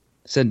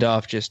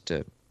off just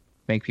to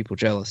make people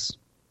jealous.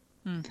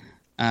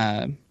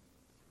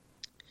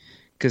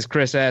 Because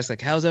Chris asked,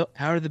 like, how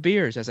are the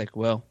beers? I was like,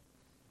 well,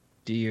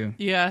 do you?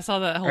 Yeah, I saw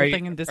that whole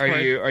thing in Discord.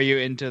 Are you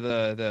into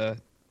the?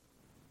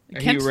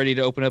 Are you ready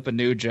to open up a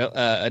new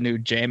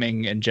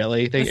jamming and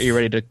jelly thing? Are you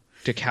ready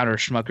to counter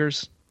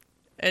Schmuckers?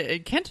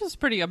 Kent was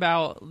pretty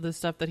about the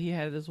stuff that he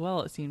had as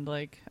well. It seemed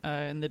like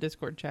in the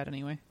Discord chat,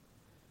 anyway.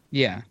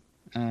 Yeah.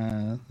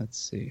 Let's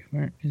see.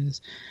 Where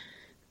is...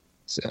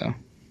 So...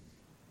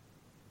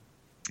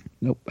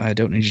 Nope, I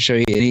don't need to show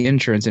you any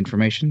insurance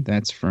information.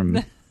 That's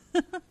from...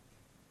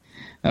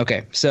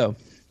 Okay, so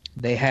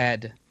they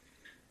had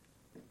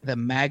the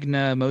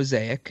Magna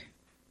Mosaic,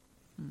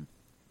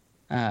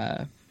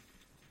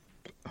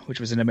 which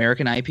was an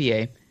American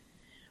IPA,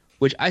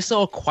 which I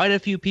saw quite a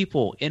few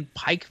people in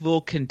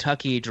Pikeville,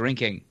 Kentucky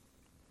drinking.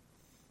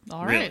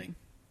 All right.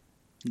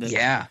 Really?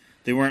 Yeah.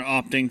 They weren't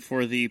opting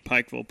for the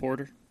Pikeville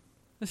Porter?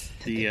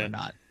 They were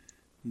not.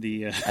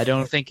 The I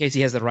don't think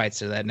Casey has the rights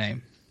to that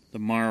name. The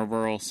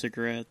Marlboro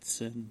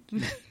cigarettes and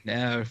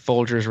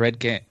Folgers Red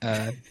Can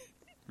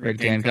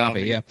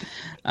coffee. Yeah.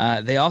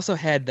 They also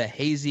had the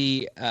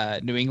hazy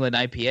New England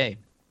IPA.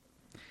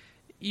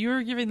 You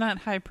were giving that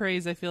high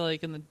praise, I feel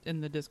like,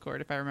 in the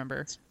Discord, if I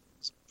remember. It's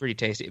pretty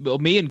tasty. Well,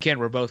 me and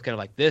Kent were both kind of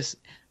like this.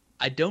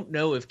 I don't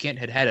know if Kent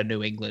had a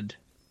New England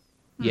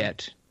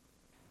yet,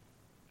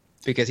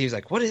 because he was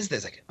like, "What is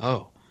this?" Like,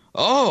 oh.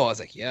 I was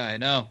like, "Yeah, I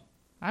know."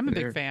 I'm a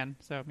big fan,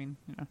 so I mean,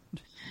 you know.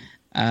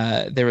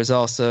 There was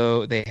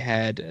also, they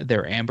had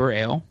their Amber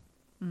Ale,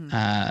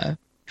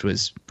 which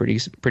was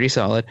pretty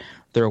solid.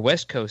 Their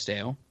West Coast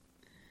Ale,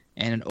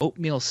 and an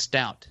Oatmeal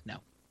Stout.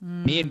 Now,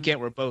 me and Kent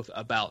were both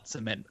about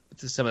some of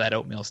that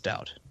Oatmeal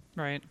Stout.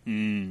 Right.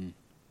 And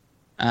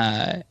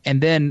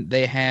then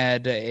they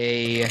had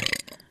a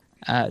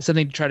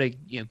something to try to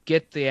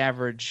get the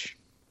average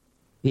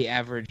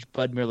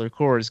Bud Miller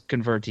Coors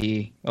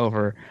convertee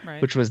over,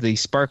 right, which was the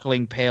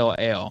Sparkling Pale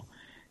Ale.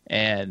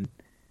 And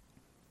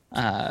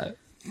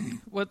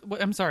what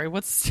I'm sorry,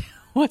 what's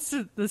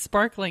the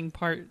sparkling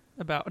part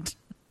about?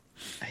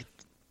 I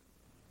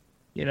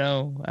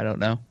don't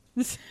know.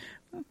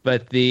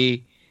 But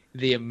the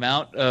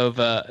amount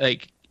of I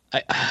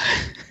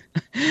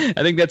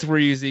think that's where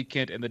you see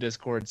Kent in the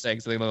Discord saying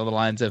something along the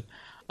lines of,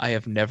 "I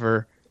have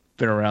never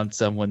been around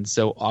someone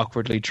so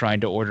awkwardly trying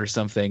to order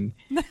something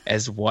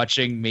as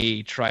watching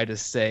me try to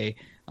say,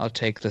 'I'll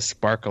take the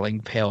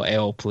Sparkling Pale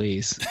Ale,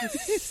 please.'"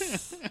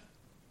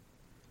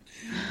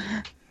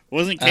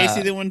 Wasn't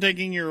Casey the one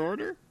taking your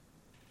order?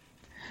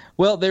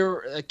 Well, there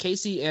were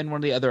Casey and one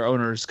of the other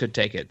owners could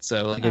take it,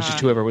 so like, it was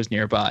just whoever was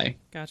nearby.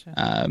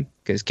 Gotcha.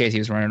 Because Casey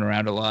was running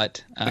around a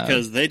lot.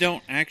 Because they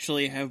don't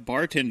actually have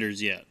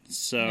bartenders yet,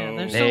 so Yeah,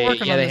 they're still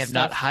working on they this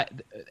have stuff. not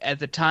at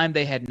the time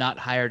they had not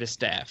hired a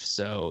staff.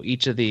 So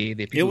each of the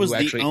people it was who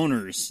the actually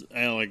owners,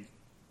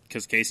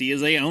 because Casey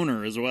is a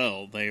owner as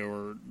well. They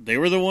were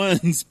the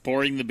ones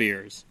pouring the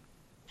beers.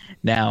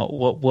 Now,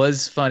 what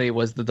was funny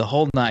was that the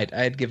whole night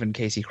I had given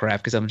Casey crap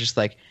because I'm just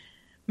like,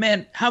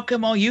 man, how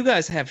come all you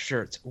guys have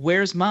shirts?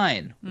 Where's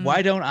mine?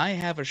 Why don't I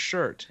have a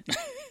shirt?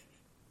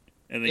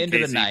 And then Into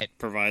the Casey night.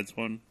 provides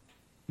one.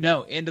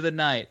 No, into the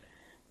night.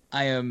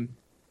 I'm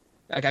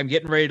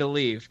getting ready to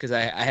leave because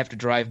I have to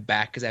drive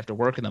back because I have to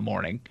work in the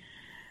morning.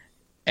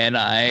 And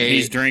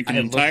He's drank an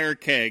entire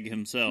keg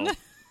himself.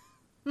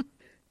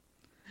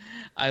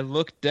 I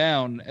look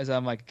down as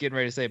I'm like getting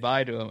ready to say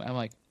bye to him. I'm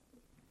like,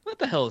 what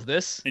the hell is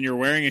this? And you're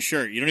wearing a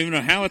shirt. You don't even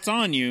know how it's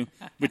on you,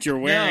 but you're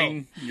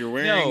wearing.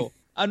 No,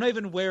 I'm not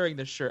even wearing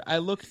the shirt. I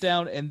look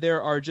down and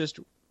there's just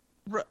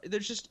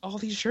all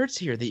these shirts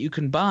here that you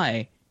can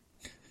buy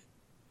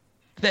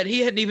that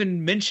he hadn't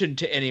even mentioned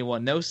to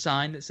anyone. No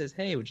sign that says,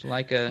 "Hey, would you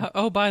like a?"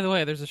 Oh, by the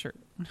way, there's a shirt.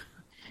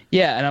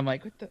 Yeah, and I'm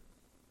like, what the?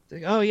 It's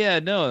like, oh yeah,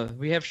 no,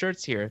 we have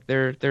shirts here.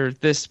 They're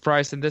this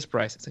price and this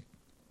price. It's like,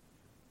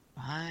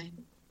 fine,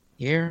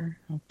 here,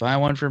 I'll buy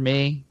one for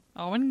me.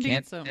 Oh, when did you get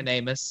Kent some? and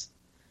Amos.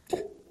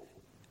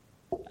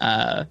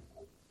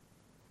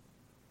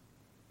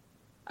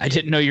 I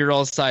didn't know your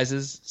all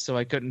sizes, so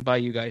I couldn't buy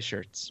you guys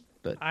shirts.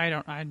 But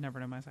I never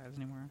know my size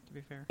anymore, to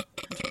be fair.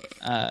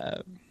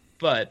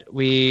 but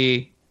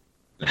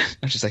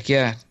I'm just like,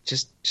 yeah,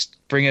 just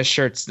bring us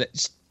shirts.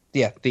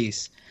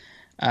 These.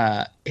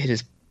 It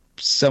is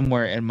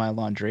somewhere in my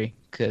laundry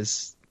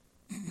because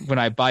when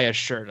I buy a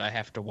shirt, I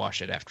have to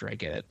wash it after I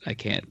get it. I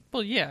can't.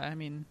 Well, yeah, I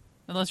mean,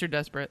 unless you're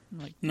desperate.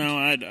 Like, No,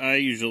 I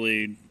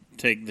usually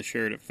take the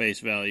shirt at face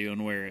value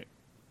and wear it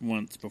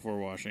once before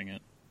washing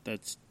it.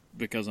 That's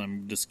because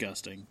I'm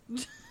disgusting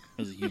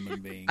as a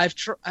human being. I've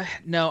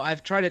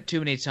tried it too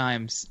many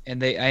times,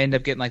 and I end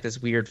up getting like this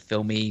weird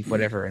filmy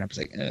whatever, and I'm just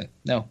like,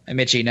 no,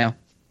 I'm itchy now.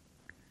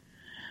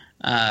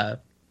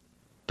 But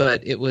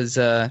it was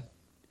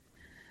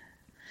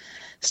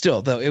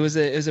still though it was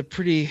a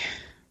pretty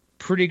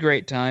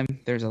great time.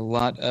 There's a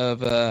lot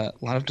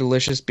of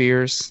delicious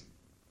beers,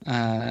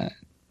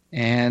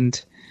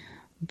 and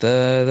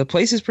the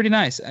place is pretty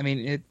nice. I mean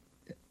it.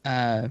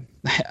 I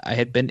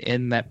had been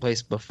in that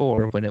place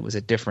before when it was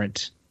a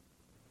different.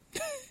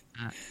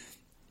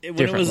 When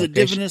it was a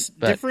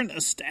different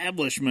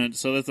establishment,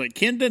 so that's like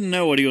Ken didn't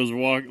know what he was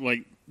walking.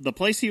 Like the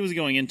place he was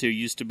going into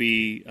used to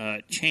be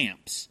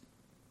Champs.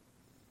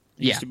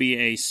 It used to be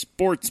a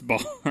sports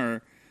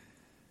bar,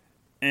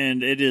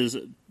 and it is,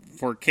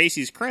 for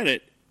Casey's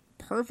credit,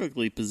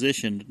 perfectly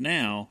positioned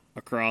now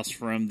across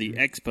from the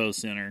Expo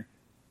Center.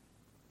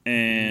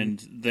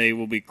 And they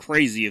will be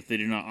crazy if they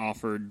do not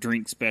offer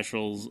drink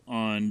specials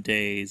on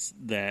days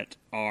that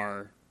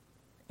are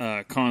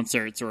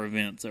concerts or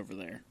events over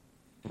there.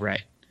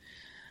 Right.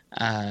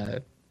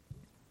 But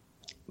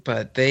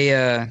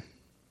they,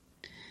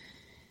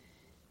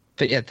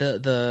 but yeah,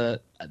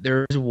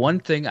 there's one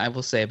thing I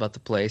will say about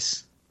the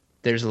place.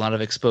 There's a lot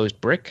of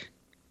exposed brick.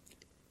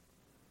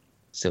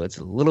 So it's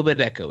a little bit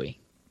echoey.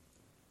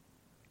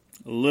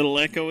 A little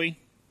echoey?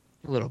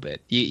 A little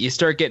bit. You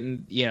start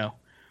getting, you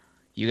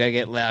gotta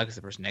get loud because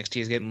the person next to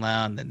you is getting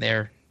loud, and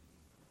then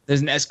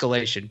there's an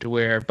escalation to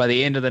where by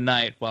the end of the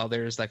night, while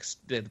there's like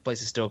the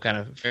place is still kind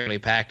of fairly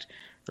packed,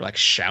 they're like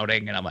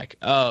shouting, and I'm like,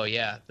 oh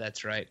yeah,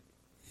 that's right,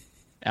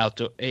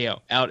 out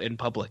in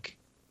public.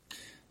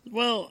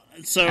 Well,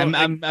 so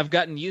I've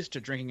gotten used to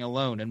drinking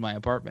alone in my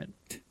apartment.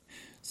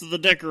 So the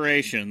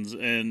decorations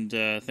and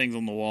things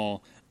on the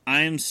wall,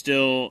 I am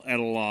still at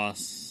a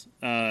loss.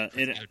 A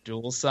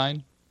dual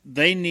sign.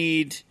 They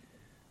need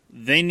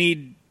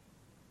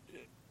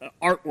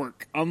artwork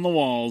on the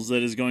walls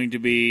that is going to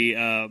be.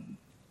 I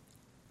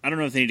don't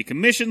know if they need to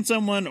commission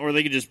someone or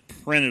they could just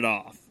print it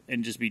off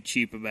and just be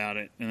cheap about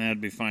it, and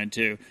that'd be fine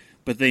too.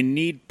 But they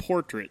need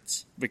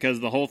portraits because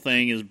the whole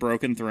thing is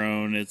Broken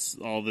Throne. It's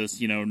all this,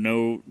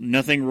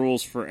 nothing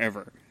rules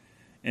forever.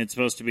 And it's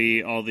supposed to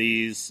be all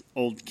these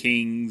old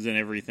kings and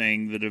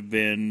everything that have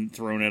been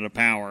thrown out of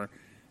power.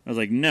 I was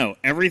like, no,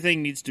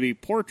 everything needs to be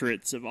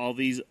portraits of all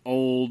these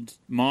old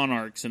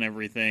monarchs and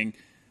everything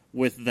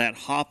with that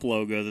Hop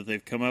logo that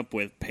they've come up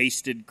with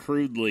pasted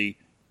crudely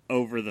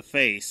over the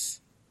face.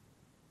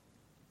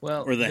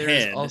 Well, or the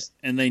head,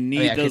 and they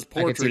need those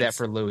portraits. I could see that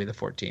for Louis the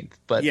 14th,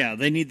 but yeah,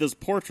 they need those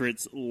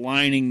portraits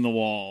lining the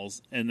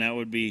walls, and that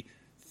would be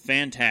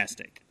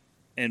fantastic,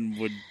 and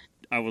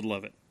I would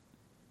love it.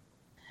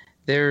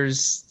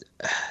 There's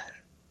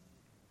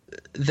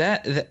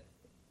that.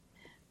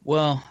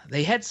 Well,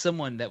 they had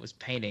someone that was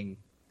painting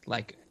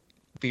like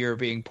beer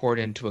being poured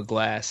into a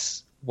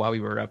glass while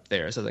we were up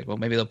there, so I was like, well,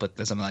 maybe they'll put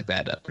something like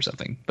that up or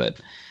something.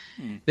 But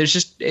there's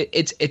just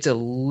it's a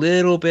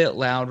little bit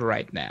loud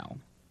right now.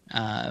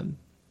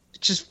 It's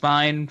just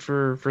fine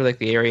for like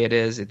the area it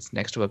is. It's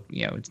next to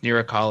it's near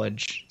a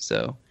college,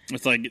 so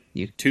It's like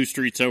 2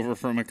 streets over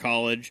from a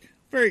college.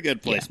 Very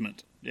good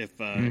placement, if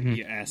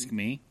you ask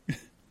me.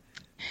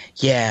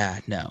 Yeah,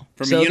 no.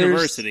 From a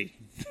university.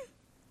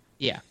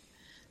 Yeah.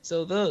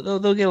 So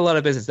they'll get a lot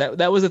of business.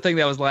 That was the thing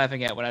that I was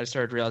laughing at when I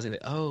started realizing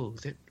that,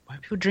 why are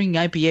people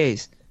drinking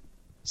IPAs?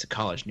 It's a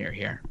college near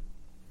here.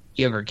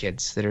 Younger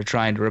kids that are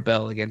trying to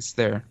rebel against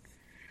their...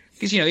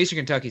 Because, Eastern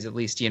Kentucky's at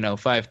least,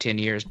 5-10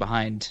 years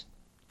behind.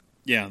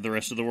 Yeah, the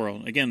rest of the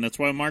world. Again, that's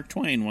why Mark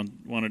Twain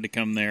wanted to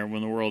come there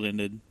when the world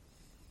ended.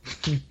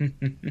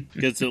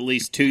 It's at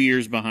least 2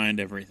 years behind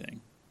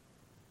everything.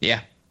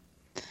 Yeah.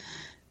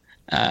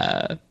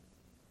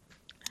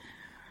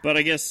 But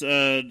I guess, all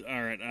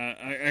right,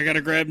 I got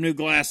to grab new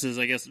glasses.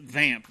 I guess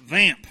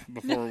vamp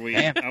before we.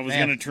 I was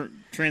going to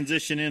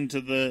transition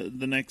into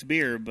the next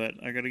beer, but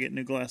I got to get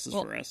new glasses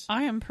for us.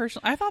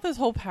 I thought this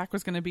whole pack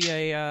was going to be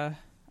a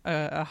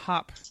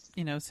hop,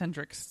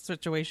 centric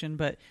situation,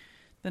 but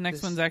the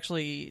next one's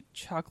actually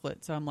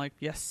chocolate. So I'm like,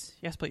 yes,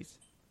 please.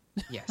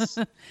 Yes.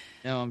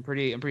 No, I'm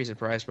pretty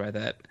surprised by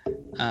that.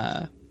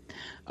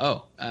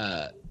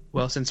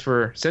 Well, since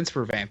we're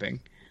vamping,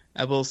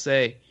 I will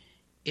say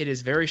it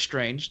is very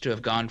strange to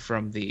have gone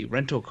from the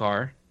rental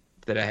car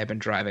that I had been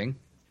driving,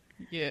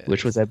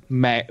 which was a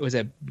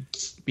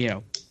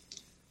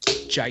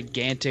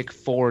gigantic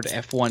Ford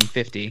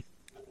F-150,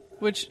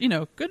 which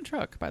good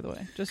truck, by the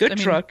way.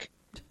 Truck,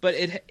 but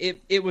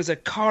it was a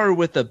car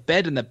with a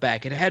bed in the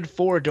back. It had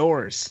 4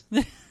 doors.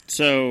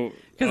 So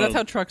because that's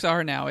how trucks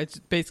are now. It's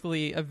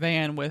basically a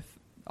van with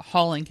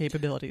hauling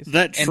capabilities.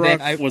 That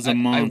truck was a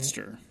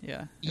monster.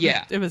 It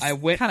was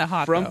kind of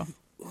hot though.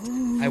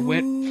 I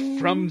went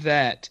from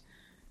that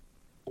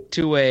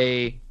to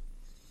a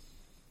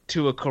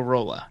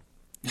Corolla.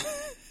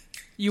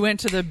 You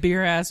went to the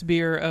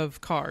beer of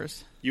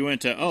cars. You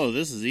went to,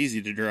 this is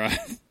easy to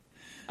drive.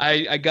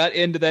 I got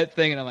into that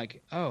thing and I'm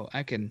like,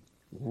 I can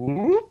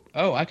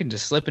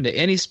just slip into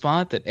any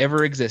spot that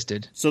ever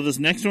existed. So this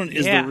next one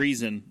is the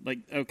reason.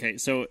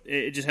 So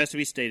it just has to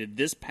be stated.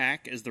 This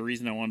pack is the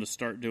reason I wanted to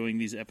start doing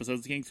these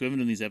episodes again, because we haven't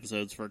done these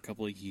episodes for a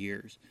couple of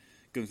years.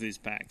 Go through these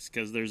packs,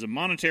 because there's a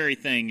monetary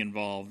thing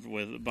involved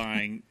with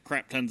buying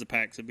crap tons of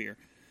packs of beer.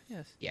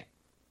 Yes. Yeah.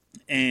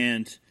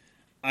 And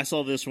I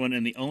saw this one,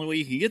 and the only way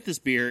you can get this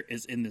beer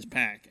is in this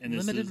pack. And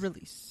limited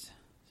release.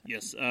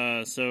 Yes.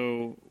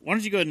 So why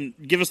don't you go ahead and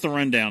give us the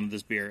rundown of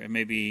this beer, and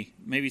maybe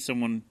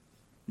anyone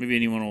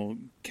will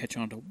catch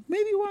on to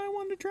maybe why I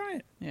wanted to try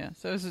it. Yeah.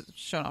 So this is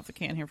showing off the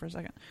can here for a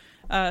second.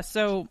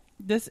 So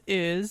this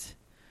is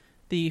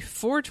the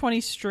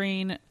 420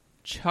 strain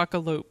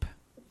Chocolope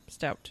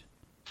Stout.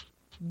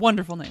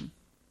 Wonderful name.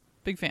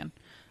 Big fan.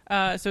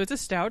 So it's a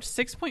stout,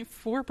 6.4%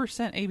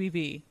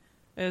 ABV.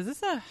 Is this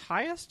the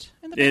highest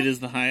in the pack? It is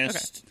the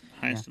highest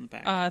in the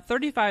pack.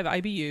 35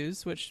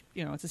 IBUs, which,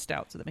 it's a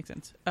stout, so that makes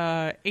sense.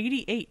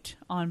 88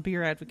 on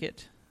Beer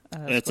Advocate.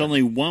 That's score.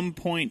 only 1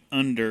 point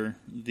under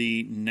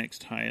the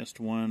next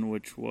highest one,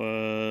 which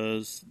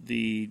was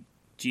the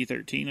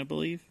G13, I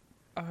believe.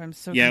 Oh, I'm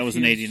so confused. Yeah, it was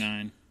an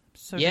 89.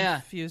 So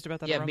confused about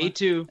that aroma. Yeah, me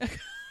too.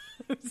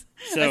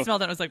 So, I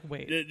smelled that and I was like,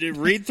 wait.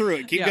 Read through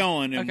it. Keep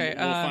going, and we'll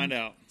find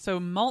out. So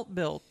malt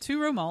bill,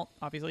 2-row malt,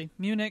 obviously.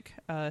 Munich,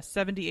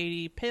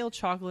 70-80, pale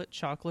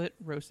chocolate,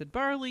 roasted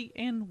barley,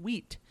 and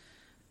wheat.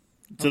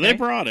 So they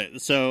brought it.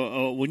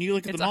 So when you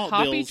look at the malt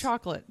bills... It's a hoppy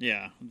chocolate.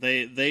 Yeah,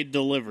 they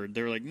delivered.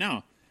 They were like,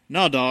 no,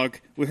 dog,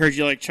 we heard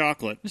you like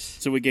chocolate,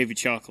 so we gave you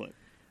chocolate.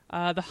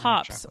 The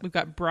hops, we've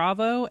got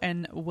Bravo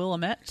and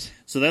Willamette.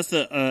 So that's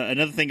the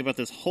another thing about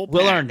this whole pack.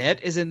 Will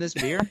Arnett is in this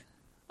beer?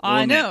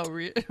 I know.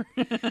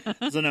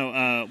 So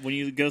no, when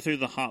you go through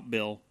the hop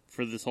bill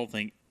for this whole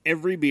thing,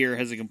 every beer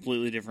has a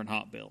completely different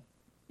hop bill.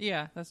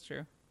 Yeah, that's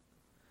true.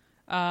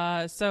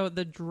 So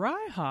the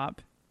dry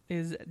hop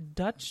is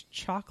Dutch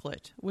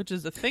chocolate, which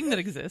is a thing that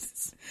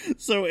exists.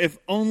 So if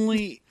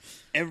only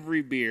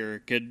every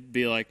beer could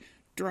be like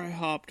dry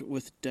hopped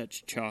with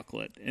Dutch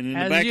chocolate. And in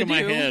the back of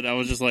my head, I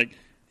was just like,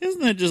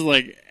 isn't that just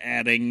like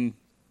adding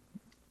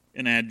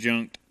an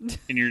adjunct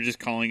and you're just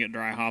calling it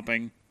dry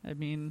hopping? I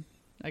mean...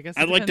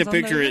 I'd like to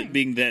picture it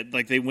being that,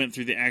 like, they went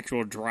through the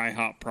actual dry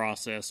hop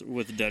process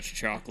with Dutch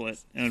chocolate,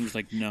 and I'm just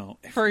like, no.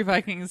 Furry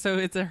Vikings, so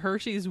it's a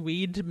Hershey's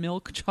weed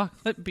milk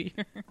chocolate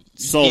beer.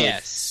 Sold.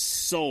 Yes.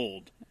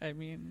 Sold. I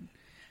mean,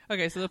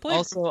 okay, so the flavor...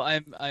 Also,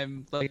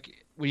 I'm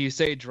like, when you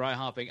say dry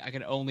hopping, I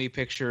can only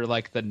picture,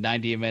 like, the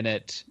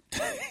 90-minute...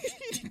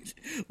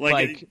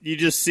 like you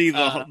just see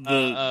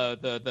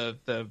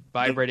the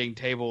vibrating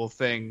table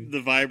thing, the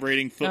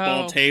vibrating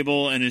football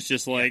table, and it's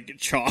just like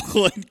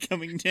chocolate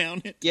coming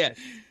down it. Yeah,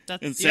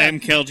 and Sam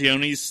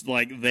Calgioni's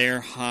like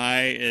there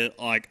high,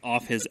 like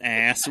off his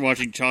ass,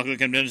 watching chocolate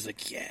come down. He's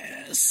like,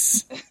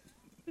 yes.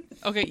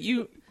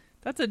 Okay,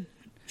 that's a.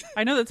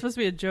 I know that's supposed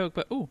to be a joke,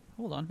 but hold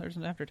on, there's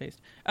an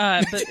aftertaste.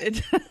 But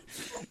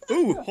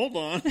hold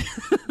on,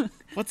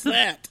 what's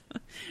that?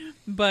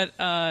 But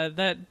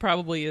that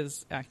probably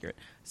is accurate.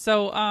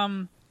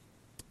 So,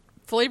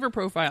 flavor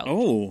profile.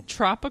 Oh.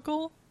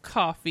 Tropical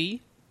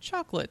coffee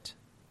chocolate.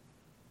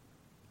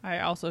 I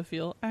also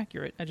feel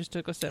accurate. I just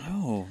took a sip.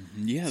 Oh,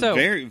 yeah, So-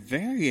 very,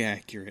 very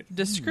accurate.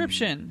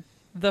 Description.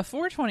 The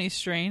 420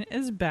 strain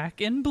is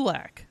back in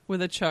black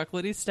with a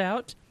chocolatey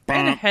stout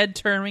and a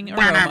head-turning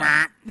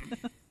aroma.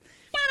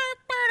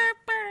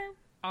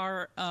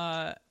 Our,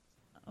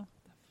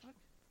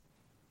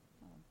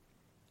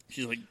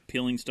 She's like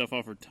peeling stuff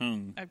off her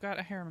tongue. I've got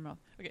a hair in my mouth.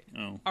 Okay.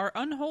 Oh. Our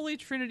unholy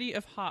trinity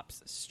of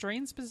hops,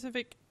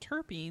 strain-specific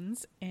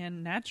terpenes,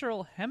 and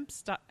natural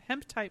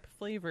hemp-type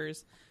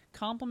flavors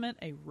complement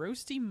a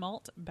roasty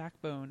malt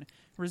backbone,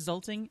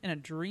 resulting in a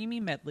dreamy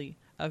medley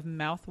of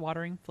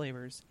mouth-watering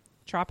flavors.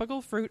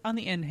 Tropical fruit on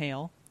the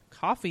inhale,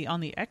 coffee on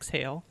the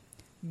exhale,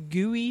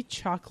 gooey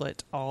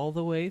chocolate all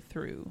the way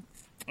through.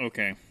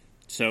 Okay.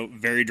 So,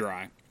 very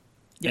dry.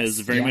 Yes. It is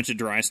very Yeah. much a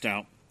dry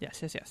stout.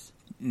 Yes.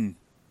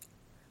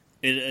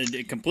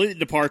 A complete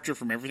departure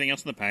from everything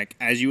else in the pack,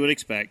 as you would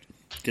expect,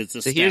 because it's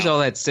a So here's stout. all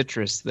that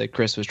citrus that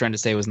Chris was trying to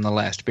say was in the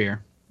last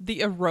beer.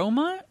 The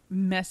aroma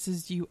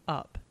messes you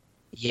up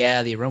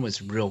Yeah, the aroma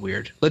is real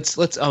weird. Let's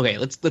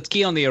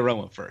key on the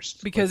aroma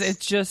first. because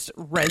it's just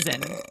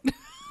resin.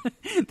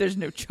 There's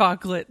no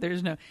chocolate.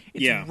 It's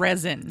Yeah.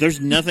 resin. There's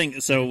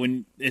nothing. So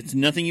when it's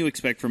nothing you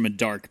expect from a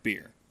dark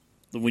beer,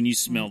 when you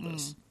smell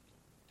this,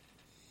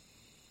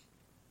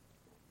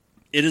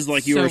 it is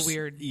like So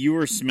weird. you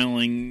are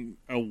smelling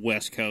a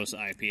West Coast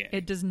IPA.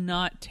 It does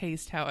not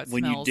taste how it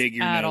when you smells dig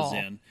your at nose all.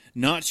 in,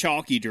 not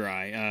chalky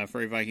dry.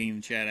 Furry Viking in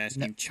the chat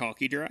asking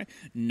chalky dry.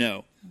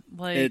 No,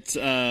 Like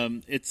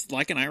it's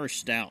like an Irish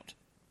stout.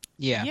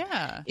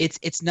 Yeah.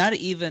 It's not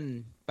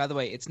even, by the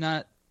way, it's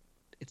not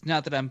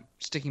that I'm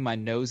sticking my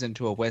nose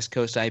into a West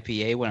Coast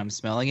IPA when I'm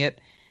smelling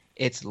it.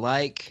 It's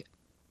like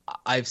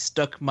I've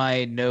stuck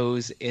my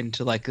nose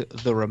into like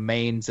the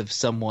remains of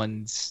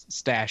someone's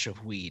stash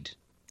of weed.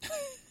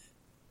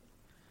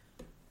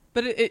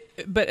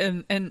 But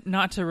and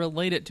not to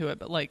relate it to it,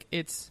 but like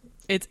it's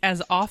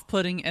as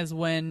off-putting as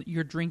when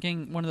you're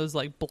drinking one of those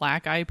like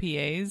black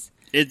IPAs.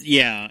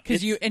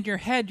 Because you in your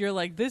head you're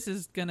like, this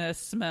is gonna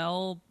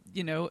smell,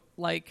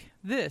 like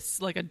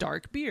this, like a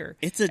dark beer.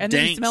 It's a and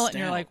then you dank smell it and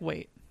you're stout. like,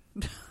 wait.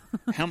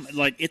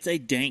 It's a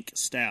dank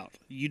stout.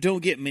 You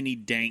don't get many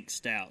dank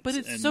stouts. But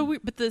it's and so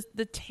weird. But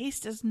the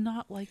taste is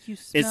not like you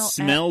It smell.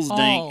 smells at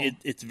dank. all.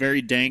 It's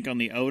very dank on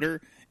the odor.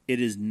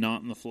 It is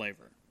not in the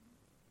flavor.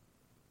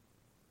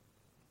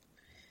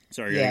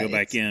 Sorry, I gotta go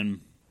back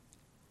in.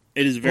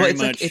 It is very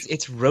it's much like,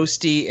 it's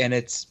roasty and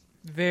it's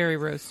very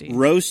roasty.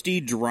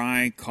 roasty,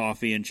 dry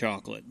coffee and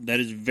chocolate. That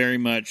is very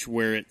much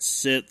where it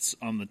sits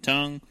on the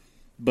tongue,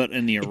 but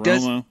in the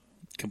aroma,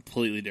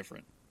 completely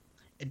different.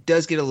 It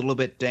does get a little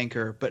bit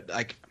danker, but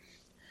like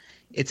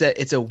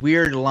it's a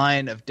weird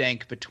line of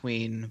dank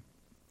between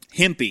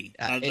Hempy.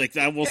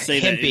 I will say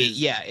that. hempy.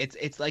 Yeah,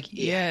 it's like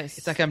Yes.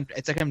 it's like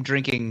I'm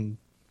drinking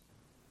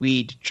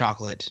weed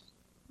chocolate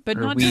but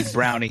or not weed just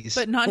brownies.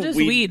 but not just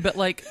Weed. weed, but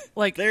like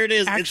There it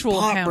is. Actual It's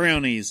pot hemp.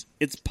 brownies.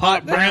 It's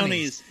pot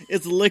brownies.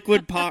 It's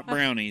liquid pot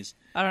brownies.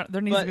 There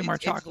needs But to be more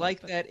it's chocolate.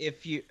 like but- that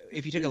if you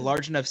take a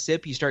large enough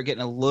sip, you start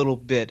getting a little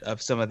bit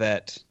of some of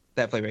that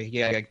flavor.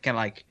 Yeah, kind of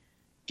like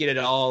get it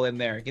all in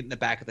there, get in the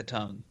back of the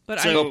tongue. But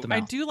So-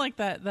 I do like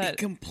that. It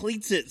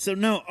completes it. So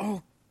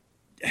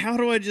how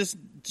do I just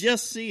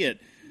see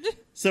it?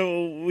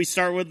 So we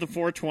start with the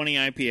 420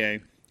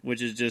 IPA,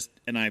 which is just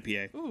an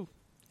IPA. Ooh.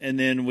 And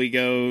then we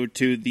go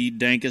to the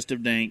dankest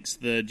of danks,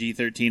 the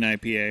G13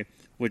 IPA,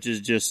 which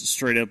is just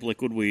straight up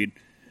liquid weed.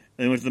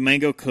 And then with the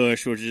Mango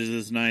Kush, which is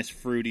this nice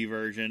fruity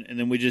version, and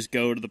then we just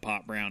go to the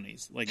pot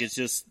brownies. Like it's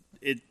just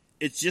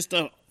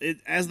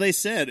as they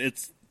said,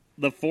 it's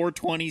the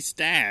 420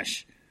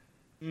 stash.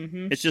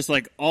 Mm-hmm. It's just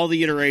like all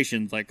the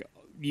iterations. Like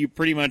you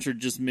pretty much are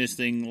just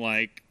missing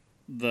like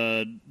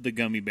the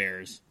gummy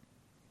bears.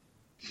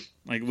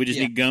 Like we just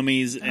need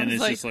gummies, and was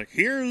it's like- just like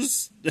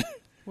here's.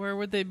 Where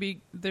would they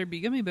be? There'd be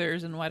gummy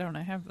bears, and why don't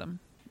I have them?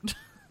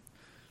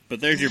 But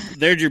there's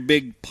your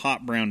big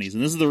pot brownies,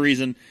 and this is the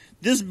reason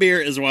this beer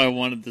is why I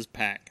wanted this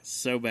pack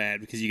so bad,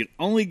 because you can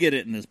only get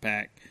it in this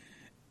pack,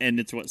 and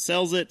it's what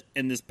sells it.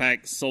 And this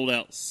pack sold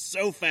out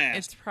so fast.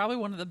 It's probably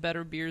one of the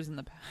better beers in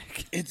the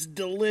pack. It's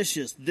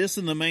delicious. This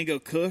and the Mango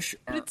Kush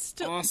are it's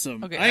still-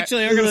 awesome. okay,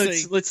 Actually, I'm gonna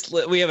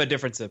say We have a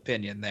difference of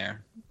opinion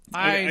there.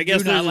 I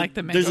guess do not there's like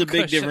the Mango there's a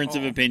big Kush at difference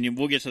of all. opinion.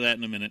 We'll get to that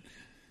in a minute.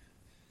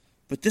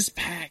 But this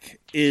pack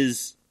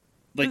is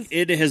like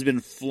it has been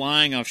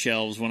flying off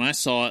shelves. When I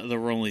saw it, there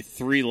were only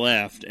 3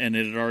 left, and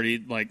it had already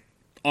like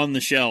on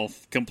the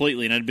shelf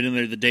completely. And I'd been in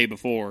there the day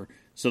before,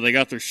 so they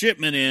got their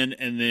shipment in,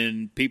 and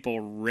then people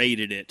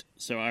raided it.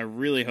 So I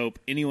really hope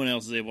anyone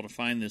else is able to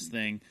find this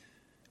thing,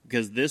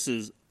 because this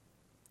is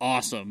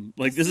awesome.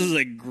 Like this is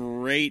a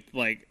great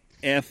like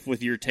F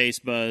with your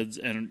taste buds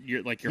and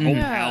your whole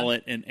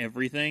palate and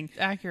everything.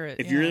 Accurate.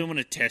 If you really want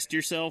to test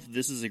yourself,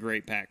 this is a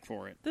great pack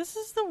for it. This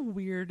is the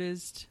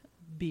weirdest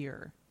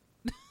beer.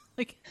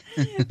 Like,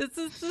 this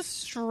is the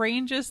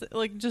strangest.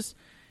 Like, just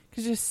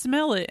because you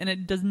smell it and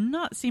it does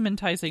not seem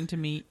enticing to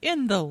me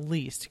in the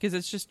least. Because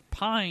it's just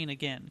pine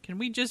again. Can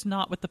we just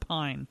not with the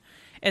pine?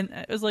 And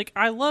it was like,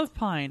 I love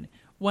pine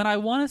when I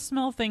want to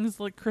smell things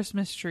like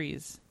Christmas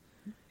trees.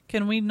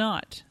 Can we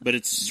not? But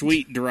it's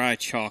sweet, dry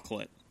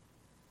chocolate.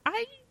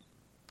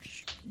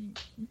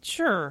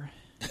 Sure.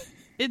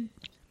 It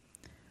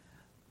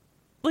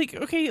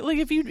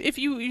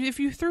if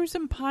you threw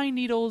some pine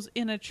needles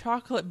in a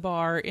chocolate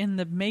bar in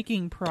the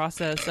making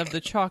process of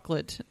the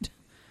chocolate,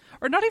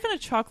 or not even a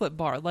chocolate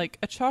bar, like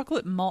a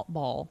chocolate malt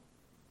ball.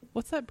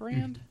 What's that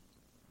brand?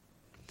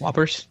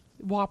 Whoppers.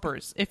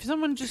 Whoppers. If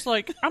someone just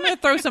like, I'm going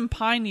to throw some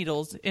pine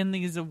needles in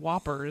these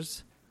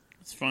Whoppers.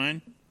 It's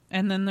fine.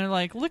 And then they're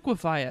like,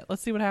 liquefy it.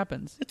 Let's see what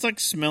happens. It's like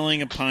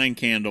smelling a pine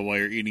candle while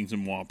you're eating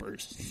some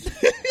Whoppers.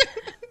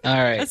 All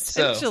right.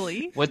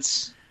 Essentially.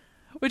 So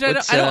which I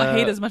don't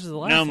hate as much as the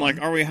last one. Now I'm like,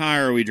 are we high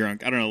or are we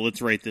drunk? I don't know.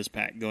 Let's rate this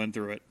pack. Going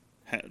through it.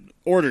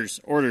 Orders.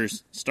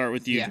 Start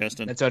with you,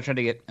 Justin. That's what I'm trying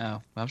to get. I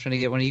was trying to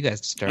get one of you guys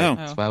to start. Oh.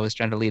 That's why I was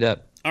trying to lead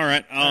up. All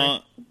right.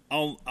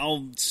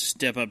 I'll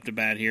step up to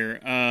bat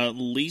here.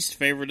 Least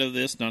favorite of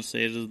this, not to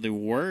say it is the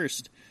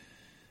worst.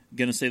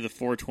 Gonna say the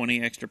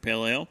 420 Extra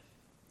Pale Ale.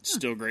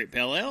 Still great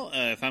pale ale.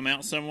 If I'm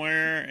out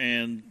somewhere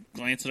and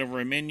glancing over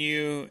a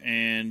menu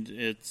and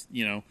it's,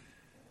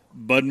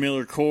 Bud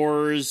Miller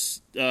Coors,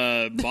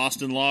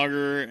 Boston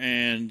Lager,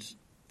 and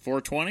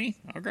 420,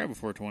 I'll grab a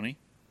 420.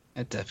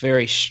 It's a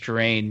very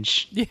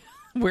strange. Yeah.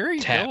 Where are you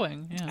tap.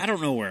 going? Yeah. I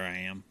don't know where I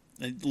am.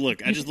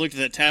 Look, I just looked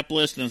at that tap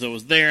list and as I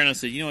was there, and I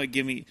said, you know what,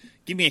 give me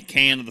a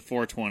can of the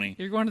 420.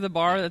 You're going to the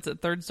bar that's at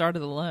third star to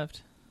the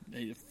left.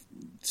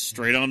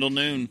 Straight on till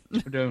noon. We're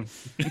doing.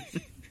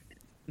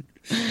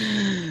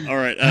 All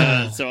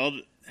right, so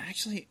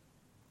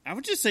I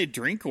would just say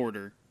drink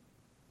order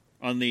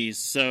on these.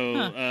 So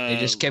They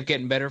just kept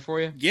getting better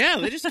for you? Yeah,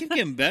 they just keep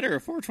getting better.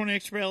 420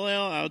 Extra Pale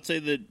Ale, I would say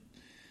the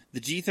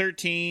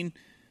G13,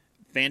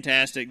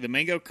 fantastic. The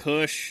Mango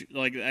Kush,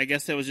 I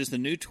guess that was just a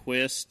new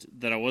twist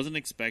that I wasn't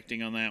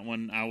expecting on that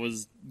one. I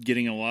was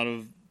getting a lot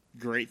of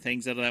great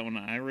things out of that one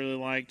I really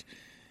liked.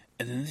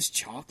 And then this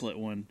chocolate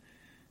one,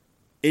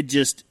 it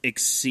just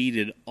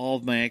exceeded all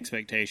of my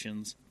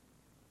expectations.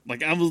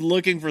 I was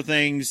looking for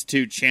things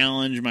to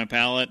challenge my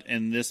palate,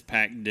 and this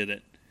pack did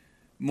it.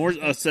 More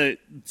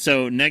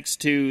so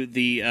next to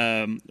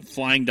the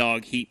Flying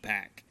Dog Heat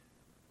Pack,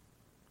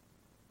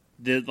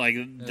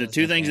 the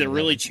two things that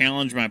really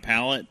challenged my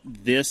palate,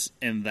 this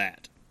and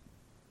that.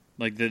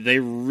 They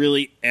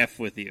really F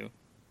with you.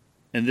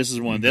 And this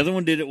is one. Mm-hmm. The other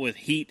one did it with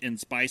heat and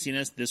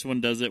spiciness. This one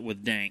does it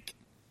with dank.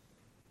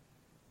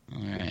 All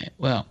right.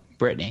 Well,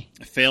 Brittany.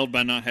 I failed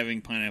by not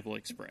having Pineapple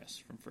Express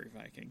from Free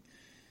Viking.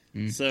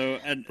 So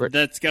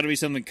that's got to be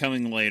something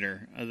coming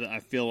later.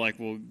 I feel like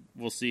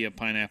we'll see a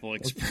Pineapple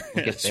Express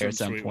we'll get there from at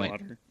some Sweetwater.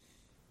 point.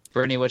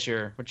 Brittany, what's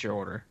your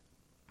order?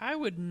 I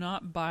would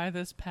not buy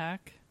this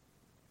pack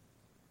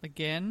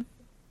again.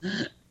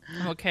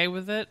 I'm okay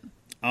with it.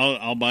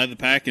 I'll buy the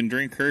pack and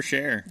drink her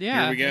share.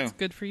 Yeah, here we go. That's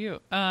good for you.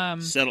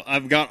 Settle.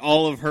 I've got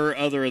all of her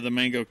other of the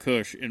Mango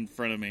Kush in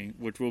front of me,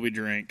 which will be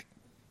drink.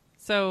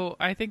 So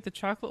I think the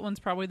chocolate one's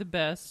probably the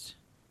best.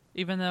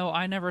 Even though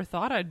I never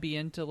thought I'd be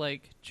into,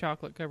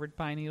 chocolate-covered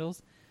pine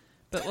needles.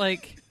 But,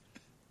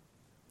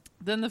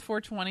 then the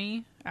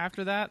 420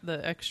 after that,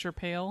 the extra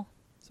pale.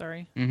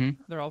 Sorry.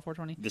 Mm-hmm. They're all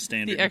 420. The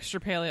standard. The extra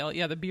pale ale.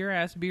 Yeah, the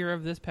beer-ass beer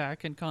of this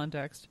pack in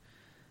context.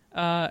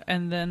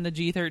 And then the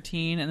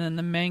G13, and then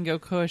the Mango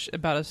Kush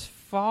about as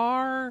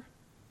far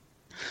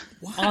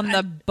on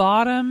the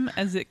bottom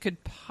as it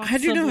could possibly be. How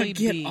do you not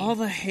get all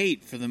the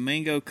hate for the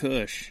Mango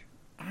Kush?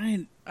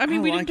 I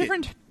mean, we have like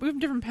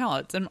different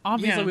palates, and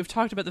obviously we've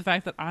talked about the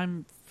fact that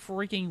I'm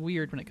freaking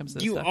weird when it comes to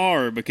this stuff. You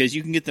are, because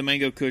you can get the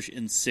Mango Kush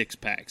in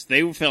 6-packs.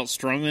 They felt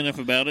strongly enough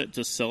about it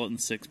to sell it in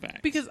 6-packs.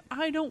 Because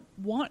I don't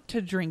want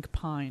to drink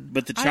pine.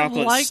 But the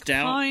chocolate I like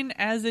stout, pine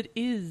as it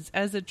is,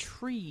 as a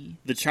tree.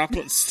 The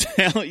chocolate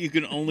stout you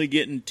can only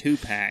get in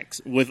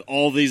 2-packs with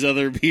all these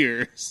other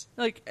beers.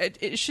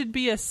 It should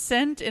be a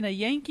scent in a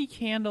Yankee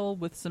Candle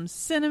with some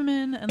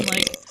cinnamon and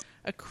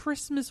a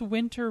Christmas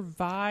winter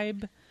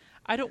vibe.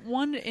 I don't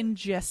want to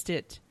ingest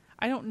it.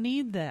 I don't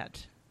need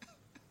that.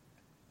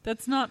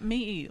 That's not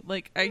me.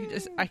 I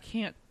just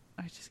can't.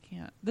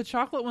 The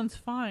chocolate one's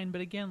fine, but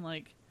again,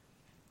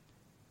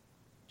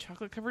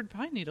 chocolate-covered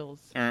pine needles.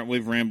 All right,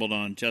 we've rambled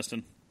on.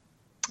 Justin?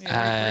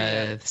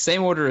 The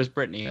same order as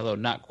Brittany, although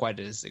not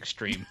quite as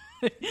extreme.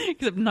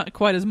 Except not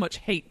quite as much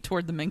hate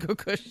toward the Mango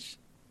Kush.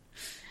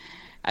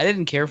 I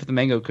didn't care for the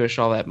Mango Kush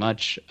all that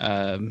much.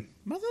 Am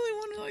I the only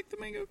one who liked the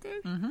Mango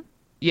Kush? Mm-hmm.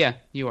 Yeah,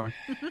 you are.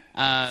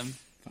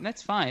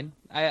 That's fine.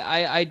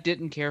 I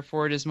didn't care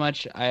for it as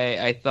much.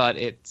 I thought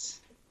it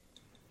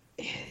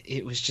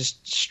was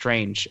just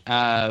strange.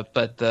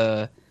 But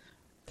the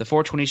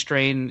 420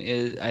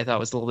 strain I thought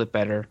was a little bit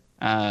better.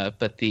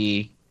 But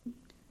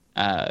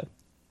I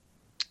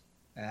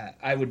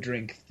would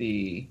drink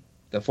the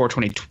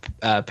 420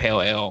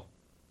 pale ale.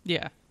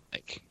 Yeah.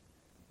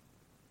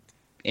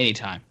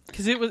 Anytime.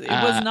 Because it was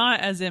not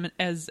as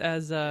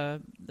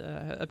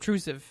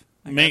obtrusive.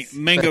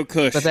 Mango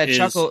Kush, but that is,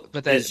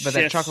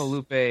 that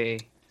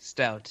Chocolate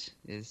Stout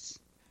is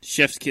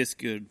Chef's Kiss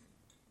good.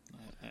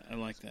 I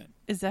like that.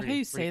 Is that how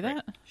you say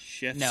that?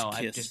 Chef's No,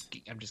 Kiss.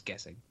 I'm just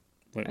guessing.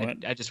 Wait, what?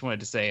 I just wanted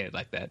to say it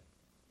like that.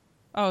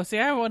 Oh, see,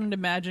 I wouldn't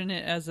imagine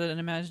it as an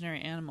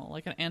imaginary animal,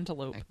 like an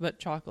antelope, but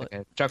chocolate.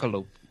 Okay.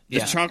 Chocolate. The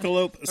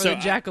chocolate. Or the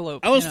jackalope.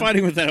 I was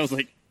fighting with that. I was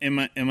like, am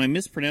I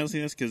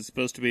mispronouncing this because it's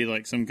supposed to be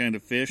like some kind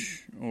of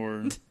fish,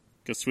 or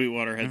because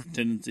Sweetwater has a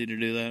tendency to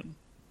do that?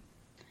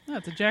 No,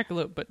 it's a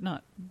jackalope, but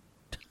not.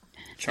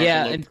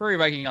 Yeah, and Prairie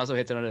Viking also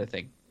hits another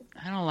thing.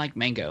 I don't like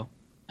mango.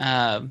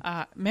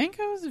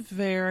 Mango is a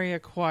very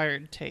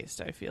acquired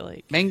taste, I feel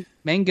like.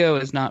 Mango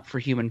is not for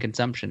human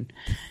consumption.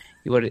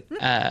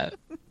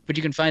 But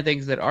you can find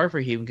things that are for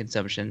human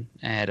consumption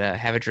at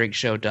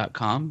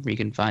haveadrinkshow.com, where you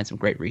can find some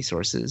great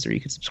resources, or you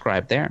can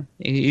subscribe there.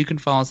 You can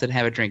follow us at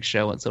Have a Drink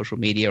Show on social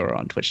media or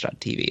on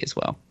twitch.tv as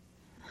well.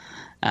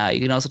 You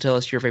can also tell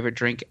us your favorite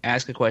drink,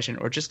 ask a question,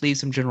 or just leave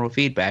some general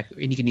feedback.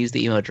 And you can use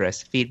the email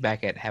address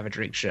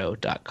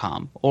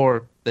feedback@haveadrinkshow.com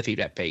or the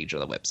feedback page on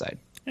the website.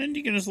 And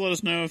you can just let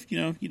us know if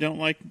you don't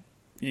like,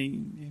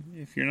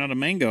 if you're not a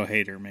mango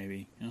hater.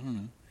 Maybe, I don't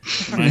know.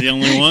 Am I the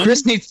only one?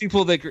 Chris needs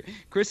people that.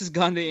 Chris has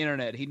gone to the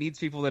internet. He needs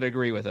people that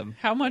agree with him.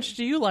 How much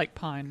do you like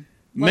pine?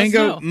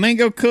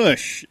 Mango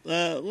Kush.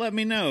 Let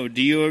me know.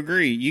 Do you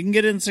agree? You can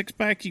get it in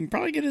 6-pack. You can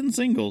probably get it in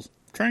singles.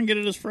 Try and get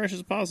it as fresh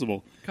as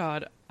possible.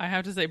 God, I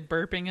have to say,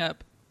 burping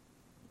up.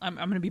 I'm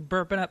going to be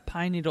burping up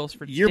pine needles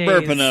for You're days.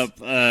 burping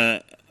up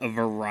a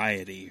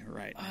variety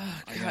right now.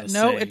 God,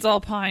 no, it's all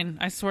pine.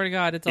 I swear to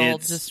God, it's all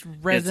just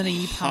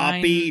resiny it's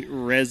pine. Hoppy,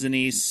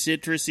 resiny,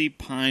 citrusy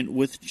pine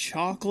with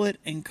chocolate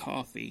and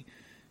coffee.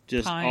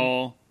 Just pine.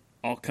 all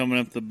coming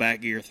up the back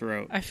of your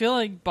throat. I feel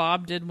like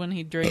Bob did when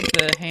he drank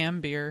the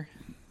ham beer.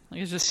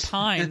 Like, it's just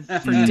pine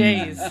for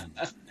days.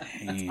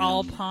 It's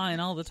all pine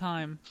all the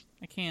time.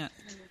 I can't.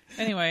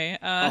 Anyway.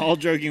 All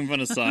joking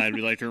fun aside, we'd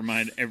like to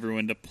remind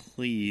everyone to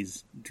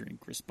please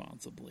drink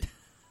responsibly.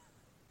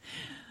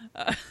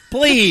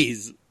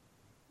 Please!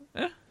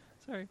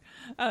 Sorry.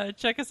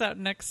 Check us out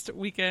next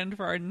weekend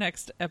for our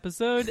next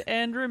episode.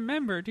 And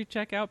remember to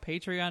check out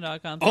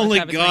patreon.com. Only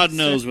God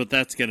knows what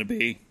that's going to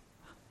be.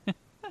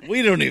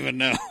 We don't even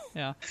know.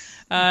 Yeah.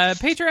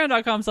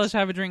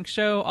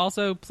 Patreon.com/haveadrinkshow.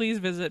 Also, please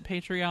visit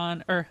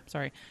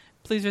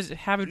please visit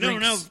Have a Drink.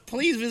 No,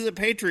 please visit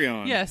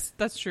Patreon. Yes,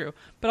 that's true.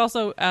 But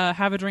also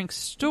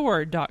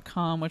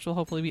haveadrinkstore.com, which will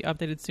hopefully be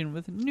updated soon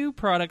with new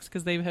products,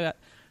 because they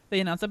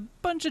announced a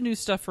bunch of new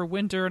stuff for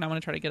winter, and I want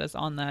to try to get us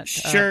on that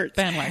shirts,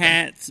 bandwagon.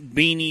 hats,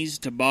 beanies,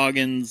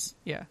 toboggans.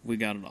 Yeah. We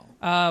got it all.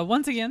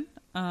 Once again,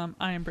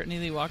 I am Brittany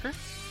Lee Walker.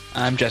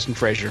 I'm Justin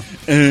Frazier.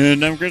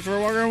 And I'm Christopher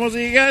Walker, and we'll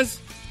see you guys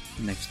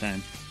next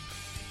time.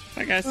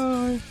 Bye, guys.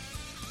 Bye.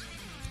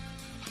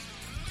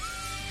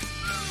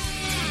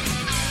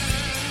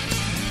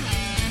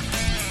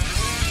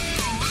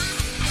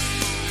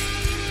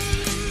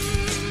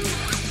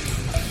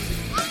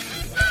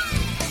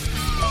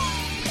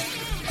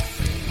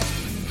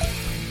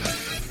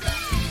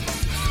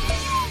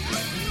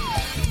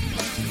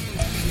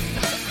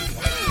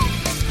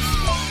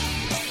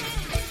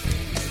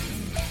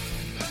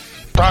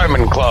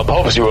 Diamond Club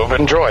hopes you have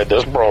enjoyed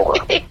this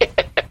program.